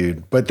network,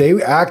 dude. But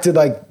they acted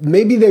like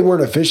maybe they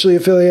weren't officially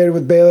affiliated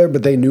with Baylor,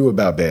 but they knew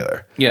about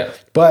Baylor. Yeah.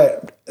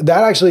 But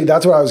that's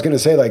what I was going to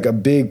say. Like a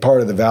big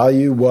part of the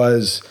value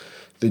was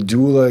the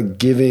doula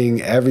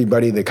giving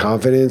everybody the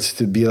confidence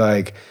to be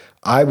like,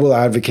 I will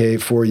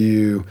advocate for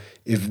you.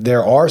 If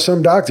there are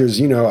some doctors,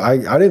 you know, I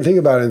didn't think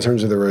about it in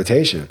terms of the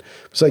rotation.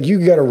 It's like you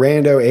get a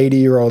rando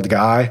 80-year-old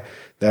guy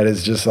that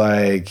is just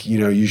like, you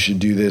know, you should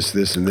do this,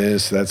 this, and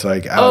this. That's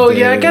like oh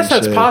yeah, I guess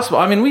that's possible.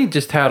 I mean, we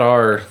just had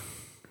our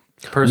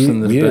person.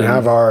 We didn't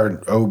have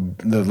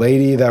the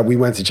lady that we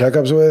went to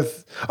checkups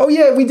with. Oh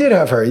yeah, we did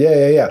have her.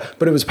 Yeah.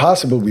 But it was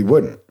possible we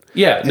wouldn't.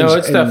 Yeah, no,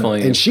 it's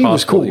definitely. And she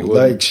was cool.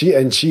 Like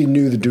she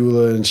knew the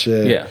doula and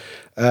shit. Yeah.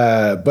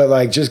 But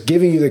like just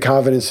giving you the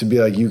confidence to be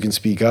like, you can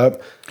speak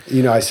up.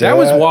 You know, I said that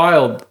was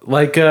wild.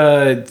 Like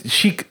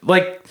she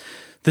like.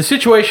 The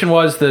situation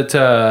was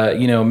that,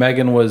 you know,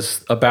 Megan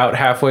was about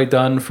halfway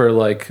done for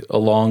like a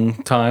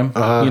long time,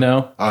 you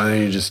know? Oh, and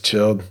then you just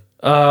chilled?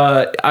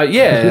 Yeah.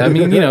 I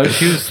mean, you know,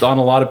 she was on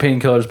a lot of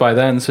painkillers by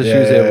then, so she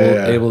was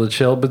able to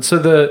chill. But so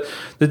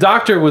the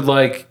doctor would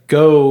like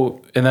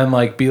go and then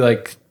like be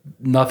like,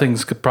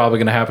 nothing's probably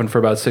going to happen for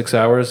about 6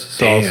 hours.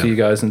 So I'll see you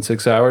guys in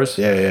 6 hours.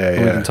 Yeah.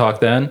 We can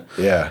talk then.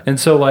 Yeah. And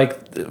so like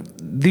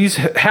these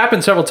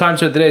happened several times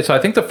throughout the day. So I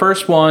think the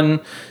first one,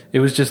 it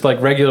was just like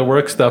regular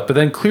work stuff. But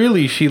then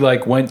clearly she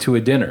like went to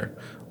a dinner,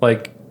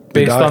 like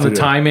based on the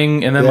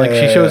timing. And then like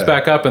she shows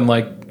back up and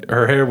like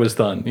her hair was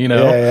done, you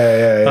know?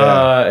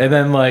 Yeah. And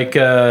then like,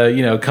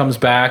 you know, comes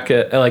back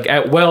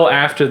well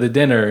after the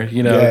dinner,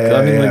 you know?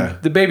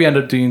 Like the baby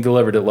ended up being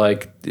delivered at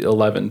like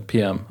 11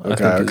 p.m. I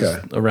think is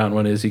around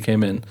when Izzy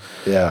came in.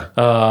 Yeah.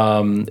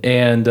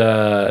 And,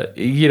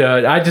 you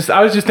know,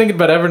 I was just thinking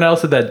about everyone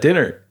else at that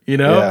dinner, you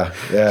know?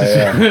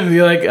 Yeah.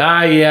 You're like,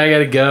 I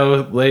gotta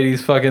go.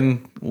 Lady's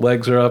fucking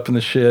legs are up in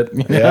the shit,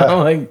 you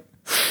know? Like...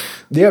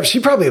 Yeah, she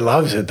probably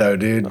loves it though,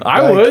 dude.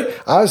 I would.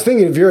 I was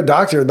thinking if you're a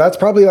doctor, that's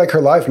probably like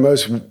her life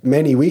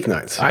many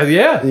weeknights.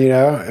 Yeah. You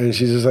know? And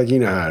she's just like, you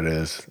know how it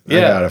is. I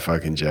got a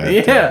fucking job.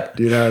 Yeah.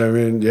 Do you know what I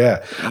mean?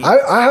 Yeah.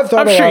 I have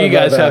thought I'm sure you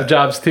guys have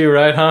jobs too,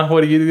 right? Huh?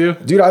 What do you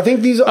do? Dude, I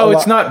think these...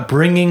 it's not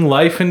bringing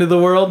life into the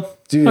world?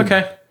 Dude.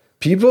 Okay.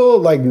 People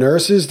like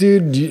nurses,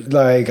 dude,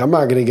 like I'm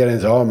not going to get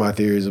into all my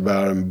theories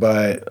about them,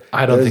 but...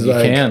 I don't think you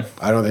can.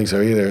 I don't think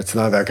so either. It's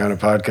not that kind of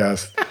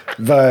podcast.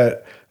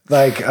 But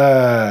like...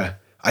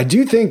 I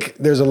do think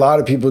there's a lot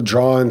of people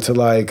drawn to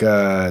like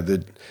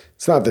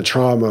it's not the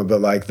trauma,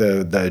 but like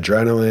the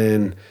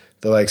adrenaline,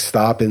 the like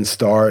stop and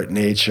start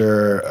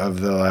nature of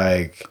the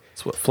like.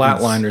 It's what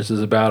Flatliners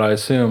is about, I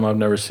assume. I've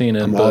never seen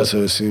it. I'm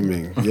also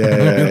assuming.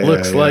 Yeah, it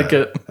looks like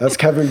it. That's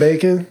Kevin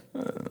Bacon?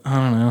 I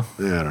don't know.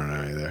 Yeah, I don't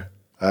know either.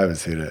 I haven't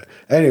seen it.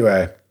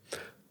 Anyway,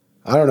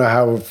 I don't know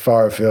how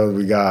far afield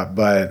we got,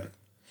 but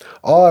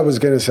all I was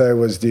gonna say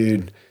was,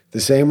 dude,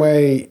 the same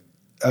way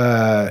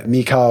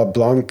Mikael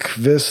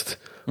Blomqvist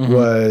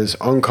was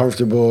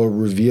uncomfortable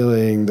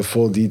revealing the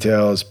full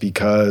details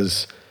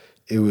because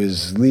it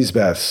was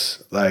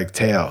Lisbeth's like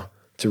tale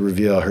to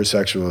reveal her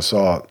sexual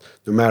assault.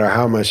 No matter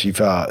how much she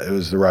felt, it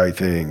was the right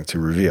thing to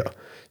reveal.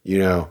 You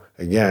know,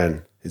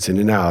 again, it's an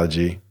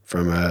analogy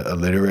from a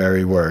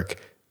literary work.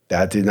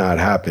 That did not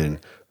happen.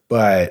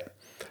 But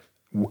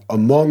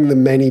among the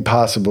many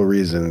possible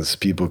reasons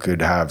people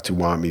could have to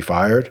want me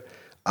fired,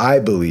 I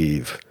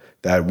believe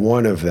that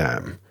one of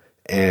them,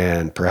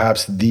 and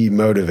perhaps the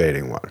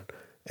motivating one,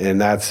 and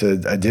that's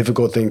a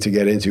difficult thing to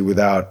get into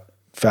without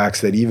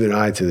facts that even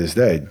I, to this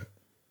day,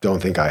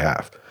 don't think I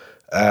have.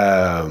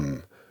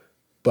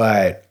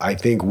 But I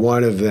think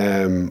one of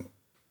them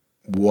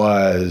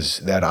was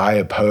that I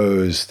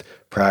opposed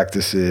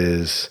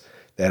practices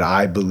that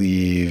I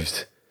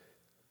believed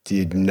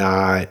did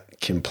not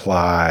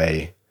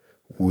comply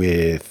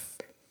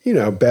with, you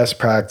know, best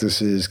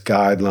practices,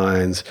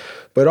 guidelines,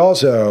 but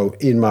also,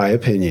 in my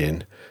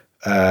opinion,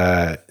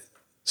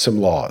 some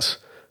laws.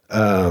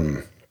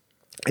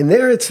 And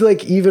there it's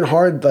like even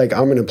hard, like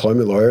I'm an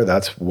employment lawyer.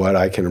 That's what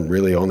I can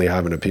really only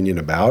have an opinion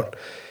about.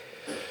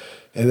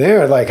 And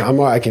there, like,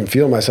 I can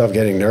feel myself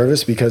getting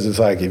nervous because it's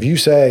like, if you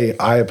say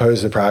I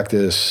oppose the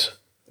practice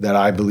that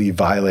I believe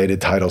violated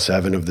Title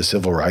VII of the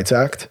Civil Rights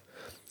Act,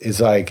 it's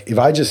like, if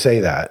I just say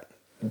that,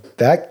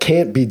 that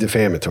can't be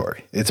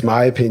defamatory. It's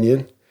my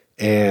opinion,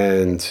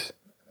 and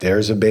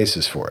there's a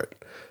basis for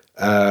it.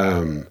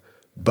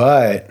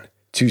 But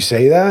to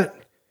say that,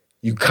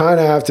 you kind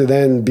of have to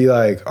then be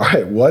like, all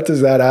right, what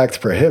does that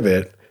act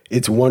prohibit?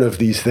 It's one of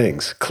these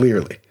things,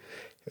 clearly.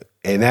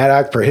 And that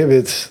act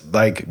prohibits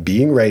like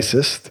being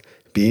racist,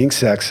 being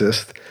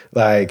sexist,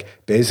 like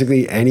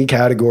basically any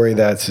category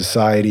that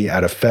society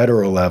at a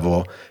federal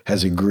level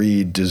has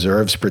agreed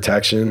deserves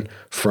protection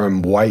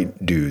from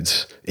white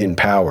dudes in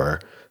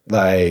power.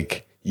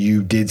 Like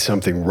you did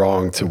something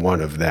wrong to one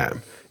of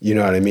them, you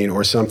know what I mean?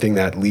 Or something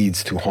that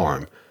leads to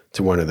harm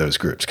to one of those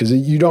groups. Because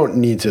you don't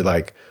need to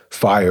like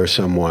fire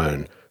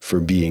someone for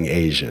being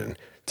Asian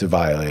to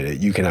violate it.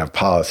 You can have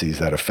policies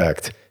that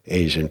affect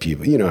Asian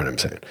people. You know what I'm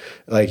saying?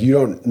 Like you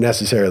don't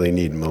necessarily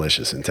need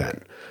malicious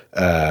intent.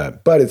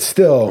 But it's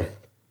still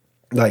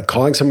like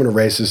calling someone a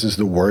racist is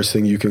the worst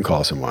thing you can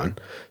call someone.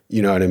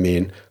 You know what I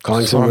mean?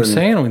 Calling That's what I'm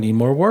saying. We need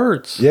more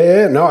words.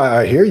 Yeah. No,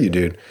 I hear you,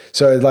 dude.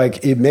 So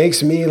like, it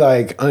makes me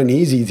like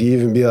uneasy to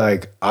even be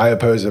like, I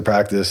oppose the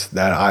practice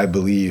that I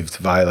believed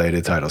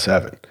violated Title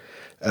VII.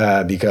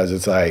 Because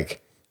it's like,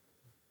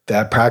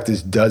 that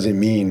practice doesn't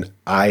mean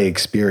I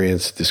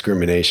experience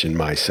discrimination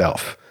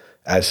myself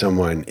as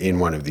someone in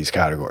one of these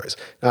categories.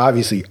 Now,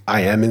 obviously,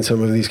 I am in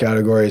some of these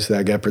categories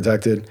that get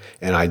protected,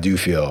 and I do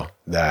feel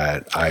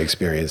that I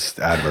experienced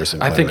adverse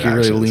employment I think you're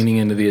actions. really leaning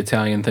into the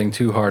Italian thing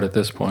too hard at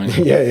this point.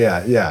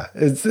 Yeah.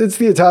 It's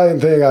the Italian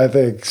thing, I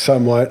think,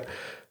 somewhat.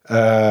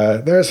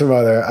 There's some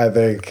other, I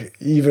think,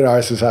 even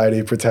our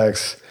society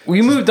protects.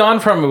 We moved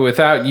on from it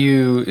without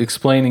you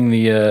explaining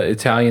the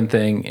Italian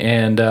thing,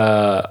 and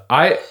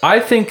I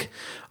think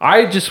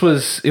it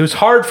was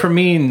hard for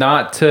me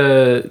not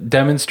to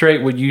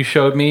demonstrate what you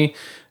showed me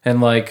and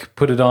like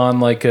put it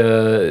on like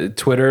a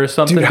Twitter or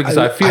something. Dude, because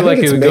I feel like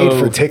it would go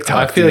for TikTok.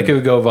 I feel like it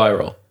would go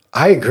viral.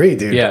 I agree,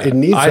 dude. Yeah, it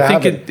needs to happen. I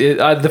think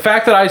the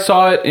fact that I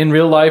saw it in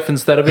real life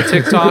instead of a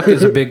TikTok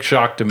is a big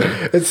shock to me.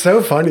 It's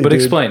so funny, but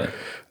dude. Explain it.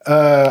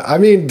 I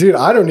mean, dude,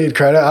 I don't need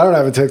credit. I don't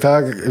have a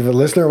TikTok. If a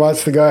listener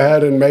wants to go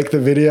ahead and make the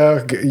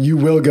video, you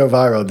will go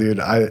viral, dude.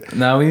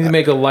 Now we need to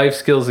make a life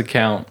skills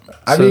account.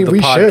 I mean,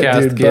 we should,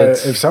 dude.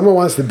 But if someone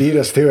wants to beat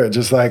us to it,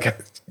 just like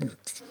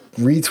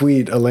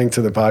retweet a link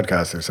to the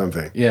podcast or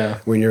something. Yeah.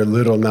 When you're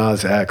Little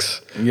Nas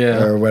X.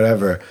 Yeah. Or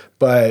whatever.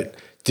 But,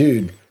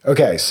 dude,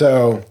 okay,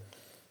 so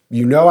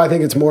I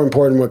think it's more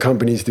important what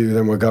companies do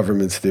than what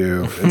governments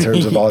do in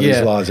terms of all these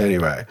laws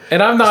anyway.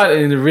 And I'm not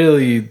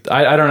really,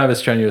 I don't have a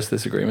strenuous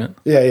disagreement.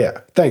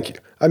 Yeah. Thank you.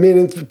 I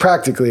mean,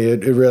 practically,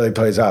 it really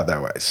plays out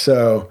that way.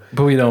 So,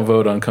 but we don't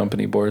vote on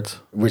company boards.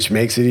 Which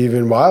makes it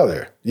even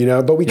wilder,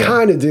 But we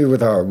kind of do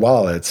with our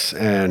wallets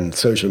and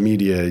social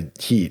media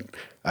heat,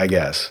 I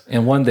guess.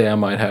 And one day I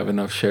might have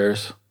enough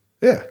shares.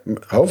 Yeah,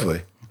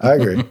 hopefully. I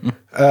agree.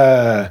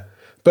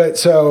 But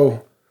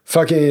so,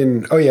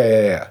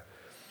 yeah.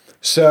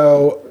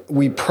 So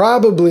we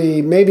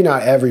probably, maybe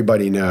not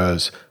everybody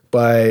knows,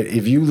 but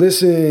if you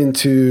listen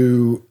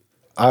to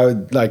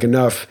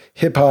enough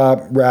hip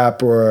hop,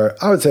 rap, or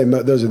I would say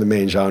those are the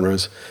main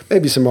genres,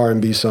 maybe some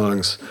R&B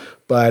songs,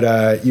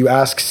 but you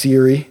ask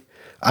Siri.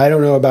 I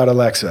don't know about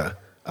Alexa.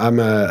 I'm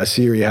a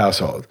Siri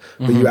household,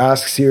 but you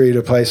ask Siri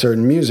to play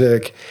certain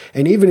music,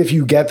 and even if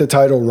you get the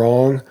title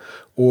wrong,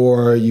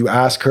 or you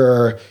ask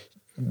her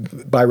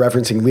by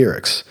referencing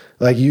lyrics,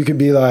 like you could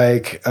be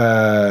like,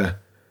 I'm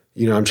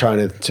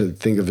trying to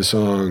think of a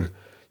song.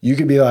 You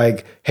could be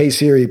like, hey,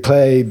 Siri,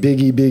 play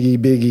Biggie, Biggie,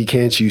 Biggie,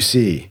 Can't You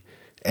See?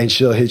 And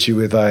she'll hit you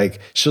with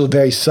she'll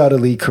very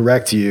subtly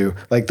correct you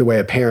like the way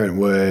a parent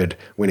would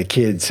when a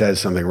kid says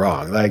something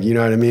wrong. Like, you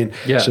know what I mean?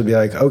 Yeah. She'll be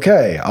like,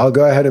 okay, I'll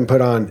go ahead and put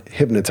on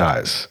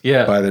Hypnotize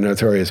by the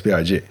Notorious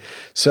B.I.G.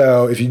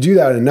 So if you do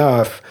that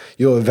enough,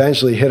 you'll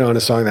eventually hit on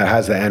a song that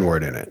has the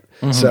N-word in it.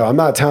 Mm-hmm. So I'm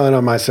not telling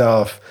on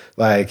myself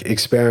like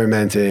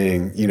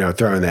experimenting,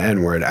 throwing the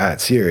N-word at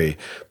Siri,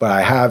 but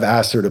I have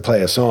asked her to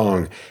play a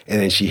song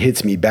and then she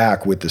hits me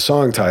back with the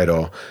song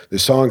title. The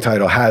song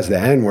title has the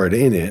N-word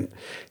in it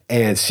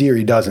and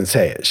Siri doesn't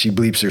say it. She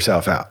bleeps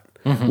herself out,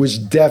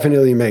 which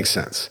definitely makes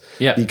sense.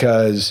 Yeah.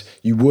 Because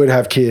you would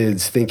have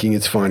kids thinking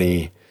it's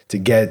funny to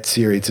get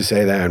Siri to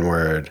say the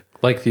N-word.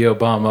 Like the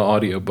Obama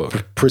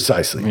audiobook.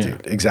 Precisely,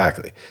 dude.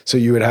 Exactly. So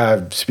you would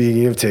have,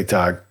 speaking of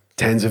TikTok,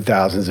 tens of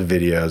thousands of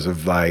videos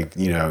of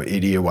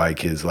idiot white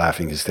kids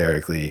laughing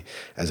hysterically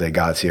as they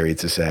got Siri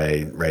to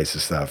say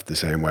racist stuff the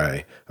same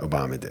way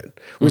Obama did.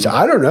 Which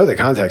I don't know the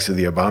context of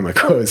the Obama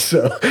quotes,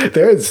 so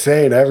they're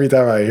insane every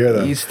time I hear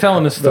them. He's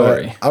telling a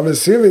story. But I'm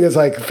assuming it's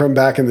like from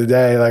back in the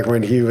day, like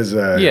when he was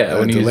a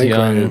delinquent. He was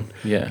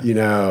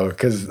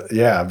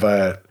young.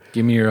 But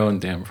give me your own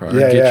damn fries.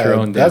 Get your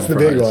own damn That's the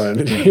big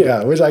one.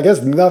 Yeah, which I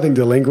guess nothing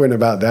delinquent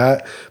about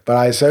that, but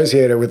I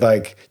associate it with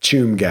like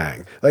Choom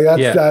Gang. Like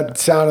that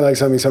sounded like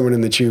something someone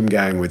in the Choom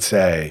Gang would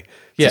say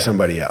to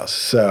somebody else.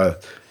 So,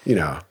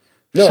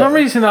 For some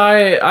reason,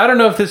 I don't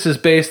know if this is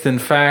based in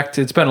fact.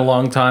 It's been a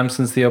long time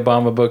since the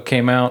Obama book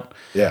came out.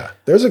 Yeah.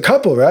 There's a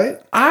couple, right?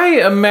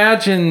 I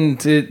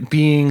imagined it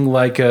being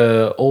like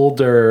a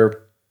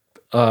older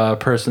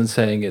person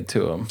saying it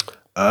to him.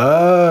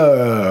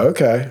 Oh,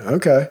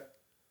 okay.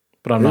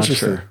 But I'm not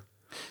sure.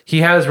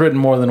 He has written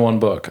more than one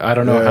book. I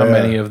don't know how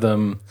many of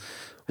them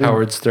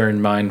Howard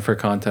Stern mined for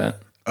content.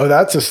 Oh,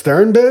 that's a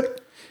Stern bit?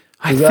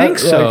 I think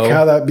so. Like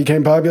how that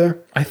became popular?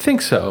 I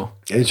think so.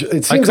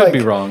 It seems I could be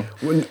wrong.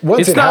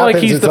 Once it's not like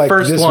he's the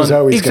first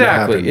one.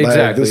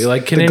 Exactly.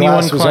 Like, can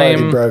anyone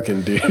claim?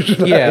 Broken, dude.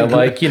 Yeah,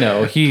 like, you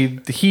know,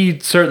 he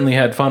certainly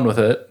had fun with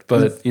it,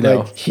 but you know,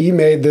 like he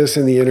made this,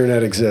 and the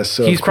internet exists.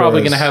 So he's probably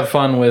going to have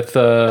fun with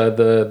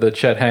the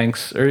Chet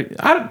Hanks. Or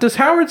does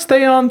Howard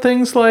stay on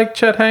things like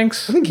Chet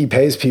Hanks? I think he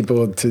pays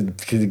people to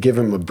give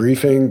him a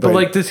briefing. But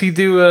like, does he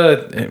do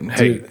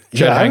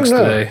Chet Hanks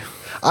today?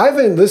 I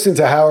haven't listened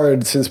to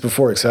Howard since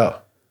before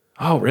Excel.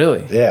 Oh,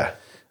 really? Yeah.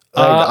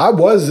 I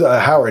was a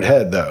Howard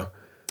head, though.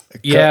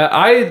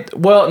 Yeah, it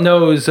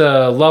was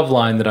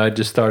Loveline that I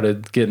just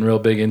started getting real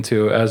big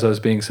into as I was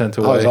being sent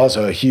away. I was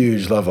also a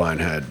huge Loveline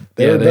head.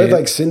 They're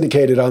like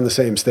syndicated on the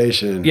same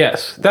station.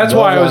 Yes, that's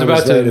why I was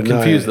about to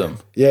confuse them.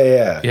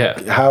 Yeah.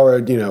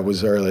 Howard,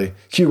 was early.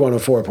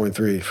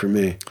 Q104.3 for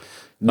me.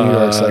 New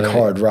York's like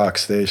hard rock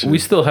station. We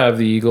still have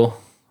the Eagle.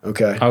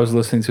 Okay. I was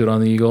listening to it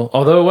on the Eagle,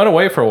 although it went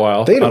away for a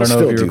while. They don't I don't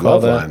know if you recall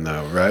Loveline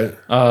though, right?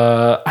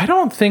 I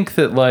don't think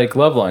that like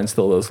Loveline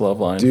still does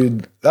Loveline.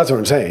 Dude, that's what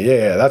I'm saying.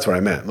 Yeah, that's what I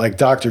meant. Like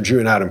Dr. Drew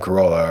and Adam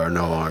Carolla are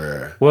no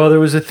longer. Well,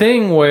 there was a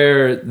thing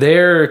where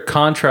their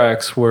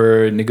contracts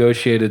were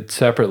negotiated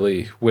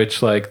separately,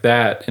 which like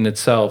that in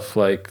itself,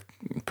 like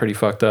pretty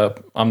fucked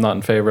up. I'm not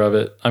in favor of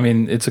it. I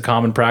mean, it's a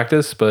common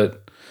practice,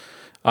 but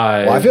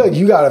I feel like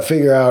you got to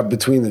figure out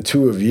between the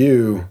two of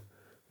you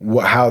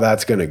how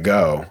that's going to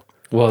go.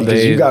 Well,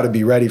 because you got to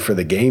be ready for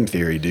the game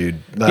theory, dude.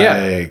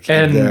 Like,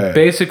 and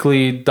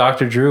basically,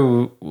 Dr.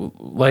 Drew,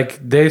 like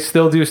they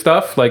still do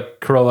stuff.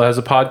 Like Carolla has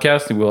a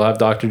podcast, and we'll have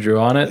Dr. Drew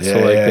on it. So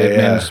like they've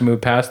managed to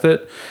move past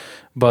it.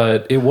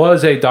 But it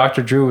was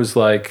Dr. Drew was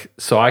like,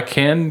 so I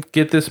can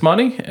get this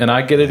money, and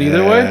I get it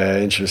either way. Yeah,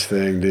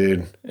 interesting,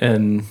 dude.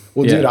 And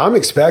dude, I'm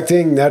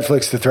expecting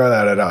Netflix to throw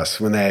that at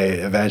us when they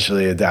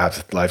eventually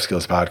adapt Life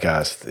Skills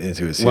Podcast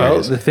into a series.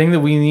 Well, the thing that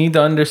we need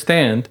to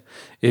understand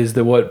is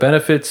that what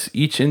benefits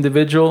each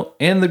individual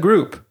and the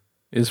group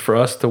is for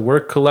us to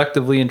work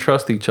collectively and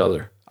trust each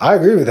other. I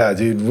agree with that,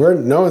 dude.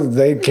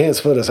 They can't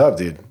split us up,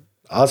 dude.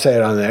 I'll say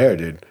it on the air,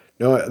 dude.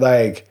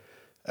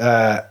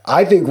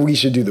 I think we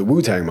should do the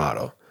Wu-Tang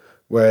model,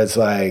 where it's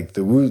like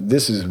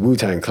this is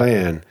Wu-Tang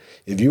Clan.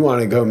 If you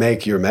want to go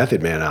make your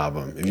Method Man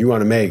album, if you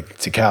want to make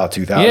Tikal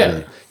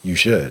 2000, you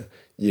should.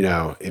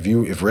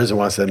 If RZA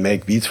wants to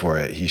make beats for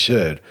it, he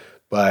should.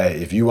 But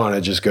if you want to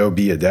just go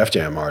be a Def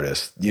Jam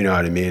artist, you know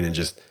what I mean, and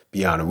just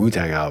be on a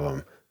Wu-Tang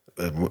album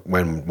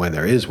when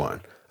there is one,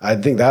 I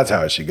think that's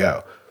how it should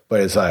go. But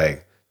it's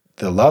like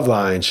the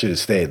Loveline should have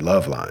stayed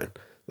Loveline.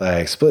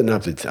 Like splitting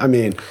up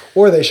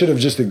or they should have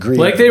just agreed.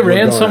 Like they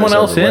ran someone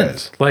else in.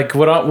 Like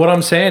what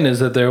I'm saying is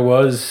that there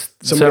was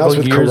several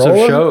years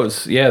Carolla? Of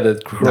shows. Yeah,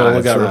 that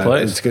Carolla got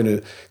replaced.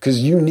 It's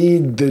because you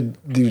need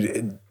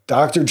the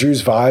Dr.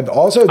 Drew's vibe.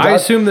 Also, I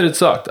assume that it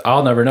sucked.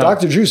 I'll never know.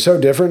 Dr. Drew's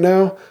so different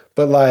now.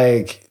 But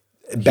like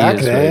back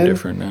then, very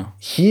different now.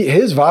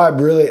 His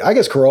vibe really. I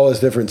guess Carolla is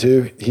different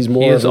too. He's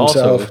more of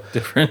himself. Also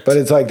different. But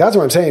it's like that's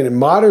what I'm saying. In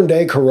modern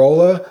day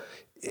Carolla,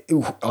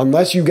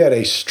 unless you get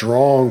a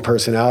strong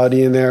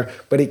personality in there,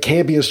 but it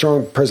can't be a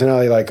strong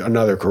personality like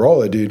another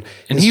Carolla, dude.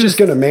 And he's just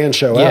gonna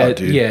out,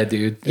 dude. Yeah,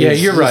 dude. Yeah,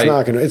 you're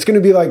right. It's gonna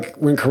be like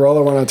when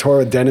Carolla went on tour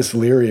with Dennis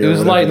Leary. It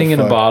was lightning in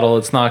a bottle.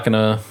 It's not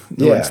gonna.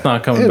 Yeah. It's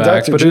not coming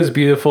back. But it was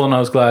beautiful, and I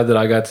was glad that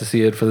I got to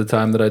see it for the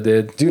time that I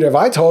did. Dude, have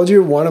I told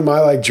you one of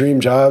my like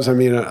dream jobs? I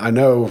mean, I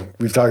know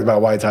we've talked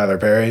about White Tyler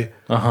Perry,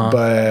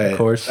 but of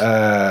course.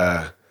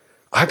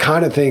 I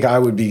kind of think I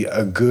would be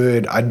a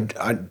good,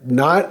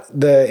 not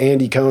the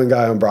Andy Cohen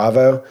guy on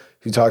Bravo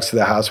who talks to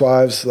the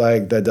housewives,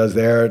 like that does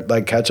their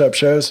like catch-up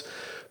shows,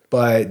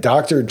 but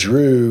Dr.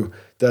 Drew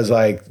does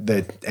like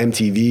the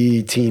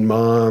MTV Teen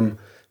Mom.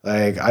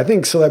 Like I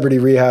think Celebrity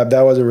Rehab,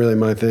 that wasn't really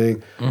my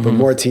thing, but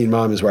more Teen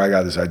Mom is where I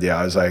got this idea.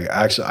 I was like,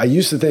 actually, I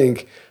used to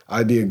think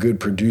I'd be a good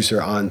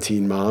producer on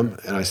Teen Mom,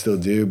 and I still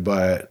do,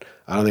 but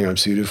I don't think I'm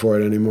suited for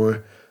it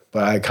anymore.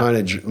 But I kind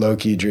of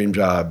low-key dream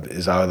job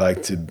is I would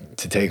like to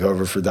take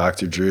over for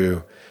Dr.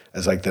 Drew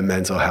as like the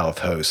mental health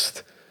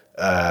host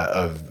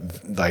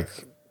of like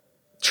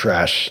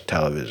trash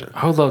television.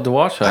 I would love to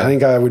watch that. I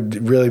think I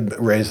would really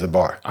raise the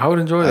bar. I would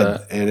enjoy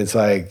that. And it's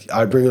like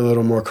I'd bring a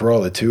little more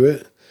Carolla to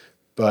it.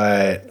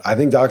 But I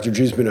think Dr.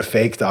 Drew's been a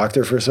fake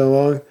doctor for so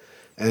long.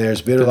 And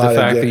there's been a lot of... The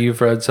fact that you've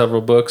read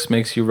several books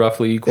makes you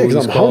roughly equally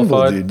qualified.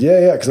 Humble, dude.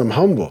 Yeah, because I'm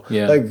humble.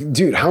 Yeah. Like,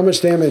 dude, how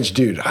much damage...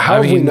 Dude,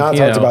 how have we not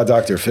talked about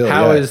Dr. Phil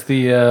How is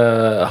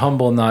the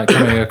humble not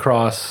coming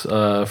across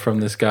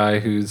from this guy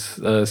who's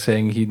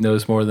saying he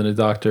knows more than a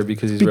doctor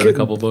because he's read a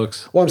couple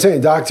books? Well, I'm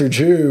saying Dr.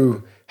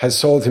 Drew has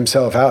sold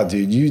himself out,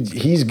 dude.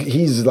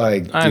 He's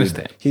like, I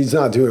understand. He's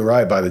not doing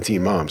right by the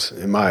teen moms,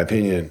 in my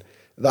opinion.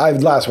 I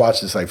last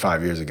watched this like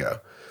 5 years ago,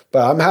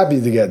 but I'm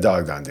happy to get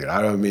dogged on, dude.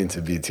 I don't mean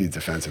to be too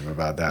defensive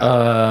about that.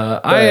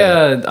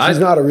 He's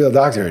not a real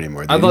doctor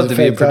anymore, dude. I'd love to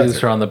be a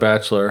producer on The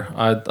Bachelor.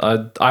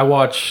 I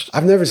watched.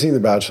 I've never seen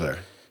The Bachelor.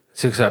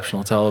 It's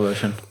exceptional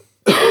television.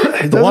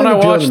 The one I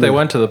watched, they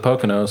went to the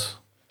Poconos.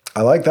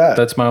 I like that.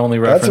 That's my only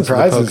reference. That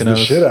surprises the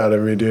shit out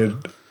of me,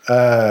 dude.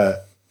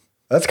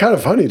 That's kind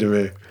of funny to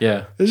me.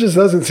 Yeah. It just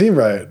doesn't seem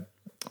right.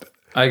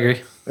 I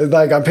agree. It's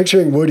like I'm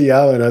picturing Woody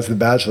Allen as the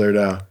Bachelor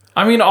now.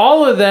 I mean,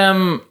 all of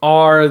them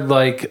are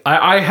like,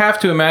 I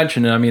have to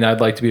imagine, and I mean, I'd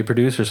like to be a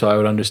producer, so I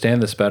would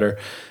understand this better,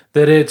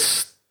 that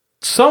it's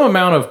some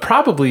amount of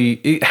probably,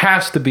 it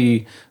has to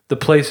be the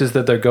places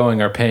that they're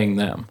going are paying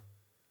them.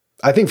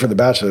 I think for The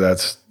Bachelor,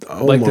 that's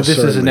almost like this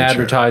is an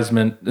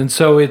advertisement, and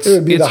so it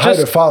would be the height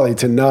of folly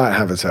to not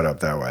have it set up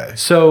that way.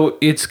 So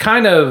it's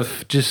kind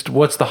of just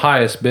what's the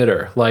highest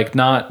bidder, like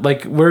not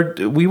like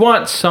we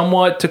want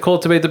somewhat to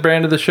cultivate the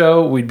brand of the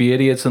show. We'd be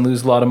idiots and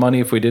lose a lot of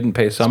money if we didn't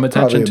pay some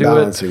attention to it.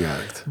 Balancing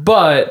act.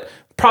 But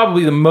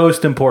probably the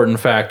most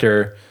important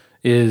factor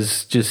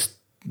is just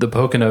the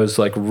Poconos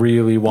like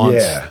really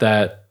wants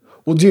that.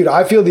 Well, dude,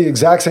 I feel the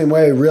exact same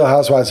way. Real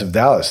Housewives of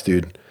Dallas,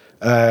 dude.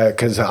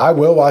 Because I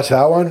will watch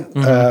that one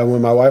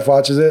when my wife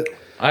watches it.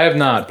 I have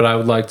not, but I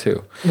would like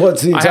to. Well,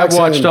 it's the I have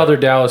watched other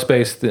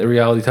Dallas-based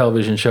reality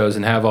television shows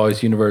and have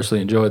always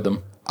universally enjoyed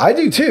them. I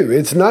do too.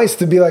 It's nice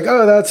to be like,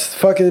 oh, that's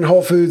fucking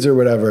Whole Foods or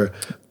whatever.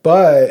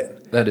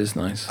 But that is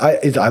nice.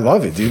 I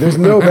love it, dude. There's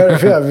no better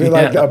feel. I mean,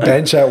 like a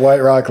bench at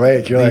White Rock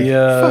Lake. You're like,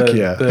 fuck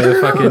yeah. The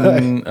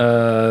fucking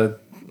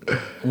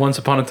Once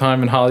Upon a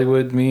Time in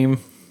Hollywood meme.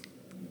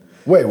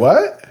 Wait,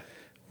 what?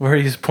 Where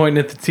he's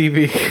pointing at the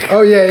TV.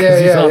 Oh, yeah,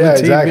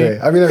 exactly.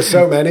 I mean, there's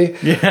so many.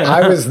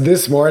 I was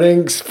this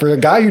morning, for a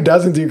guy who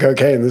doesn't do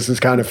cocaine, this is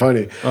kind of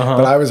funny,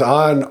 but I was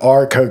on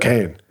our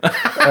cocaine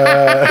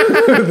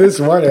this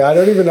morning. I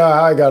don't even know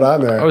how I got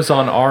on there. I was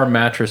on our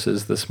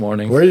mattresses this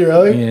morning. Were you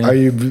really? Yeah. Are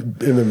you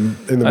in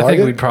the market? I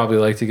think we'd probably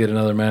like to get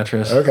another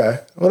mattress. Okay.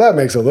 Well, that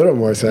makes a little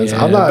more sense.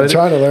 Yeah, I'm not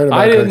trying to learn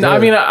about cocaine. I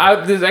mean,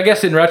 I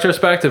guess in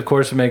retrospect, of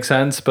course, it makes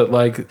sense, but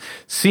like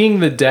seeing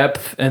the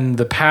depth and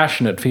the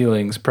passionate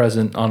feelings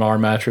present on our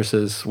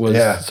mattresses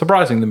was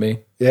surprising to me.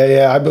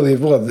 Yeah, I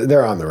believe. Well,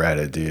 they're on the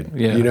Reddit, dude.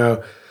 Yeah. You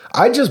know,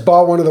 I just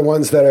bought one of the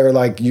ones that are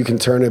like you can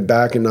turn it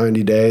back in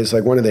 90 days,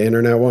 like one of the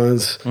internet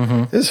ones.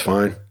 Mm-hmm. It's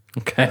fine.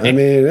 Okay. I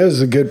mean, it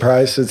was a good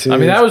price. I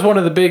mean, that was one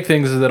of the big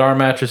things is that our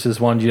mattresses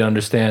wanted you to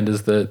understand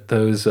is that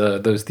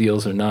those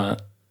deals are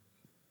not.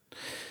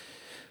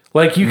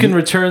 Like you can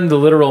return the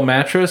literal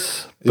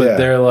mattress, but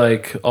they're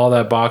like all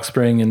that box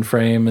spring and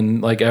frame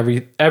and like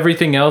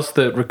everything else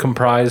that would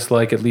comprise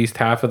like at least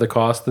half of the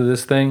cost of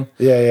this thing.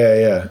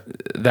 Yeah.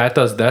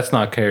 That's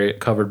not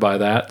covered by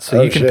that.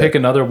 So you can pick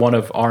another one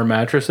of our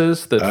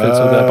mattresses that fits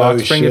with that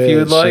box spring if you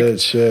would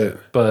like.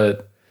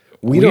 But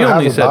we don't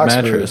only have a box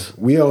mattress.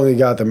 Spring. We only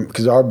got them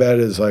because our bed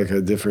is like a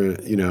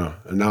different,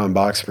 a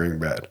non-box spring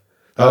bed.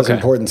 That was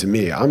important to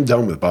me. I'm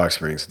done with box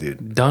springs,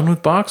 dude. Done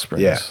with box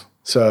springs? Yeah.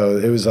 So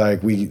it was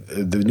like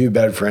the new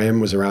bed frame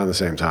was around the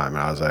same time.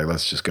 And I was like,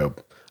 let's just go.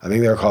 I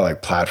think they were called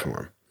like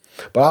Platform.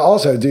 But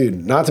also,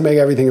 dude, not to make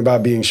everything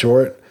about being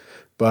short,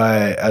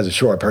 but as a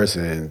short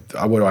person,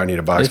 what do I need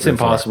a box spring for?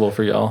 It's impossible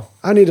for y'all.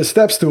 I need a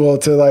step stool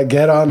to like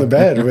get on the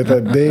bed with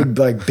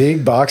a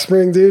big box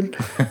spring, dude.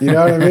 You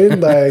know what I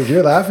mean? Like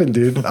you're laughing,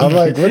 dude. I'm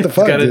like, what the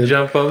fuck, dude? Gotta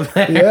jump up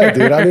there. Yeah,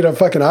 dude. I need a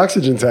fucking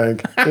oxygen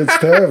tank. It's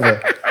terrible.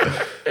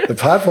 The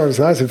platform's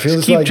nice. It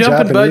feels like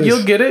jumping, Japanese. Bud.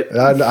 You'll get it.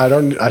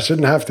 I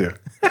shouldn't have to.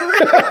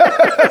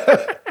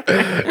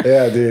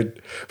 Yeah,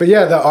 dude. But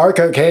yeah, the R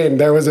cocaine.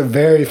 There was a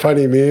very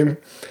funny meme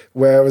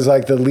where it was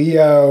like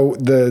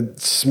the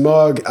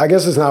smug. I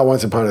guess it's not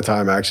Once Upon a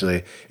Time.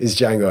 Actually, is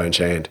Django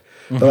Unchained.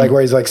 Mm-hmm. But like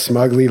where he's like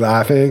smugly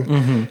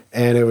laughing,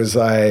 and it was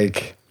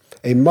like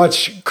a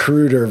much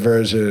cruder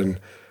version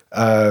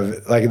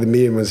of like the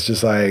meme was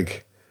just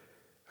like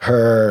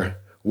her.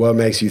 What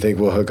makes you think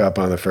we'll hook up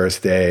on the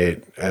first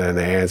date? And then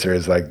the answer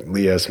is like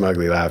Leo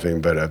smugly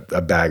laughing, but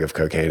a bag of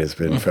cocaine has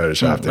been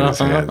photoshopped in his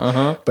hand.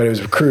 But it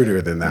was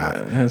cruder than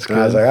that. That's good.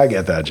 I was like, I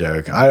get that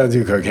joke. I don't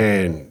do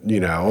cocaine,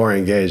 or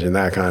engage in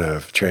that kind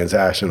of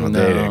transactional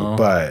dating,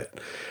 but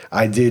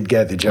I did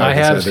get the joke. I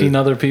have seen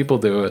other people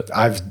do it.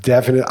 I've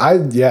definitely, I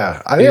think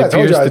it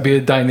appears to be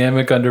a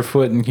dynamic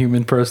underfoot in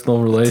human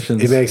personal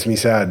relations. It makes me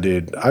sad,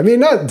 dude. I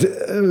mean,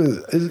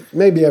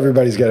 maybe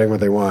everybody's getting what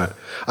they want.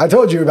 I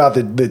told you about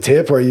the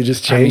tip where you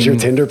just change your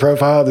Tinder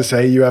profile to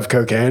say you have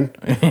cocaine.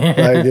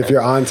 Like if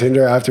you're on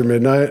Tinder after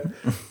midnight,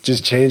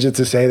 just change it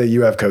to say that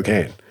you have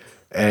cocaine.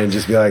 And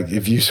just be like,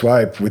 if you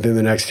swipe within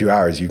the next 2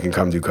 hours, you can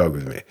come do coke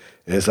with me.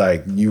 And it's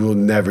like, you will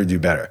never do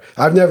better.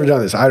 I've never done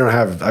this.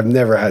 I've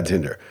never had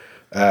Tinder.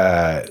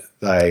 I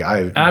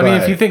mean,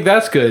 if you think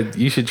that's good,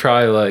 you should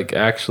try like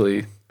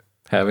actually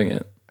having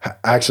it.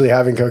 Actually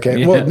having cocaine?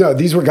 Yeah. Well, no,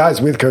 these were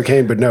guys with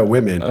cocaine, but no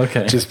women.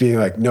 Okay. Just being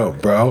like, no,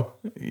 bro,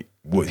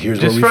 well, here's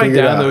just what we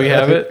figured out. Just write down that we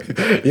have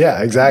it.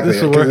 Yeah, exactly.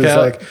 This will work it's out.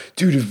 like,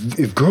 dude,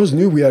 if girls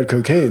knew we had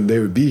cocaine, they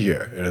would be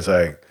here. And it's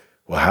like,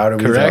 well, how do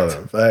we tell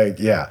them? Like,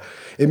 yeah.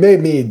 It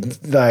made me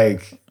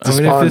like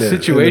despondent. If the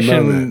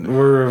situation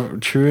were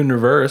true in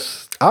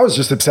reverse. I was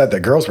just upset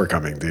that girls were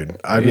coming, dude.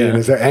 I mean,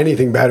 is there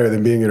anything better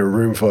than being in a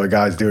room full of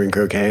guys doing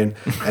cocaine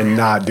and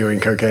not doing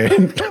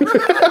cocaine?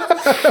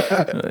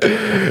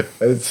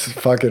 It's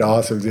fucking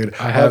awesome, dude.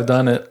 I have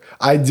done it.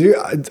 I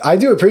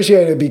do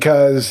appreciate it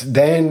because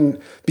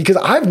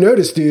I've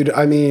noticed, dude,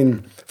 I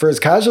mean, for as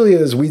casually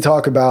as we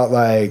talk about,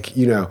 like,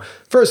 you know,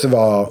 first of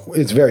all,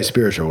 it's very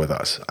spiritual with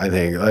us. I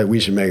think like we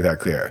should make that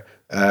clear.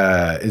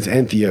 It's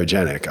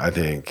entheogenic, I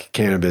think.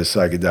 Cannabis,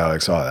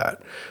 psychedelics, all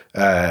that.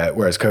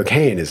 Whereas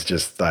cocaine is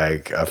just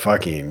like a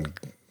fucking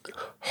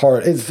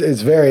hard. It's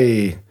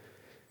the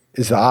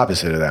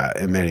opposite of that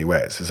in many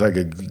ways. It's like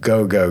a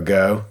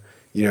go,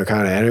 you know,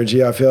 kind of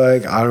energy. I feel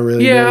like I don't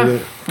really. Yeah, know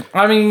it.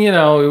 I mean, you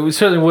know, it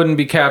certainly wouldn't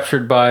be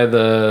captured by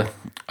the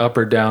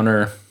upper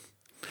downer.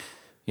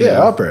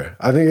 Upper.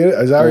 I think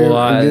is that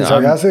you're being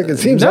sarcastic? It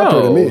seems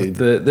upper to me.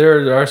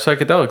 There are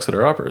psychedelics that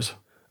are uppers.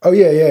 Oh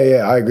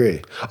yeah. I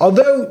agree.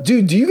 Although,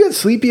 dude, do you get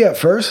sleepy at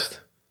first?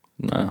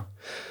 No.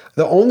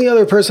 The only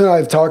other person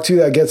I've talked to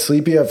that gets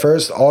sleepy at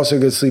first also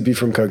gets sleepy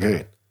from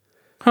cocaine.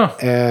 Huh.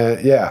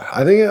 And yeah,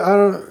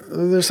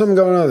 there's something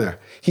going on there.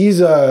 He's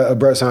a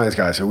bro science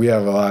guy, so we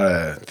have a lot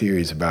of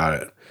theories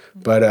about it.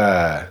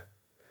 But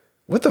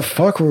what the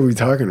fuck were we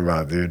talking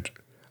about, dude?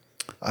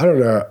 I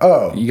don't know.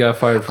 Oh. You got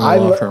fired from the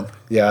law firm.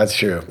 Yeah, that's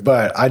true.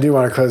 But I do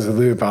want to close the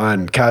loop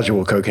on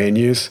casual cocaine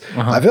use.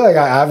 I feel like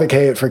I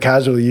advocate for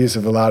casual use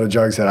of a lot of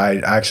drugs that I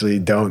actually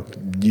don't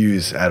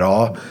use at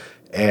all.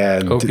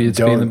 And opiates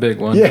being the big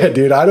one. Yeah,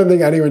 dude. I don't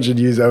think anyone should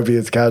use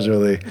opiates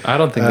casually. I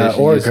don't think they should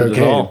use cocaine. It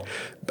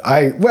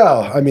at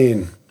all. I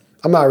mean,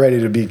 I'm not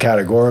ready to be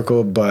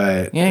categorical,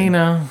 but yeah, you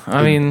know,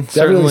 I mean,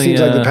 definitely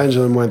seems like the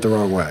pendulum went the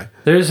wrong way.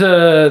 There's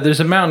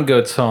a Mountain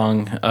Goat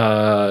song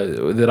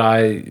that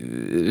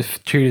I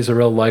treat as a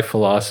real life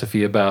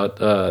philosophy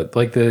about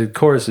like the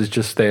chorus is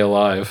just stay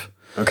alive.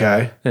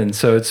 Okay. And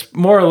so it's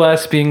more or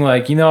less being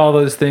like, you know, all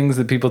those things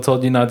that people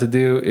told you not to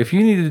do. If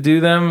you need to do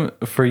them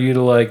for you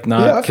to like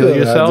not kill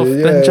yourself,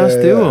 then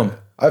just do them.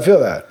 I feel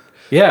that.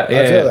 Yeah,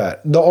 I feel that.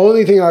 The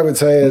only thing I would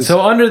say is...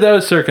 So under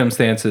those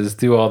circumstances,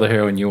 do all the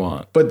heroin you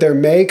want. But there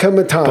may come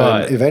a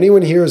time, if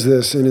anyone hears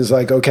this and is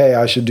like, okay,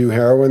 I should do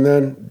heroin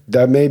then,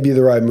 that may be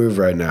the right move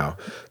right now.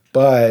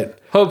 But...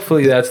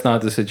 hopefully that's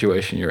not the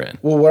situation you're in.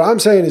 Well, what I'm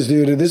saying is,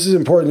 dude, this is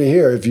important to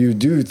hear. If you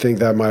do think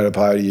that might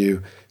apply to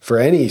you for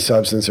any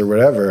substance or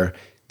whatever,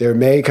 there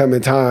may come a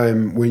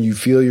time when you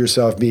feel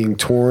yourself being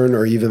torn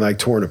or even like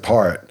torn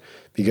apart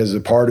because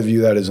the part of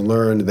you that has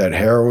learned that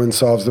heroin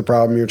solves the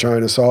problem you're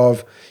trying to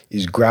solve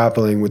is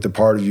grappling with the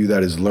part of you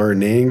that is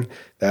learning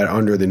that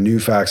under the new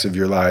facts of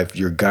your life,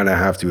 you're gonna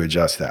have to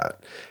adjust that.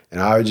 And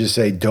I would just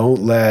say,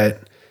 don't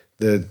let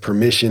the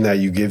permission that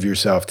you give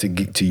yourself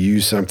to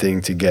use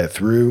something to get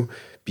through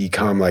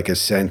become like a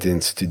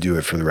sentence to do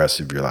it for the rest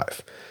of your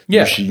life.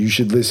 Yeah. You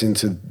should listen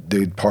to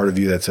the part of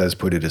you that says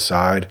put it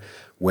aside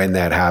when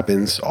that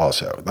happens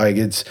also. Like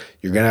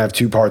you're gonna have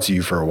two parts of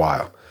you for a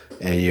while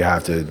and you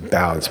have to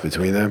balance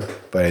between them,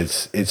 but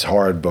it's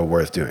hard but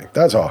worth doing.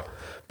 That's all.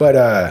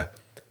 But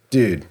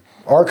dude,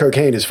 our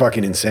cocaine is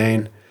fucking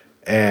insane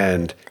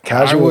and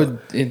casual. I would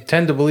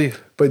intend to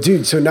believe. But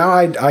dude, so now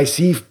I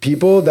see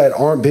people that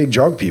aren't big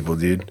drug people,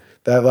 dude,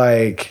 that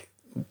like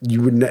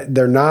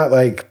they're not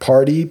like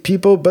party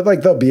people, but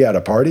like they'll be at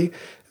a party.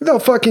 They'll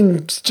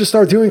fucking just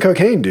start doing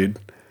cocaine, dude.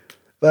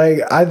 Like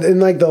in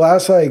like the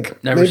last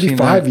like maybe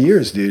 5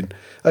 years, dude.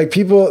 Like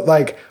people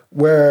like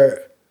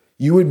where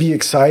you would be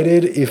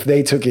excited if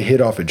they took a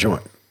hit off a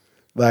joint.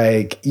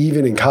 Like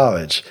even in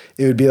college,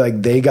 it would be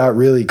like they got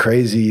really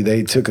crazy.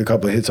 They took a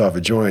couple of hits off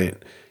a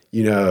joint,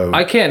 you know.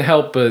 I can't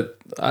help but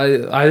I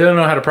don't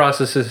know how to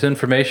process this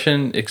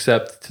information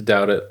except to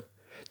doubt it.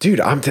 Dude,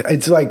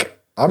 it's like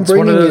I'm it's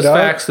bringing one of those it up.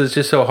 facts that's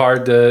just so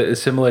hard to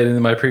assimilate into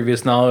my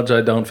previous knowledge.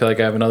 I don't feel like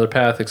I have another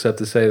path except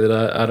to say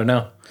that I don't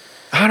know.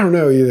 I don't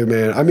know either,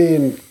 man. I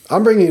mean,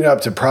 I'm bringing it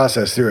up to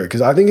process through it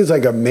because I think it's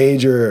like a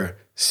major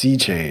sea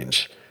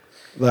change.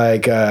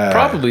 Like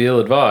probably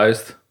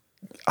ill-advised.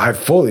 I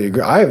fully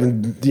agree. I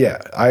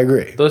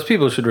agree. Those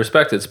people should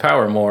respect its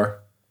power more.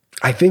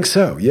 I think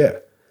so, yeah.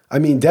 I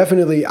mean,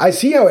 definitely. I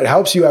see how it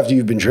helps you after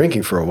you've been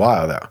drinking for a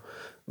while, though.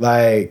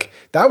 Like,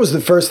 that was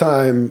the first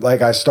time,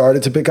 like, I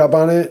started to pick up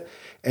on it.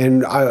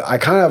 And I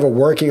kind of have a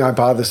working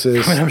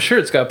hypothesis. I mean, I'm sure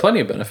it's got plenty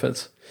of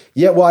benefits.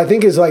 Yeah, well, I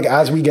think it's like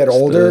as we get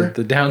older.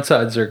 The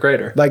downsides are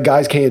greater. Like,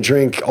 guys can't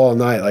drink all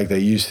night like they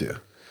used to.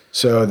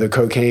 So the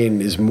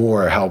cocaine is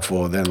more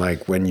helpful than,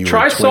 like, when you were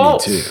 22.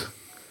 Salts.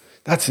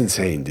 That's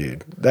insane,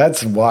 dude.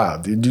 That's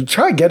wild, dude. You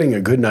try getting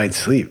a good night's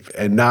sleep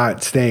and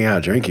not staying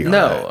out drinking all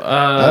night.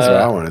 That's what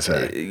I want to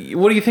say.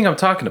 What do you think I'm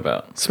talking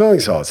about? Smelling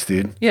salts,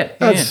 dude. Yeah.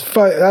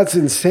 That's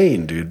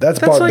insane, dude. That's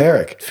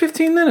barbaric. Like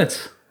 15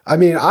 minutes. I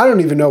mean, I don't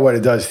even know what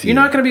it does to you.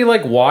 You're not going to be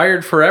like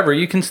wired forever.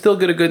 You can still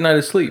get a good night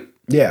of sleep.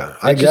 Yeah,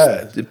 I get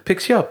it. It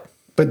picks you up.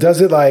 But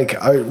does it like?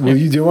 Will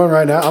you do one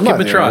right now? I'm Give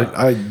not it a try.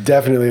 I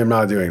definitely am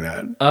not doing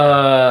that.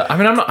 I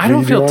mean, I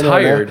don't feel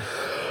tired.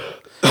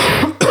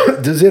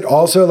 Right does it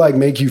also like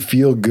make you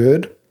feel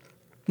good?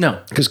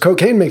 No, because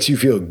cocaine makes you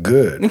feel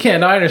good. Okay,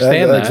 no, I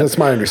understand that. That's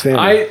my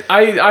understanding.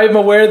 I'm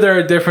aware there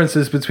are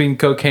differences between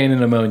cocaine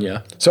and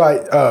ammonia. So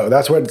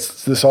that's what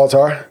the salts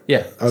are?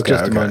 Yeah, it's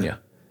just ammonia.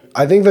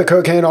 I think the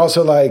cocaine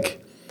also, like,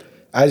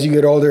 as you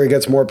get older, it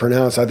gets more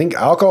pronounced. I think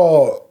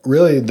alcohol,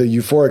 really, the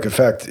euphoric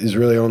effect is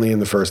really only in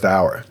the first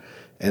hour.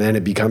 And then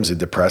it becomes a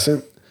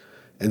depressant.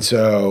 And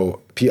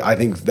so I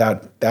think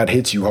that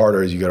hits you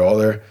harder as you get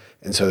older.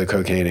 And so the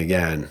cocaine,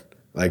 again,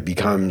 like,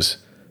 becomes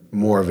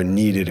more of a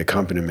needed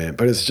accompaniment.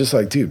 But it's just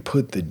like, dude,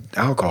 put the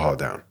alcohol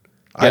down.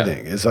 I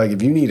think it's like,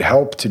 if you need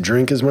help to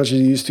drink as much as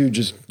you used to,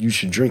 you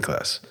should drink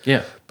less.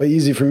 Yeah. But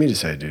easy for me to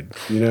say, dude,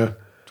 you know?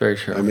 Very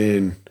true. I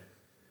mean,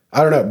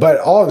 I don't know. But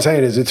all I'm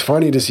saying is it's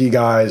funny to see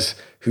guys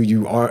who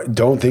you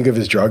don't think of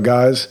as drug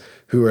guys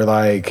who are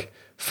like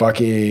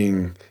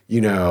fucking,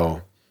 you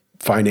know,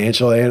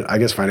 financial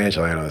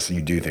analysts,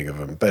 you do think of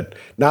them, but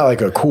not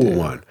like a cool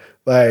one.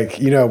 Like,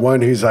 you know,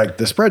 one who's like,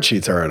 the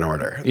spreadsheets are in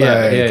order.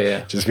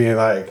 Yeah. Just being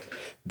like,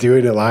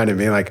 doing a line and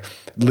being like,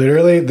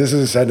 literally, this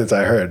is a sentence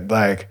I heard.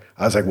 Like,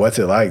 I was like, what's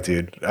it like,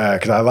 dude?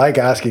 Because I like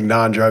asking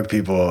non-drug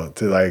people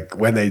to, like,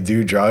 when they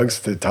do drugs,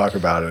 to talk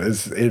about it.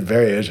 It's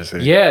very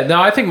interesting. Yeah,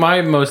 no, I think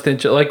my most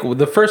like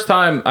the first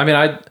time, I mean,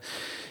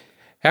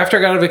 after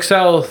I got out of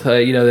Excel,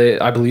 you know,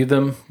 I believed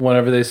them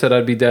whenever they said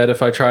I'd be dead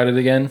if I tried it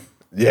again.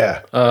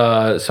 Yeah.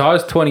 So I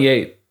was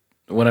 28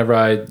 whenever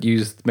I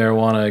used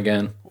marijuana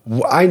again.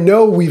 I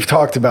know we've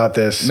talked about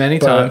this many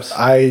times.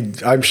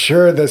 I'm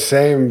sure the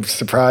same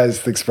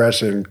surprised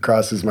expression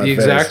crosses my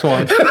face. The exact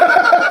one.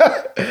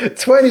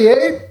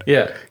 28?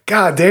 Yeah.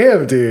 God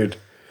damn, dude.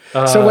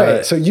 So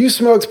wait, so you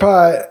smoked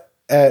pot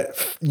at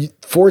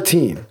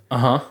 14.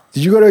 Uh-huh.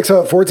 Did you go to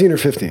Excel at 14 or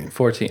 15?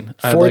 14.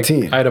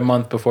 14. I had a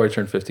month before I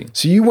turned 15.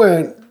 So you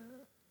went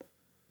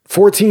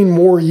 14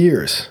 more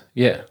years.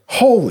 Yeah.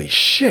 Holy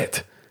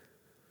shit.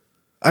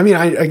 I mean,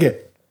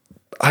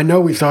 I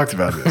know we've talked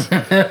about this,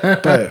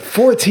 but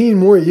 14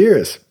 more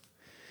years.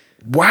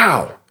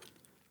 Wow.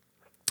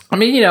 I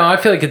mean, you know, I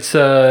feel like it's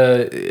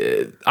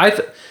that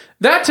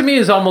to me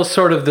is almost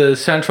sort of the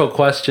central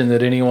question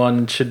that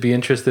anyone should be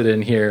interested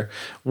in here.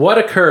 What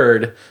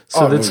occurred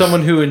so that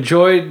someone who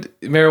enjoyed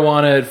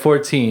marijuana at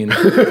 14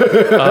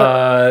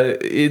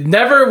 it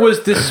never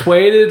was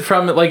dissuaded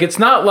from it? Like, it's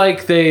not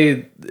like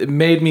they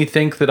made me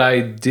think that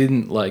I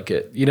didn't like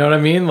it. You know what I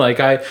mean?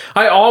 Like,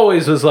 I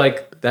always was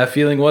like, that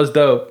feeling was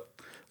dope.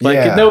 Like,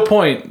 at no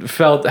point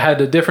had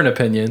a different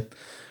opinion.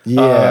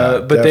 Yeah,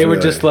 but definitely. They were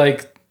just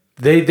like,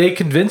 they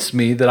convinced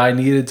me that I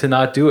needed to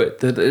not do it.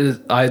 That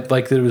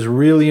it was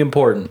really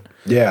important.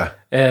 Yeah.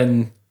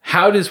 And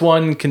how does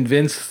one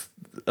convince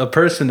a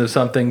person of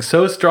something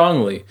so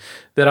strongly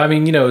that, I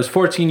mean, you know, it was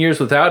 14 years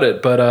without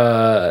it, but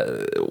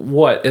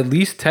at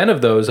least 10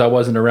 of those I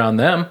wasn't around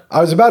them. I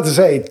was about to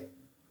say,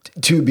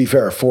 to be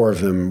fair, 4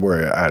 of them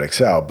were at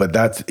Excel, but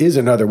that is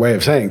another way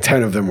of saying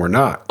 10 of them were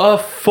not. A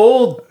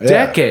full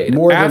decade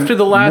after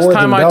the last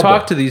time I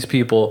talked to these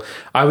people,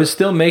 I was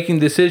still making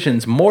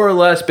decisions more or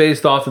less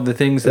based off of the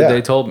things that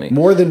they told me.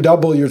 More than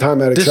double your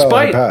time at Excel in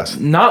the past.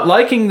 Despite not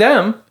liking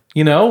them,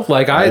 you know,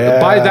 like by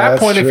that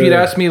point, if you'd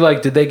asked me,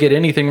 like, did they get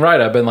anything right?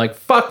 I've been like,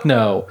 fuck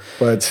no.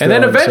 And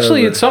then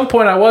eventually at some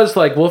point I was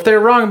like, well, if they're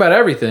wrong about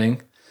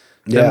everything,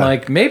 then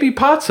like maybe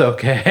pot's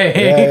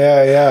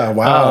okay. Yeah.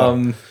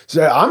 Wow.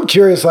 So I'm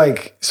curious,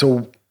 like,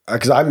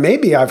 because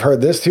I've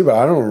heard this too, but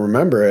I don't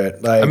remember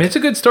it. Like, I mean, it's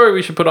a good story.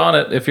 We should put on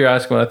it if you're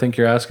asking what I think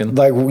you're asking.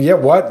 Like, yeah,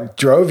 what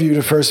drove you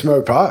to first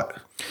smoke pot?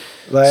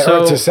 Like,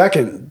 or to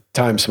second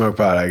time smoke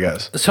pot, I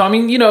guess. So I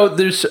mean, you know,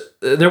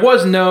 there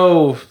was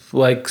no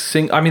like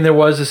there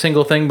was a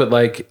single thing, but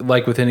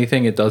like with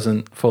anything, it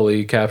doesn't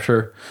fully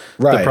capture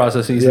the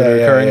processes that are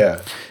occurring. Yeah.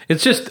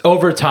 It's just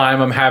over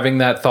time, I'm having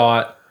that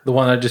thought. The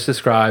one I just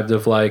described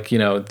of like, you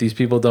know, these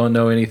people don't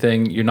know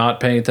anything. You're not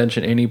paying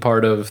attention to any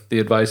part of the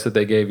advice that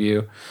they gave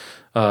you.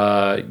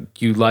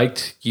 You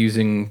liked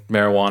using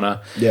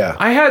marijuana. Yeah.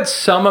 I had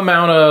some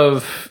amount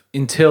of,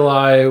 until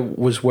I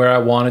was where I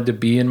wanted to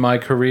be in my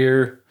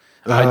career,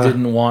 I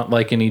didn't want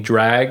like any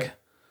drag.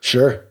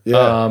 Sure.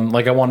 Yeah.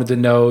 Like I wanted to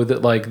know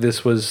that like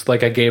this was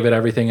like I gave it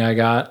everything I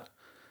got.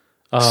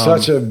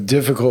 Such a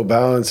difficult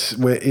balance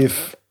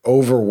if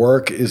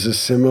overwork is a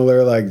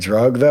similar like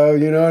drug though,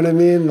 you know what I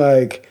mean?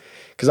 Like,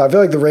 because I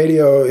feel like the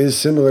radio is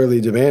similarly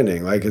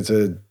demanding. Like, it's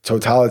a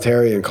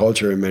totalitarian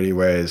culture in many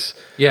ways.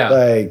 Yeah.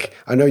 Like,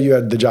 I know you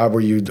had the job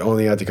where you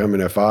only had to come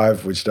in at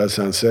 5, which does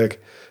sound sick,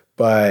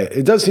 but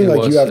it does seem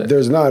like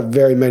there's not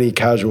very many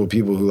casual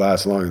people who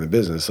last long in the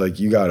business. Like,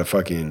 you got to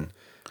fucking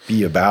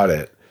be about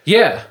it.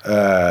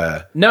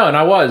 Yeah. No, and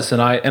I was,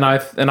 and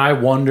I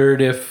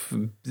wondered if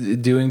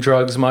doing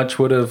drugs much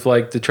would have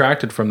like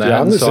detracted from that.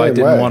 Yeah, and so I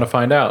didn't want to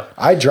find out.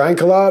 I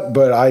drank a lot,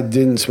 but I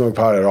didn't smoke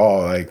pot at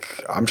all.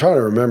 Like, I'm trying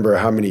to remember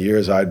how many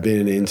years I'd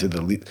been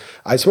into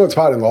I smoked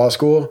pot in law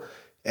school,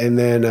 and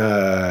then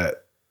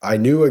I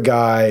knew a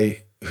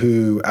guy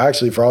who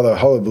actually, for all the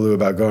hullabaloo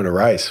about going to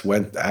Rice,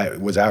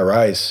 was at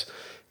Rice,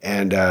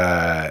 and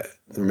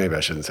maybe I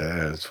shouldn't say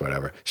it. It's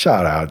whatever.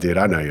 Shout out, dude.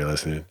 I know you're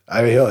listening.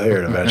 I mean, he'll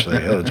hear it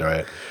eventually. He'll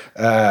enjoy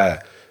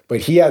it. But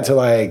he had to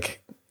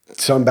like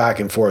some back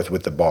and forth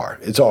with the bar.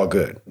 It's all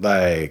good.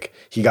 Like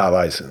he got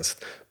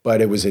licensed,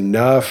 but it was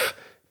enough.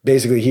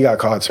 Basically, he got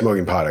caught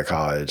smoking pot at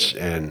college,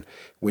 and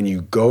when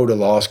you go to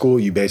law school,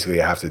 you basically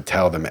have to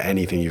tell them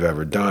anything you've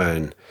ever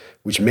done,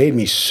 which made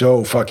me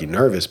so fucking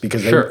nervous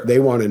because they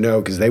want to know,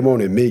 because they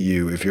won't admit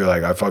you if you're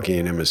like, I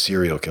fucking am a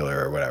serial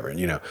killer or whatever,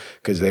 you know,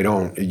 because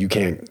you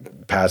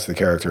can't pass the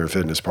character and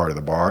fitness part of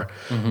the bar.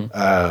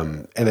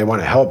 And they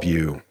want to help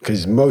you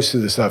because most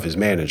of the stuff is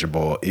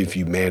manageable if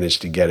you manage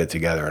to get it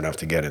together enough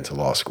to get into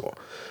law school.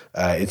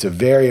 It's a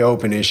very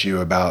open issue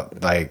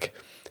about like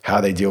how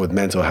they deal with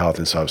mental health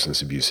and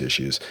substance abuse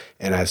issues.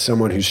 And as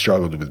someone who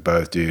struggled with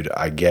both, dude,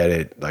 I get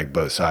it, like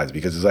both sides,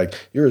 because it's like,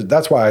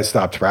 that's why I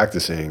stopped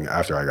practicing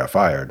after I got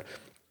fired.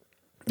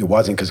 It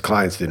wasn't because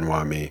clients didn't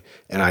want me,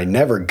 and I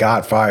never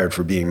got fired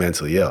for being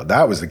mentally ill.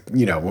 That was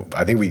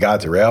I think we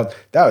got derailed.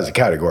 That was the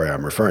category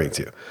I'm referring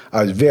to.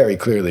 I was very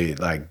clearly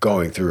like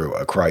going through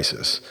a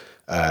crisis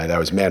that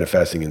was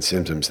manifesting in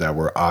symptoms that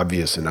were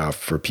obvious enough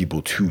for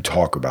people to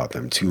talk about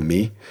them to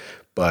me.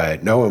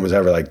 But no one was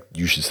ever like,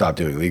 you should stop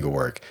doing legal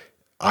work.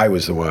 I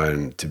was the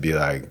one to be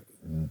like,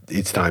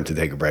 it's time to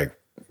take a break,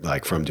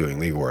 like from doing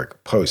legal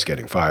work post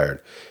getting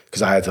fired.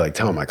 Because I had to like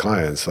tell my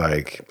clients,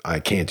 like, I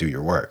can't do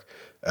your work,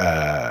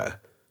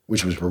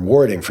 which was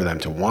rewarding for them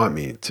to want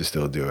me to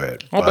still do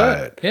it.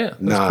 But yeah,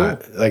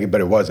 not cool. Like,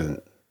 but it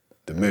wasn't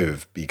the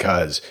move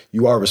because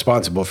you are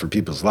responsible for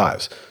people's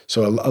lives.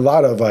 So a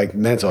lot of like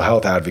mental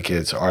health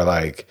advocates are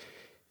like,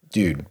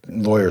 dude,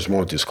 lawyers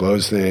won't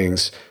disclose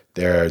things.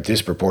 They're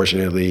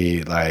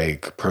disproportionately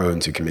like prone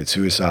to commit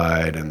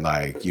suicide and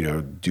like, you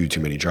know, do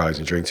too many drugs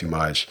and drink too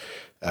much,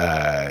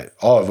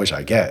 all of which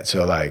I get.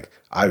 So like,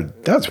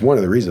 that's one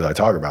of the reasons I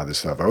talk about this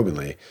stuff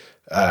openly.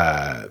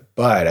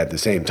 But at the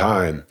same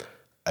time,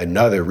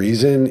 another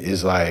reason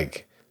is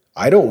like,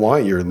 I don't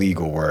want your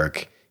legal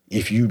work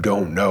if you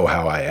don't know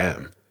how I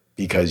am,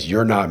 because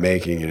you're not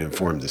making an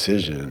informed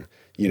decision,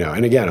 you know.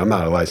 And again, I'm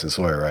not a licensed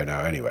lawyer right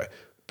now anyway,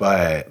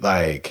 but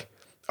like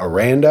a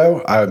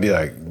rando, I would be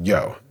like,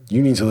 yo,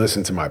 you need to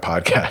listen to my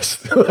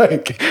podcast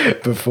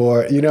like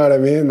before, you know what I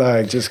mean?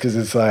 Like, just because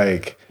it's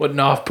like, what an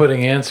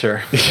off-putting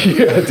answer.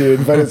 Yeah,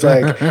 dude. But it's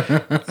like,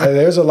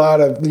 there's a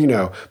lot of, you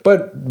know,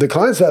 but the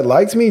clients that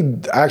liked me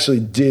actually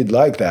did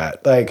like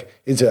that. Like,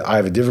 I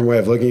have a different way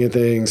of looking at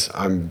things.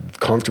 I'm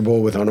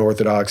comfortable with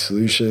unorthodox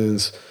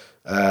solutions.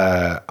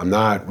 I'm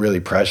not really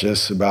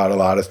precious about a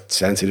lot of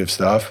sensitive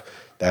stuff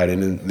that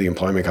in the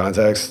employment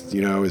context,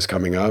 you know, is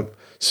coming up.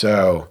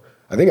 So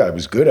I think I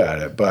was good at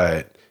it,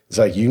 but it's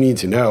like, you need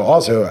to know.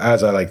 Also,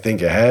 as I like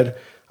think ahead,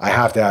 I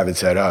have to have it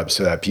set up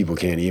so that people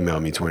can't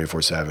email me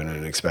 24/7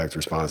 and expect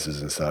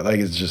responses and stuff. Like,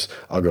 it's just,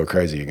 I'll go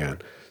crazy again.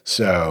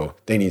 So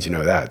they need to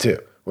know that too,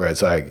 where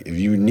it's like, if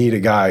you need a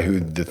guy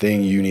who the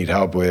thing you need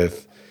help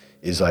with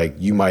is like,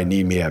 you might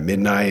need me at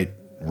midnight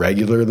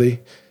regularly,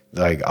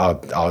 like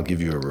I'll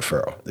give you a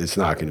referral. It's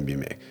not going to be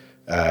me.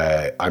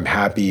 I'm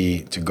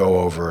happy to go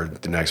over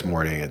the next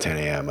morning at 10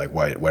 a.m., like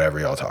whatever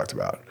y'all talked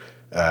about.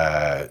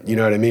 You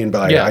know what I mean?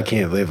 But like, I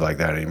can't live like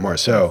that anymore.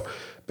 So,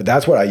 but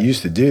that's what I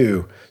used to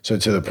do. So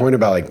to the point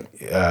about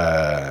like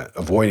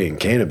avoiding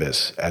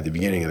cannabis at the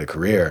beginning of the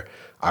career,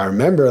 I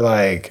remember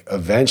like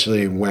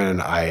eventually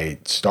when I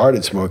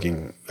started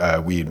smoking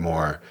weed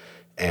more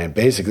and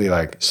basically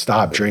like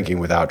stopped drinking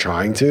without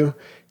trying to,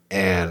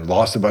 and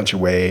lost a bunch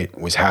of weight,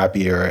 was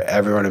happier.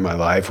 Everyone in my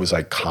life was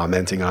like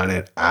commenting on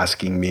it,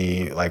 asking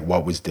me like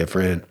what was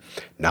different,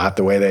 not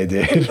the way they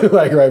did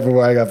like right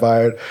before I got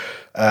fired.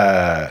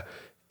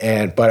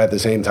 But at the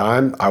same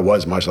time, I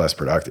was much less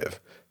productive.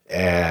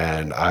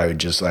 And I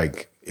just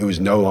like, it was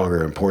no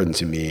longer important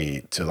to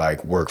me to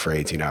like work for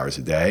 18 hours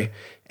a day.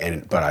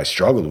 But I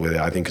struggled with it,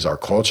 I think, because our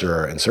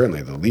culture, and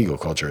certainly the legal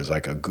culture, is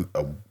like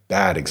a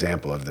bad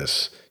example of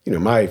this. You know,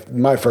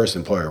 my first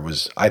employer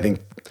was, I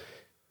think,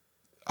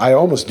 I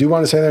almost do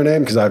want to say their name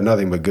because I have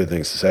nothing but good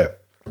things to say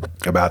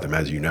about them,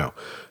 as you know.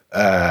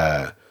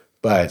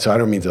 But so I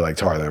don't mean to like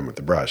tar them with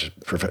the brush.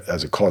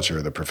 As a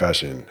culture, the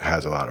profession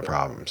has a lot of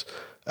problems.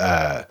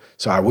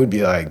 So I would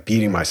be like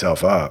beating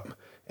myself up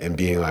and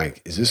being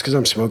like, is this because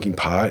I'm smoking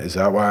pot? Is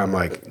that why I'm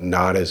like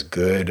not as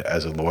good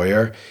as a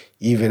lawyer?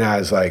 Even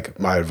as like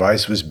my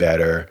advice was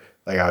better,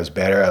 like I was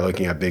better at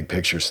looking at big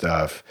picture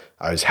stuff.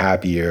 I was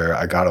happier.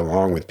 I got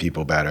along with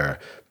people better.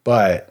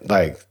 But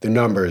like the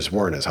numbers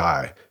weren't as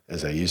high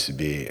as they used to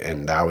be.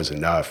 And that was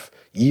enough.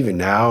 Even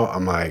now,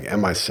 I'm like,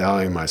 am I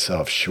selling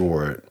myself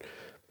short?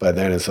 But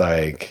then it's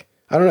like,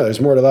 I don't know,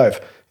 there's more to life.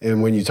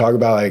 And when you talk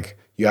about like,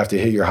 you have to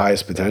hit your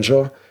highest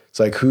potential, it's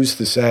like, who's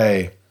to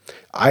say?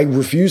 I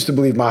refuse to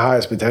believe my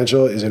highest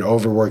potential is an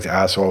overworked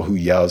asshole who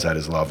yells at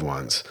his loved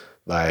ones,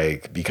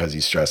 like, because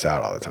he's stressed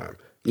out all the time.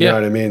 You know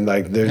what I mean?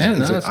 Like,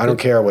 I don't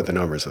care what the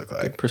numbers look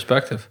like. Good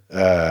perspective.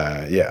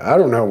 I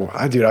don't know.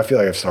 I feel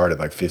like I've started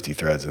like 50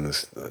 threads in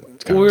this.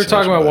 We were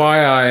talking about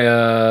why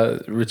I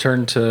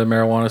returned to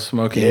marijuana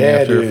smoking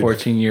after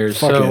 14 years.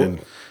 So,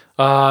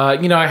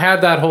 I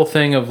had that whole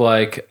thing of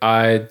like,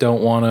 I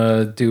don't want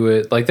to do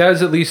it. Like, that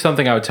was at least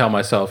something I would tell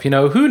myself.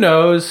 Who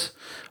knows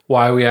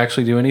why we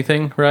actually do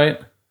anything,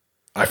 right?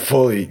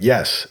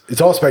 Yes.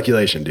 It's all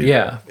speculation, dude.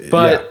 Yeah.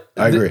 But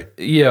I agree.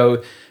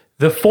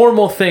 The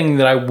formal thing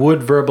that I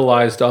would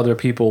verbalize to other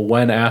people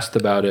when asked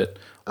about it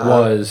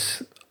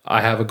was,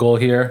 I have a goal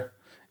here.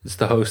 It's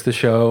to host the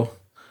show.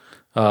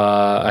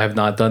 I have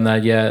not done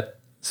that yet.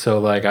 So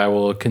like I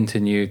will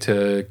continue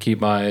to keep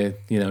my,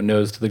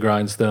 nose to the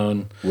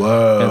grindstone.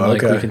 Whoa. And we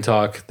can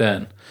talk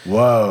then.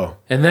 Whoa.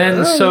 And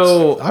then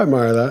I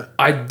admire that.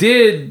 I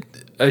did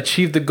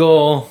achieve the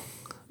goal.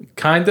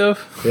 Kind of.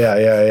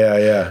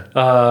 Yeah.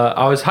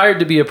 I was hired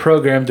to be a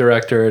program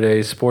director at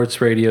a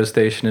sports radio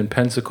station in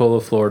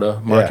Pensacola,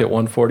 Florida, Market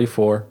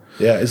 144.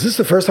 Yeah. Is this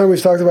the first time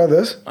we've talked about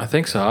this? I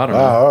think so. I don't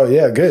know. Oh,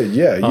 yeah. Good.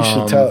 Yeah. You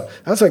should tell.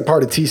 That's like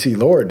part of TC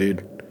lore,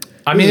 dude.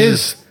 I mean,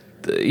 it's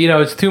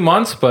 2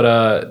 months, but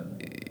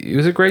it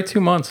was a great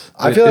 2 months.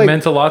 It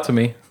meant a lot to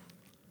me.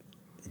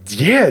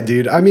 Yeah,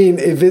 dude. I mean,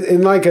 if it,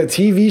 in like a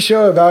TV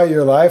show about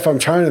your life, I'm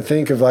trying to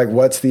think of like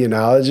what's the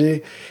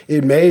analogy.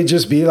 It may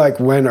just be like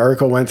when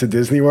Urkel went to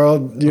Disney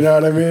World. You know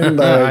what I mean?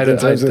 Like I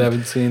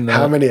haven't seen that.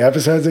 How many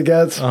episodes it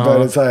gets,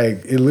 but it's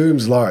like it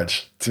looms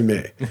large to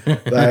me.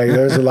 Like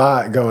there's a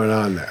lot going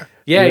on there.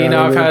 Yeah,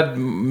 I've had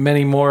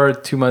many more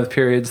 2 month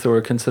periods that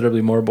were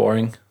considerably more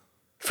boring.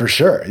 For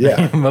sure,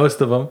 yeah. Most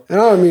of them. And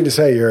I don't mean to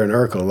say you're an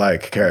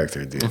Urkel-like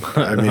character, dude.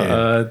 I mean...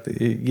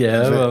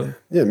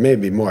 yeah,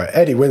 maybe more.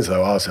 Eddie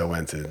Winslow also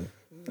went to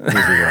Disney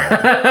World.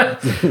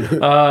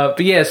 But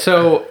yeah,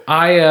 so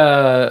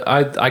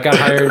I got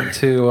hired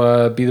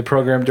to be the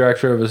program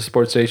director of a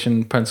sports station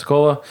in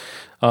Pensacola.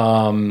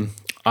 I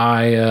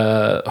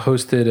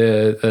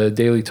hosted a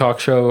daily talk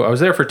show. I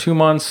was there for 2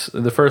 months.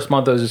 The first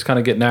month, I was just kind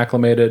of getting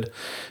acclimated.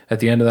 At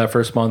the end of that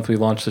first month, we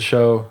launched the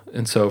show.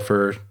 And so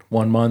for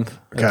 1 month,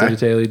 I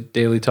did a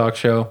daily talk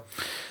show.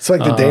 It's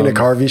like the Dana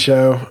Carvey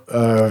show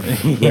of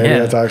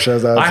radio talk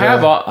shows. I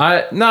have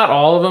not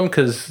all of them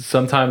because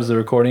sometimes the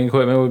recording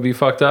equipment would be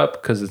fucked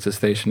up because it's a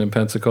station in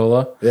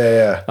Pensacola.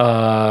 Yeah.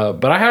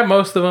 But I have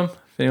most of them.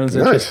 If anyone's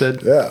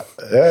interested. Yeah.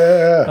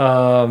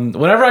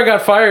 Whenever I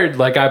got fired,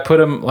 like I put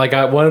them, like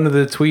I one of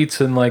the tweets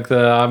in like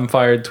the I'm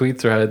fired tweet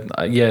thread.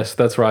 Yes,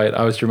 that's right.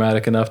 I was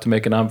dramatic enough to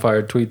make an I'm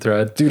fired tweet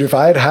thread. Dude, if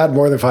I had had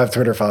more than 5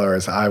 Twitter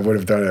followers, I would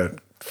have done it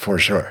for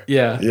sure.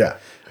 Yeah. Yeah.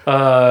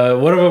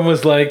 One of them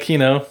was like,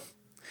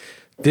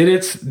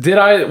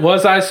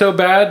 was I so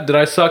bad? Did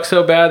I suck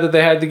so bad that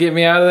they had to get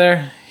me out of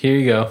there? Here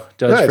you go.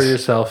 Judge for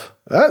yourself.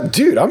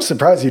 Dude, I'm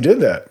surprised you did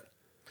that.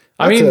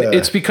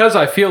 It's because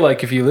I feel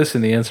like if you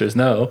listen, the answer is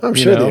no. I'm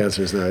sure the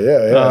answer is no.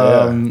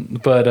 Yeah.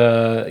 But,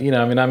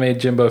 I made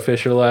Jimbo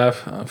Fisher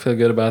laugh. I feel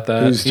good about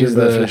that. He's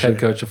the head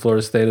coach of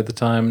Florida State at the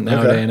time,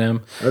 now at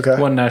A&M. Okay.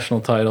 Won national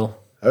title.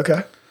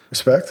 Okay.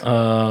 Respect. It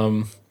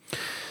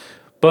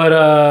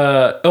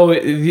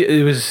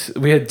was,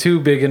 we had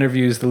 2 big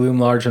interviews that loom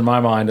large in my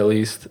mind, at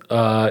least.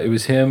 It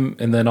was him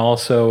and then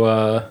also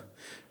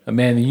a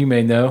man that you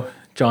may know,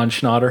 John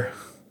Schnatter.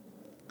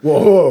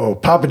 Whoa,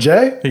 Papa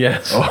J?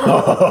 Yes.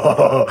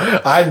 Oh,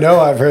 I know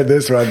I've heard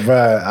this one,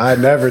 but I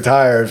never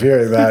tire of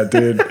hearing that,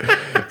 dude.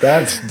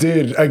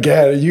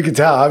 Again, you can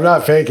tell I'm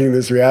not faking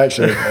this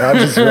reaction. I'm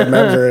just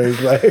remembering,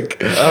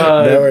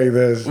 knowing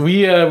this.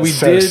 We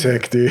so did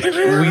sick, dude.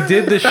 We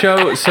did the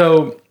show.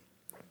 So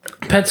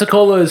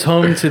Pensacola is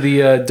home to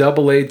the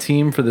AA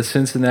team for the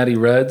Cincinnati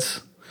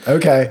Reds.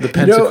 Okay. The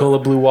Pensacola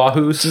Blue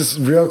Wahoos. Just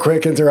real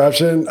quick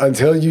interruption.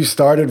 Until you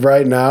started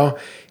right now,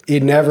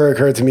 it never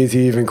occurred to me to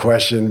even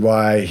question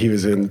why he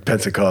was in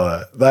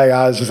Pensacola. Like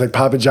I was just like,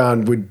 Papa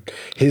John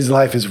his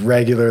life is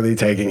regularly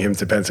taking him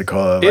to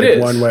Pensacola,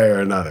 one way or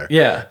another.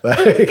 Yeah.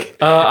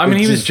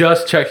 He was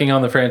just checking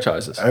on the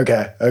franchises.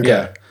 Okay.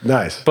 Yeah.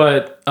 Nice.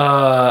 But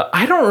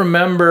I don't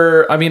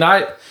remember.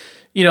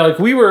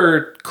 We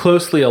were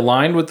closely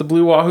aligned with the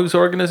Blue Wahoos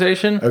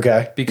organization.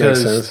 Okay.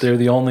 Because they're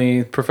the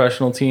only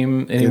professional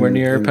team anywhere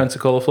near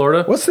Pensacola,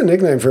 Florida. What's the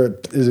nickname for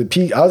is it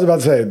P? I was about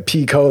to say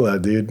P-Cola,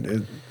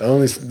 dude. The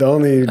only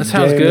that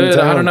sounds good.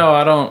 I don't know.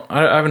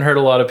 I haven't heard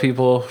a lot of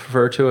people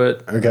refer to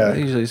it. Okay. I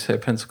usually say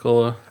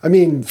Pensacola. I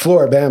mean,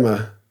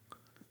 Floribama.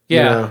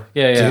 Yeah.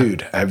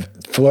 Dude,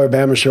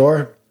 Floribama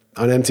Shore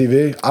on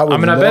MTV.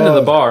 I've been to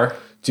the bar.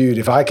 Dude,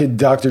 if I could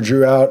Dr.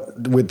 Drew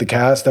out with the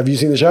cast, have you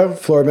seen the show,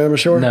 Floribama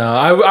Shore? No,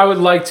 I would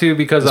like to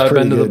because I've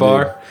been to the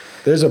bar. Dude.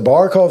 There's a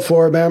bar called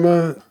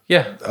Floribama.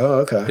 Yeah. Oh,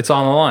 okay. It's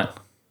on the line.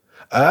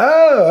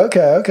 Oh,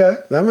 okay.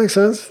 That makes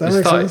sense.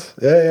 Sense.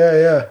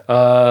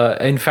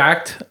 Yeah. In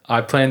fact,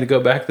 I plan to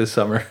go back this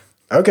summer.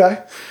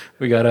 Okay.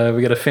 We got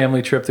a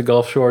family trip to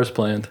Gulf Shores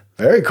planned.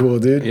 Very cool,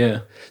 dude.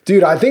 Yeah.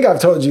 Dude, I think I've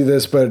told you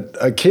this, but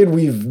a kid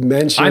we've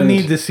mentioned. I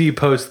need to see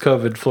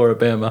post-COVID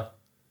Floribama.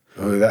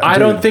 I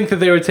don't think that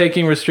they were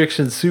taking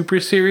restrictions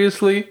super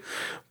seriously,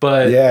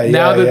 but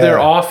now that they're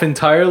off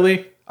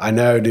entirely, I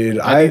know, dude.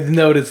 I need to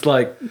know what it's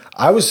like.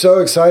 I was so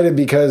excited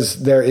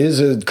because there is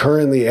a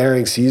currently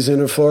airing season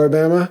of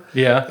Floribama.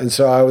 Yeah. And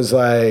so I was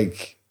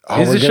like...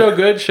 Is the show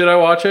good? Should I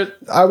watch it?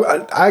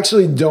 I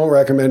actually don't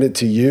recommend it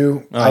to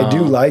you. I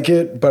do like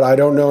it, but I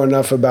don't know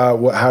enough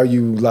about how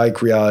you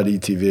like reality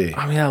TV.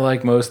 I mean, I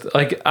like most...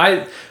 Like,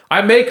 I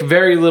make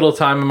very little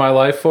time in my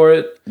life for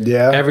it.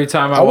 Yeah. Every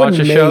time I watch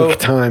a show... make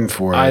time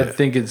for it. I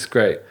think it's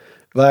great.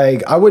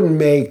 Like, I wouldn't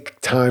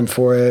make time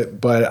for it,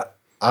 but...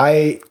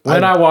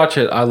 When I watch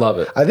it, I love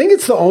it. I think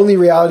it's the only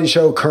reality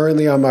show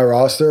currently on my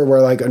roster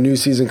where like a new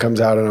season comes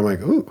out and I'm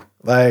like, ooh,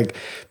 like,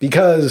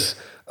 because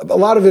a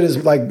lot of it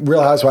is like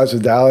Real Housewives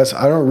of Dallas.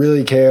 I don't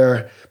really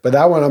care, but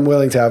that one I'm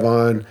willing to have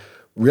on.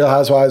 Real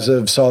Housewives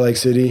of Salt Lake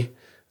City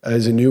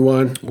is a new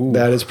one. Ooh,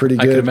 that is pretty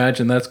good. I can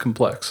imagine that's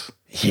complex.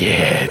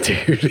 Yeah,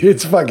 dude.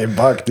 It's fucking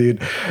buck, dude.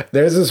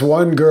 There's this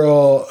one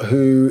girl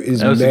who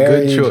is married. That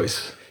was a good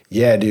choice.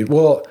 Yeah, dude.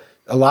 Well,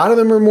 a lot of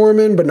them are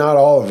Mormon, but not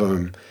all of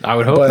them. I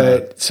would hope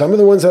but some of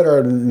the ones that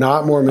are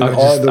not Mormon are the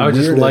weirdest. I would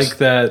just like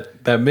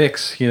that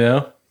mix, you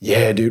know?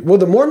 Yeah, dude. Well,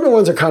 the Mormon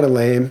ones are kind of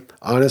lame,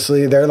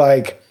 honestly. They're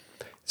like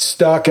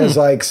stuck as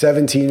like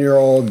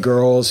 17-year-old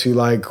girls who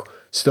like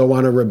still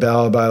want to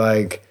rebel by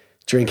like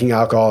drinking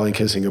alcohol and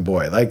kissing a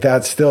boy. Like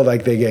that's still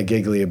like they get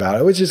giggly about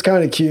it, which is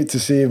kind of cute to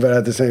see, but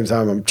at the same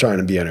time, I'm trying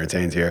to be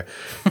entertained here.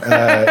 You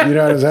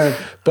know what I'm saying?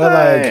 But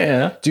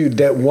like, dude,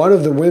 that one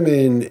of the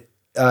women...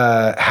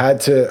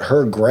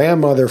 her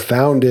grandmother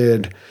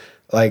founded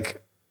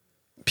like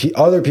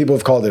other people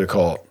have called it a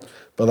cult,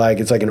 but like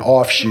it's like an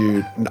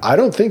offshoot. I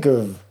don't think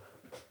of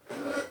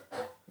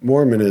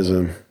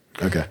Mormonism.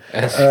 Okay.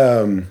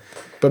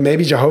 But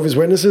maybe Jehovah's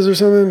Witnesses or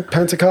something,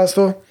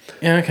 Pentecostal.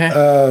 Yeah.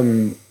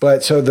 Okay.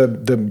 But so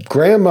the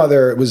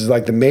grandmother was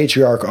like the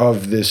matriarch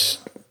of this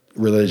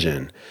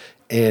religion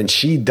and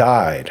she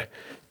died,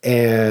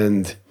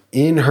 and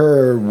in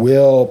her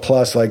will,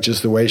 plus like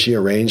just the way she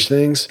arranged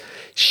things,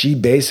 she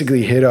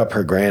basically hit up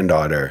her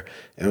granddaughter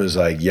and was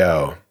like,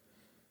 yo,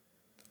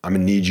 I'm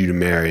gonna need you to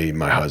marry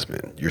my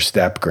husband, your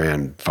step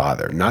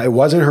grandfather. It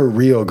wasn't her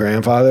real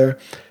grandfather,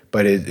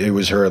 but it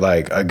was her,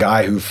 like a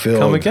guy who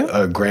filled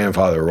a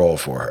grandfather role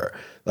for her,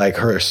 like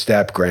her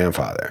step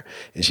grandfather.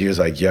 And she was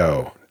like,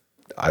 yo,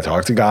 I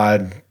talked to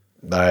God.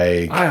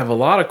 Like, I have a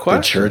lot of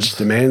questions. The church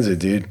demands it,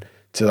 dude,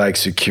 to like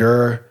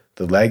secure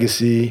the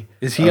legacy.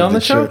 Is he on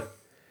the show?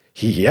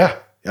 Yeah.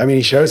 I mean,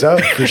 he shows up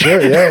for sure.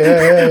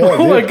 Yeah.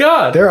 Oh my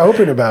God. They're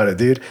open about it,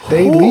 dude.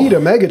 They lead a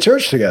mega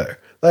church together.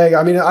 Like,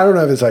 I mean, I don't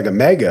know if it's like a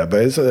mega,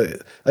 but it's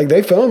like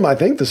they film, I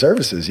think, the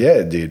services.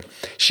 Yeah, dude.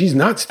 She's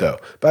nuts though.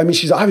 But I mean,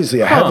 she's obviously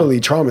a heavily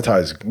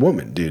traumatized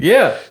woman, dude.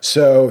 Yeah.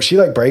 So she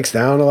like breaks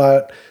down a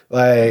lot.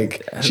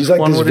 Like she's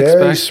like this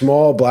very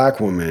small black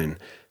woman.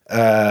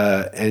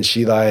 And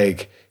she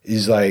like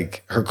is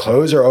like, her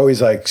clothes are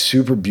always like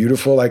super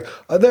beautiful. Like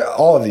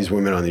all of these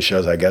women on these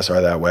shows, I guess,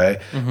 are that way.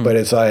 Mm-hmm. But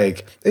it's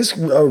like, it's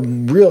a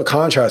real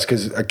contrast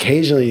because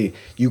occasionally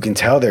you can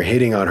tell they're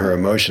hitting on her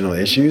emotional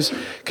issues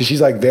because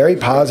she's like very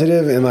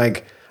positive and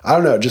like, I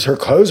don't know, just her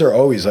clothes are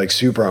always like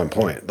super on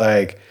point.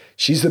 Like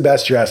she's the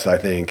best dressed, I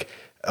think,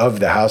 of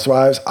the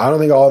housewives. I don't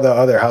think all the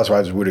other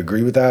housewives would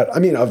agree with that. I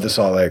mean, of the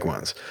Salt Lake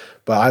ones,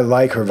 but I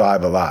like her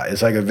vibe a lot.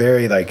 It's like a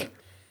very like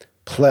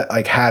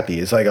happy.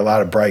 It's like a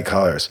lot of bright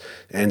colors.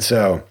 And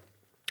so,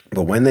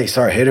 but when they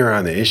start hitting her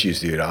on the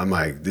issues, dude, I'm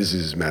like, this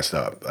is messed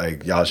up.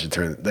 Like y'all should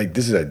turn, like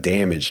this is a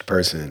damaged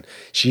person.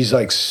 She's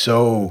like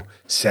so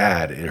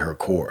sad in her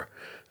core.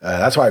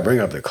 That's why I bring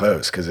up the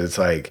clothes. Cause it's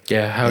like,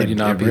 yeah, how would you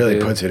not be? It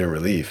really puts it in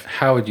relief.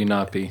 How would you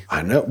not be?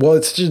 I know. Well,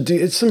 it's just,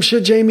 it's some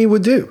shit Jamie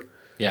would do.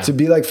 Yeah. To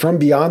be like, from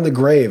beyond the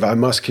grave, I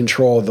must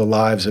control the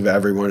lives of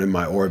everyone in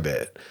my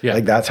orbit. Yeah.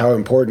 Like that's how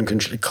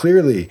important.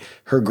 Clearly,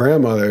 her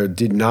grandmother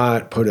did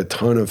not put a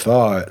ton of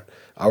thought,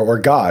 or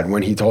God,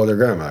 when he told her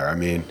grandmother. I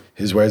mean,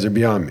 his ways are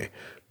beyond me.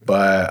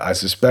 But I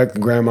suspect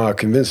grandma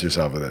convinced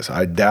herself of this.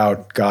 I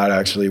doubt God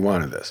actually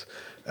wanted this.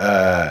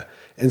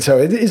 And so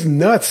it is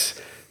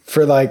nuts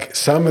for like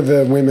some of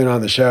the women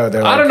on the show.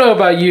 They're like, I don't know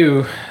about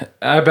you.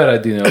 I bet I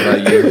do know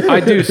about you.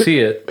 I do see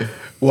it.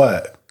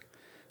 What?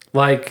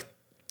 Like,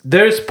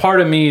 there's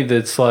part of me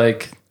that's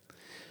like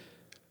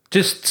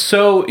just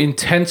so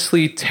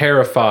intensely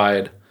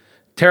terrified.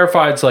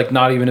 Terrified's like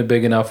not even a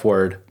big enough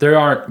word. There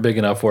aren't big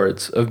enough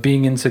words of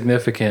being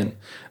insignificant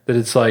that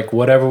it's like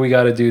whatever we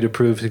got to do to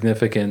prove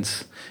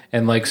significance.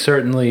 And like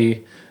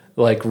certainly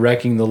like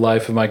wrecking the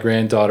life of my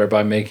granddaughter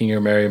by making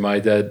her marry my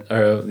dead,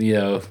 or, you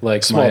know,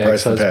 like small my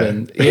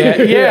ex-husband.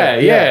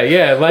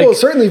 Yeah. Like, well,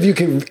 certainly if you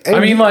can,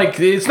 I mean, like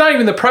it's not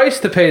even the price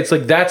to pay. It's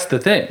like, that's the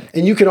thing.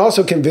 And you can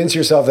also convince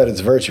yourself that it's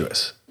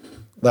virtuous.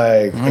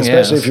 Like,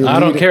 especially if you're I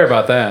don't care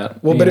about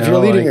that. Well, but if you're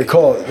leading a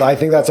cult, I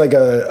think that's like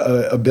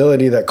a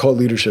ability that cult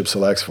leadership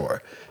selects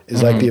for,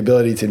 is like the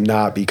ability to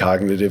not be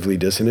cognitively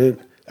dissonant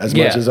as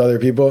much as other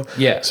people.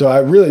 Yeah. So I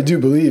really do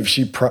believe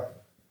she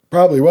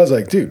probably was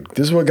like, dude,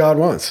 this is what God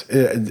wants.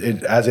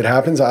 As it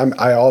happens,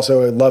 I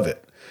also love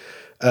it.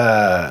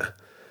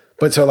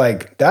 But so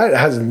like that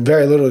has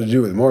very little to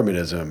do with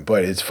Mormonism,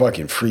 but it's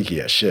fucking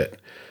freaky as shit.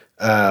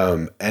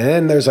 And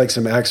then there's like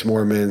some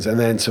ex-Mormons and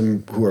then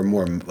some who are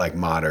more like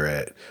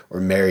moderate or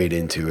married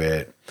into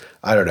it.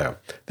 I don't know.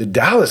 The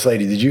Dallas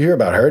lady, did you hear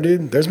about her,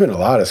 dude? There's been a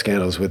lot of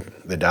scandals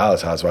with the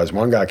Dallas housewives.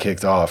 One got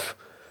kicked off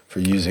for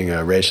using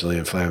a racially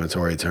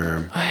inflammatory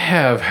term. I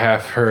have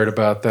half heard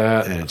about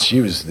that. And she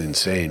was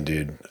insane,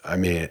 dude. I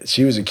mean,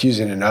 she was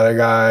accusing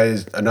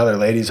another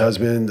lady's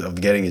husband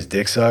of getting his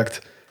dick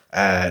sucked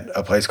at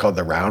a place called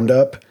The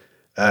Roundup,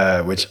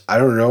 which I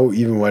don't know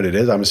even what it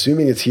is. I'm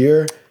assuming it's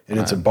here and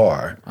it's a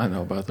bar. I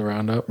know about The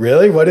Roundup.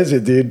 Really? What is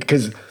it, dude?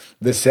 Because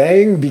the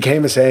saying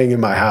became a saying in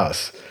my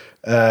house.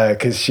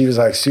 Because she was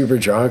like super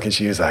drunk and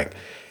she was like,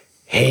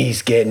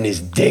 he's getting his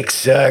dick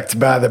sucked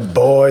by the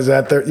boys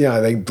at the,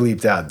 they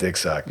bleeped out dick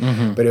suck.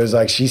 Mm-hmm. But it was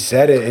like, she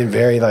said it in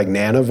very like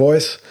Nana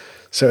voice.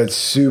 So it's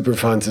super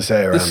fun to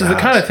say around. This is the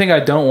kind of thing I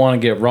don't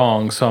want to get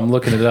wrong, so I'm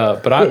looking it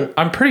up. But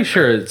I'm pretty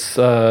sure it's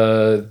one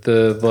of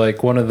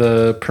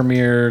the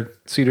premier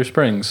Cedar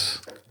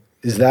Springs.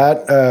 Is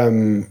that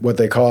what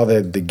they call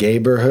the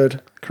gayborhood?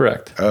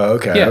 Correct. Oh,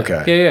 okay. Yeah.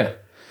 Okay. Yeah.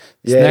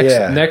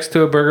 It's next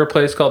to a burger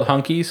place called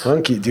Hunky's.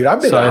 Dude.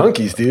 I've been to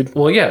Hunky's, dude.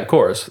 Well, yeah, of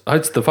course.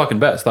 It's the fucking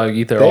best. I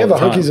eat there all the time. They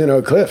have a Hunky's in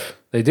Oak Cliff.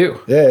 They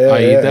do. Yeah,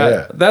 I eat that.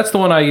 Yeah. That's the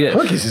one I eat.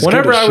 Hunky's is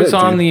Whenever I was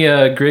on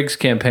dude. the Griggs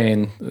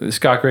campaign,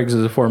 Scott Griggs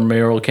is a former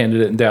mayoral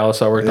candidate in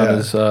Dallas. I worked on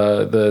his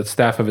the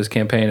staff of his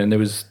campaign, and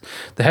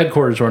the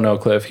headquarters were in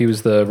Oak Cliff. He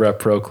was the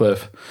rep for Oak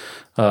Cliff.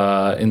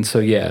 And so,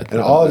 yeah. And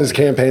all of his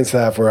campaign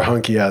staff were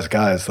hunky-ass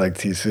guys like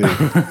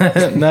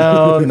TC.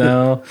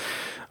 No.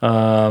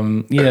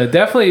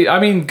 Definitely. I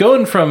mean,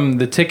 going from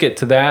the ticket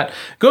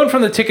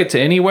to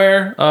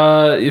anywhere,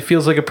 it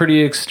feels like a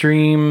pretty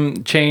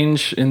extreme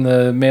change in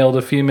the male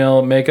to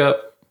female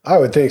makeup. I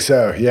would think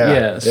so. Yeah.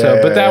 Yeah. So,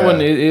 but that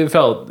one, it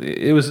felt,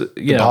 it was,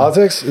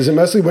 politics? Is it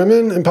mostly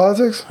women in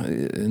politics?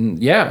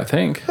 Yeah, I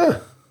think. Huh.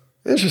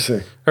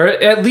 Interesting. Or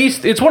at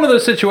least it's one of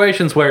those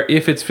situations where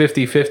if it's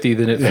 50-50,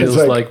 then it feels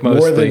like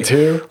mostly more than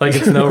two. Like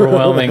it's an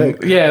overwhelming.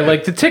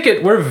 Like the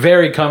ticket, we're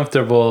very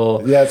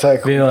comfortable. Yeah, it's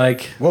like being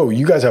like, whoa,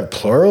 you guys have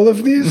plural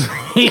of these?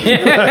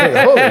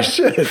 Yeah. Holy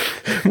shit.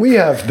 We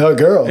have the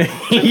girl.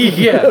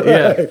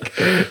 Yeah.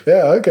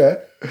 Yeah,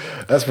 okay.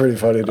 That's pretty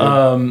funny,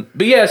 dude.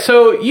 But yeah,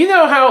 so you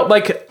know how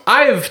like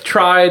I've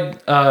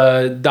tried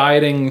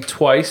dieting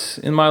twice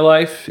in my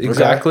life.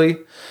 Exactly.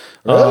 Okay.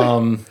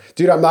 Really?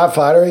 Dude, I'm not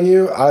flattering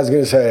you. I was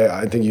going to say,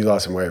 I think you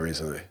lost some weight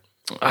recently.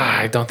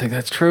 I don't think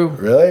that's true.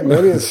 Really?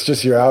 Maybe it's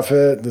just your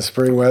outfit, the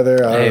spring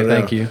weather. I don't know.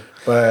 Thank you.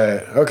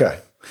 But, okay.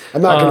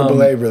 I'm not going to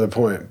belabor the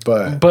point,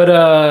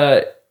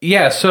 But,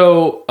 yeah,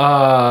 so,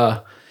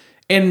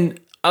 and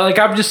like,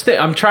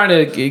 I'm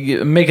trying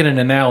to make it an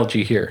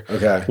analogy here.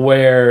 Okay.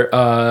 Where,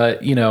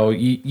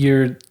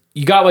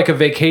 you got like a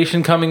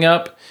vacation coming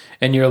up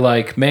and you're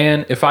like,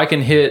 man, if I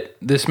can hit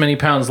this many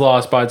pounds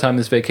lost by the time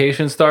this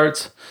vacation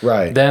starts,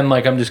 right, then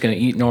like I'm just going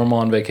to eat normal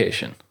on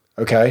vacation.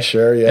 Okay,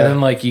 sure, yeah. And then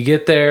like you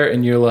get there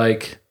and you're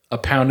like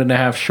 1.5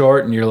 pounds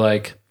short and you're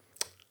like,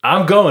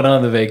 I'm going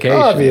on the vacation.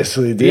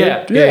 Obviously,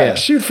 dude. Yeah.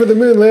 Shoot for the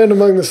moon, land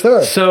among the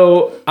stars.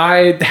 So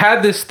I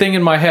had this thing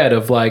in my head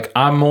of like,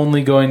 I'm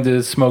only going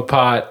to smoke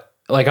pot.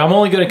 Like I'm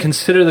only going to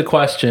consider the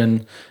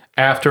question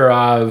after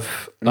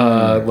I've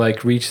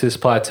like reached this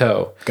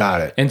plateau.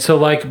 Got it. And so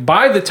like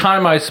by the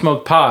time I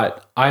smoked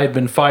pot, I had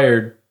been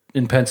fired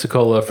in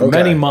Pensacola for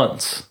many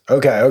months.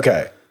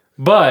 Okay.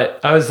 But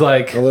I was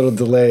like, a little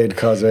delayed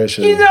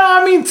causation.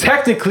 I mean,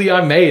 technically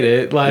I made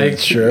it. Like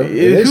it's true. It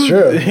is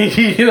true.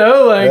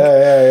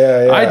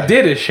 Yeah. I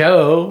did a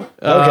show.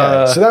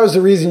 Okay. So that was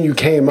the reason you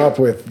came up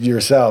with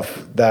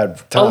yourself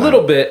that time. A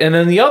little bit. And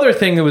then the other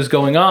thing that was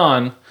going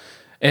on,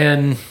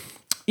 and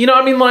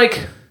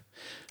like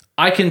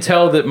I can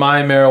tell that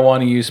my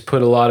marijuana use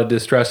put a lot of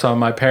distress on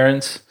my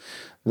parents.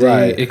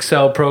 The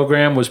Excel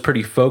program was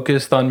pretty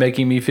focused on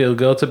making me feel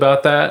guilt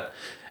about that.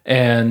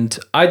 And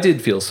I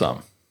did feel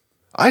some.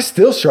 I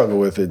still struggle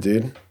with it,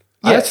 dude.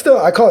 Yeah.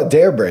 I call it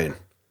dare brain.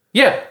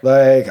 Yeah.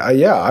 Like,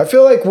 I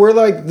feel like we're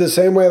like the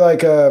same way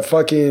like a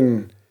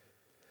fucking,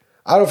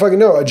 I don't fucking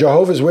know, a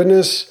Jehovah's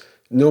Witness,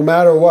 no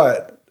matter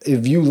what,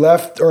 if you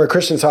left, or a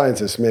Christian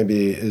Scientist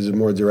maybe is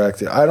more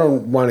directed. I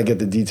don't want to get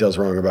the details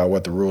wrong about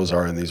what the rules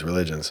are in these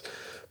religions.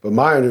 But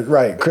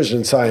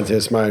Christian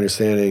Scientists, my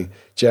understanding,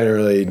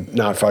 generally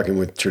not fucking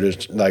with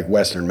tradition, like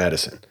Western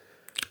medicine.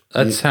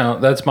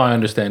 That's my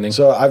understanding.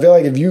 So I feel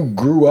like if you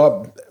grew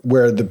up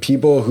where the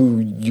people who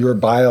you're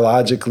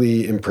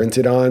biologically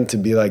imprinted on to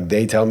be like,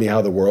 they tell me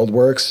how the world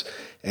works,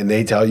 and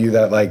they tell you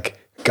that like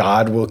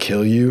God will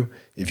kill you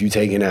if you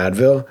take an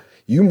Advil,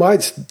 you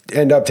might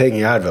end up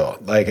taking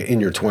Advil like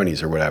in your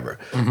 20s or whatever.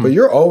 Mm-hmm. But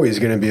you're always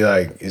going to be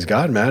like, is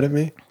God mad at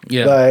me?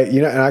 Yeah. Like,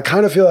 and I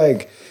kind of feel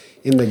like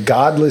in the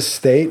godless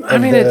state.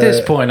 At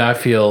this point, I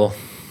feel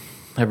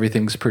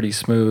everything's pretty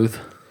smooth.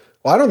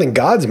 Well, I don't think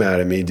God's mad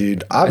at me,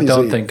 dude. Obviously, I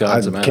don't think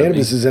God's mad at me.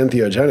 Cannabis is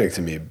entheogenic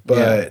to me,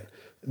 but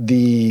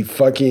the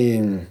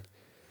fucking...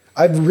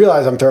 I've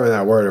realized I'm throwing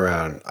that word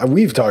around.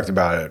 We've talked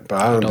about it,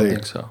 but I don't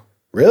think so.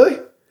 Really?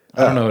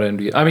 I don't know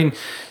what I mean,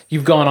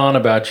 you've gone on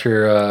about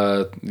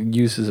your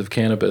uses of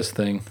cannabis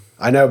thing.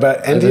 I know,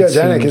 but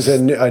entheogenic is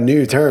a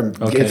new term.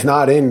 Okay. It's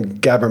not in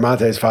Gabor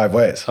Mate's 5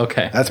 ways.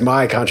 Okay. That's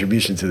my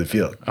contribution to the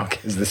field. Okay.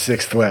 Is the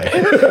 6th way.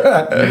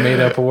 You made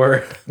up a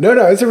word. No,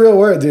 it's a real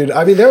word, dude.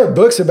 I mean, there are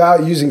books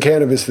about using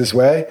cannabis this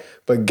way,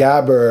 but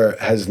Gabor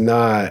has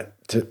not.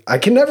 I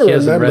can never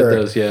remember. Read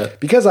those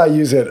yet. Because I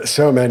use it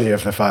so many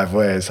of the 5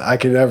 ways. I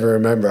can never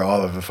remember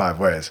all of the 5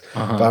 ways.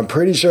 But I'm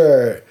pretty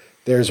sure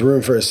there's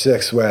room for a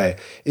 6th way.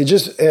 It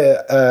just,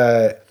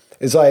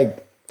 it's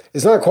like,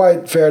 it's not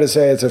quite fair to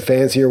say it's a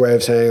fancier way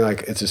of saying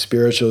like it's a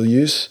spiritual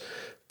use,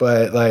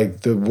 but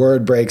like the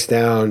word breaks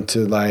down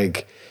to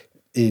like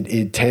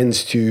it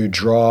tends to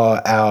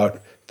draw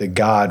out the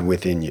God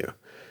within you.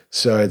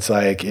 So it's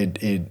like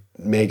it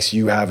makes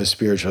you have a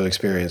spiritual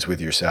experience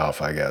with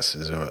yourself, I guess,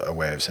 is a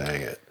way of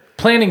saying it.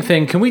 Planning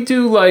thing. Can we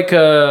do like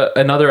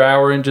another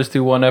hour and just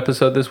do one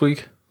episode this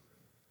week?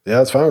 Yeah,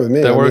 that's fine with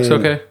me. That works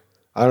okay?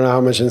 I don't know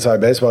how much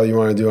inside baseball you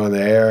want to do on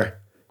the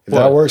air. If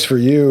that works for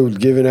you,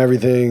 given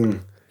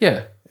everything...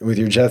 Yeah. With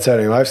your jet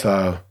setting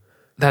lifestyle.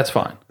 That's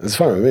fine. It's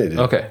fine with me, dude.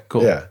 Okay,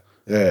 cool.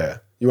 Yeah.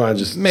 You want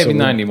to just... Maybe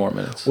 90 more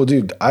minutes. Well,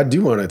 dude, I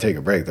do want to take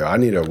a break, though. I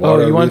need a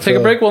water you want to refill. take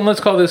a break? Well, let's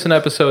call this an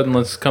episode and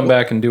let's come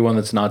back and do one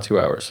that's not 2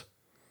 hours.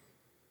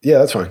 Yeah,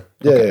 that's fine.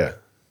 Yeah.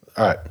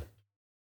 All right.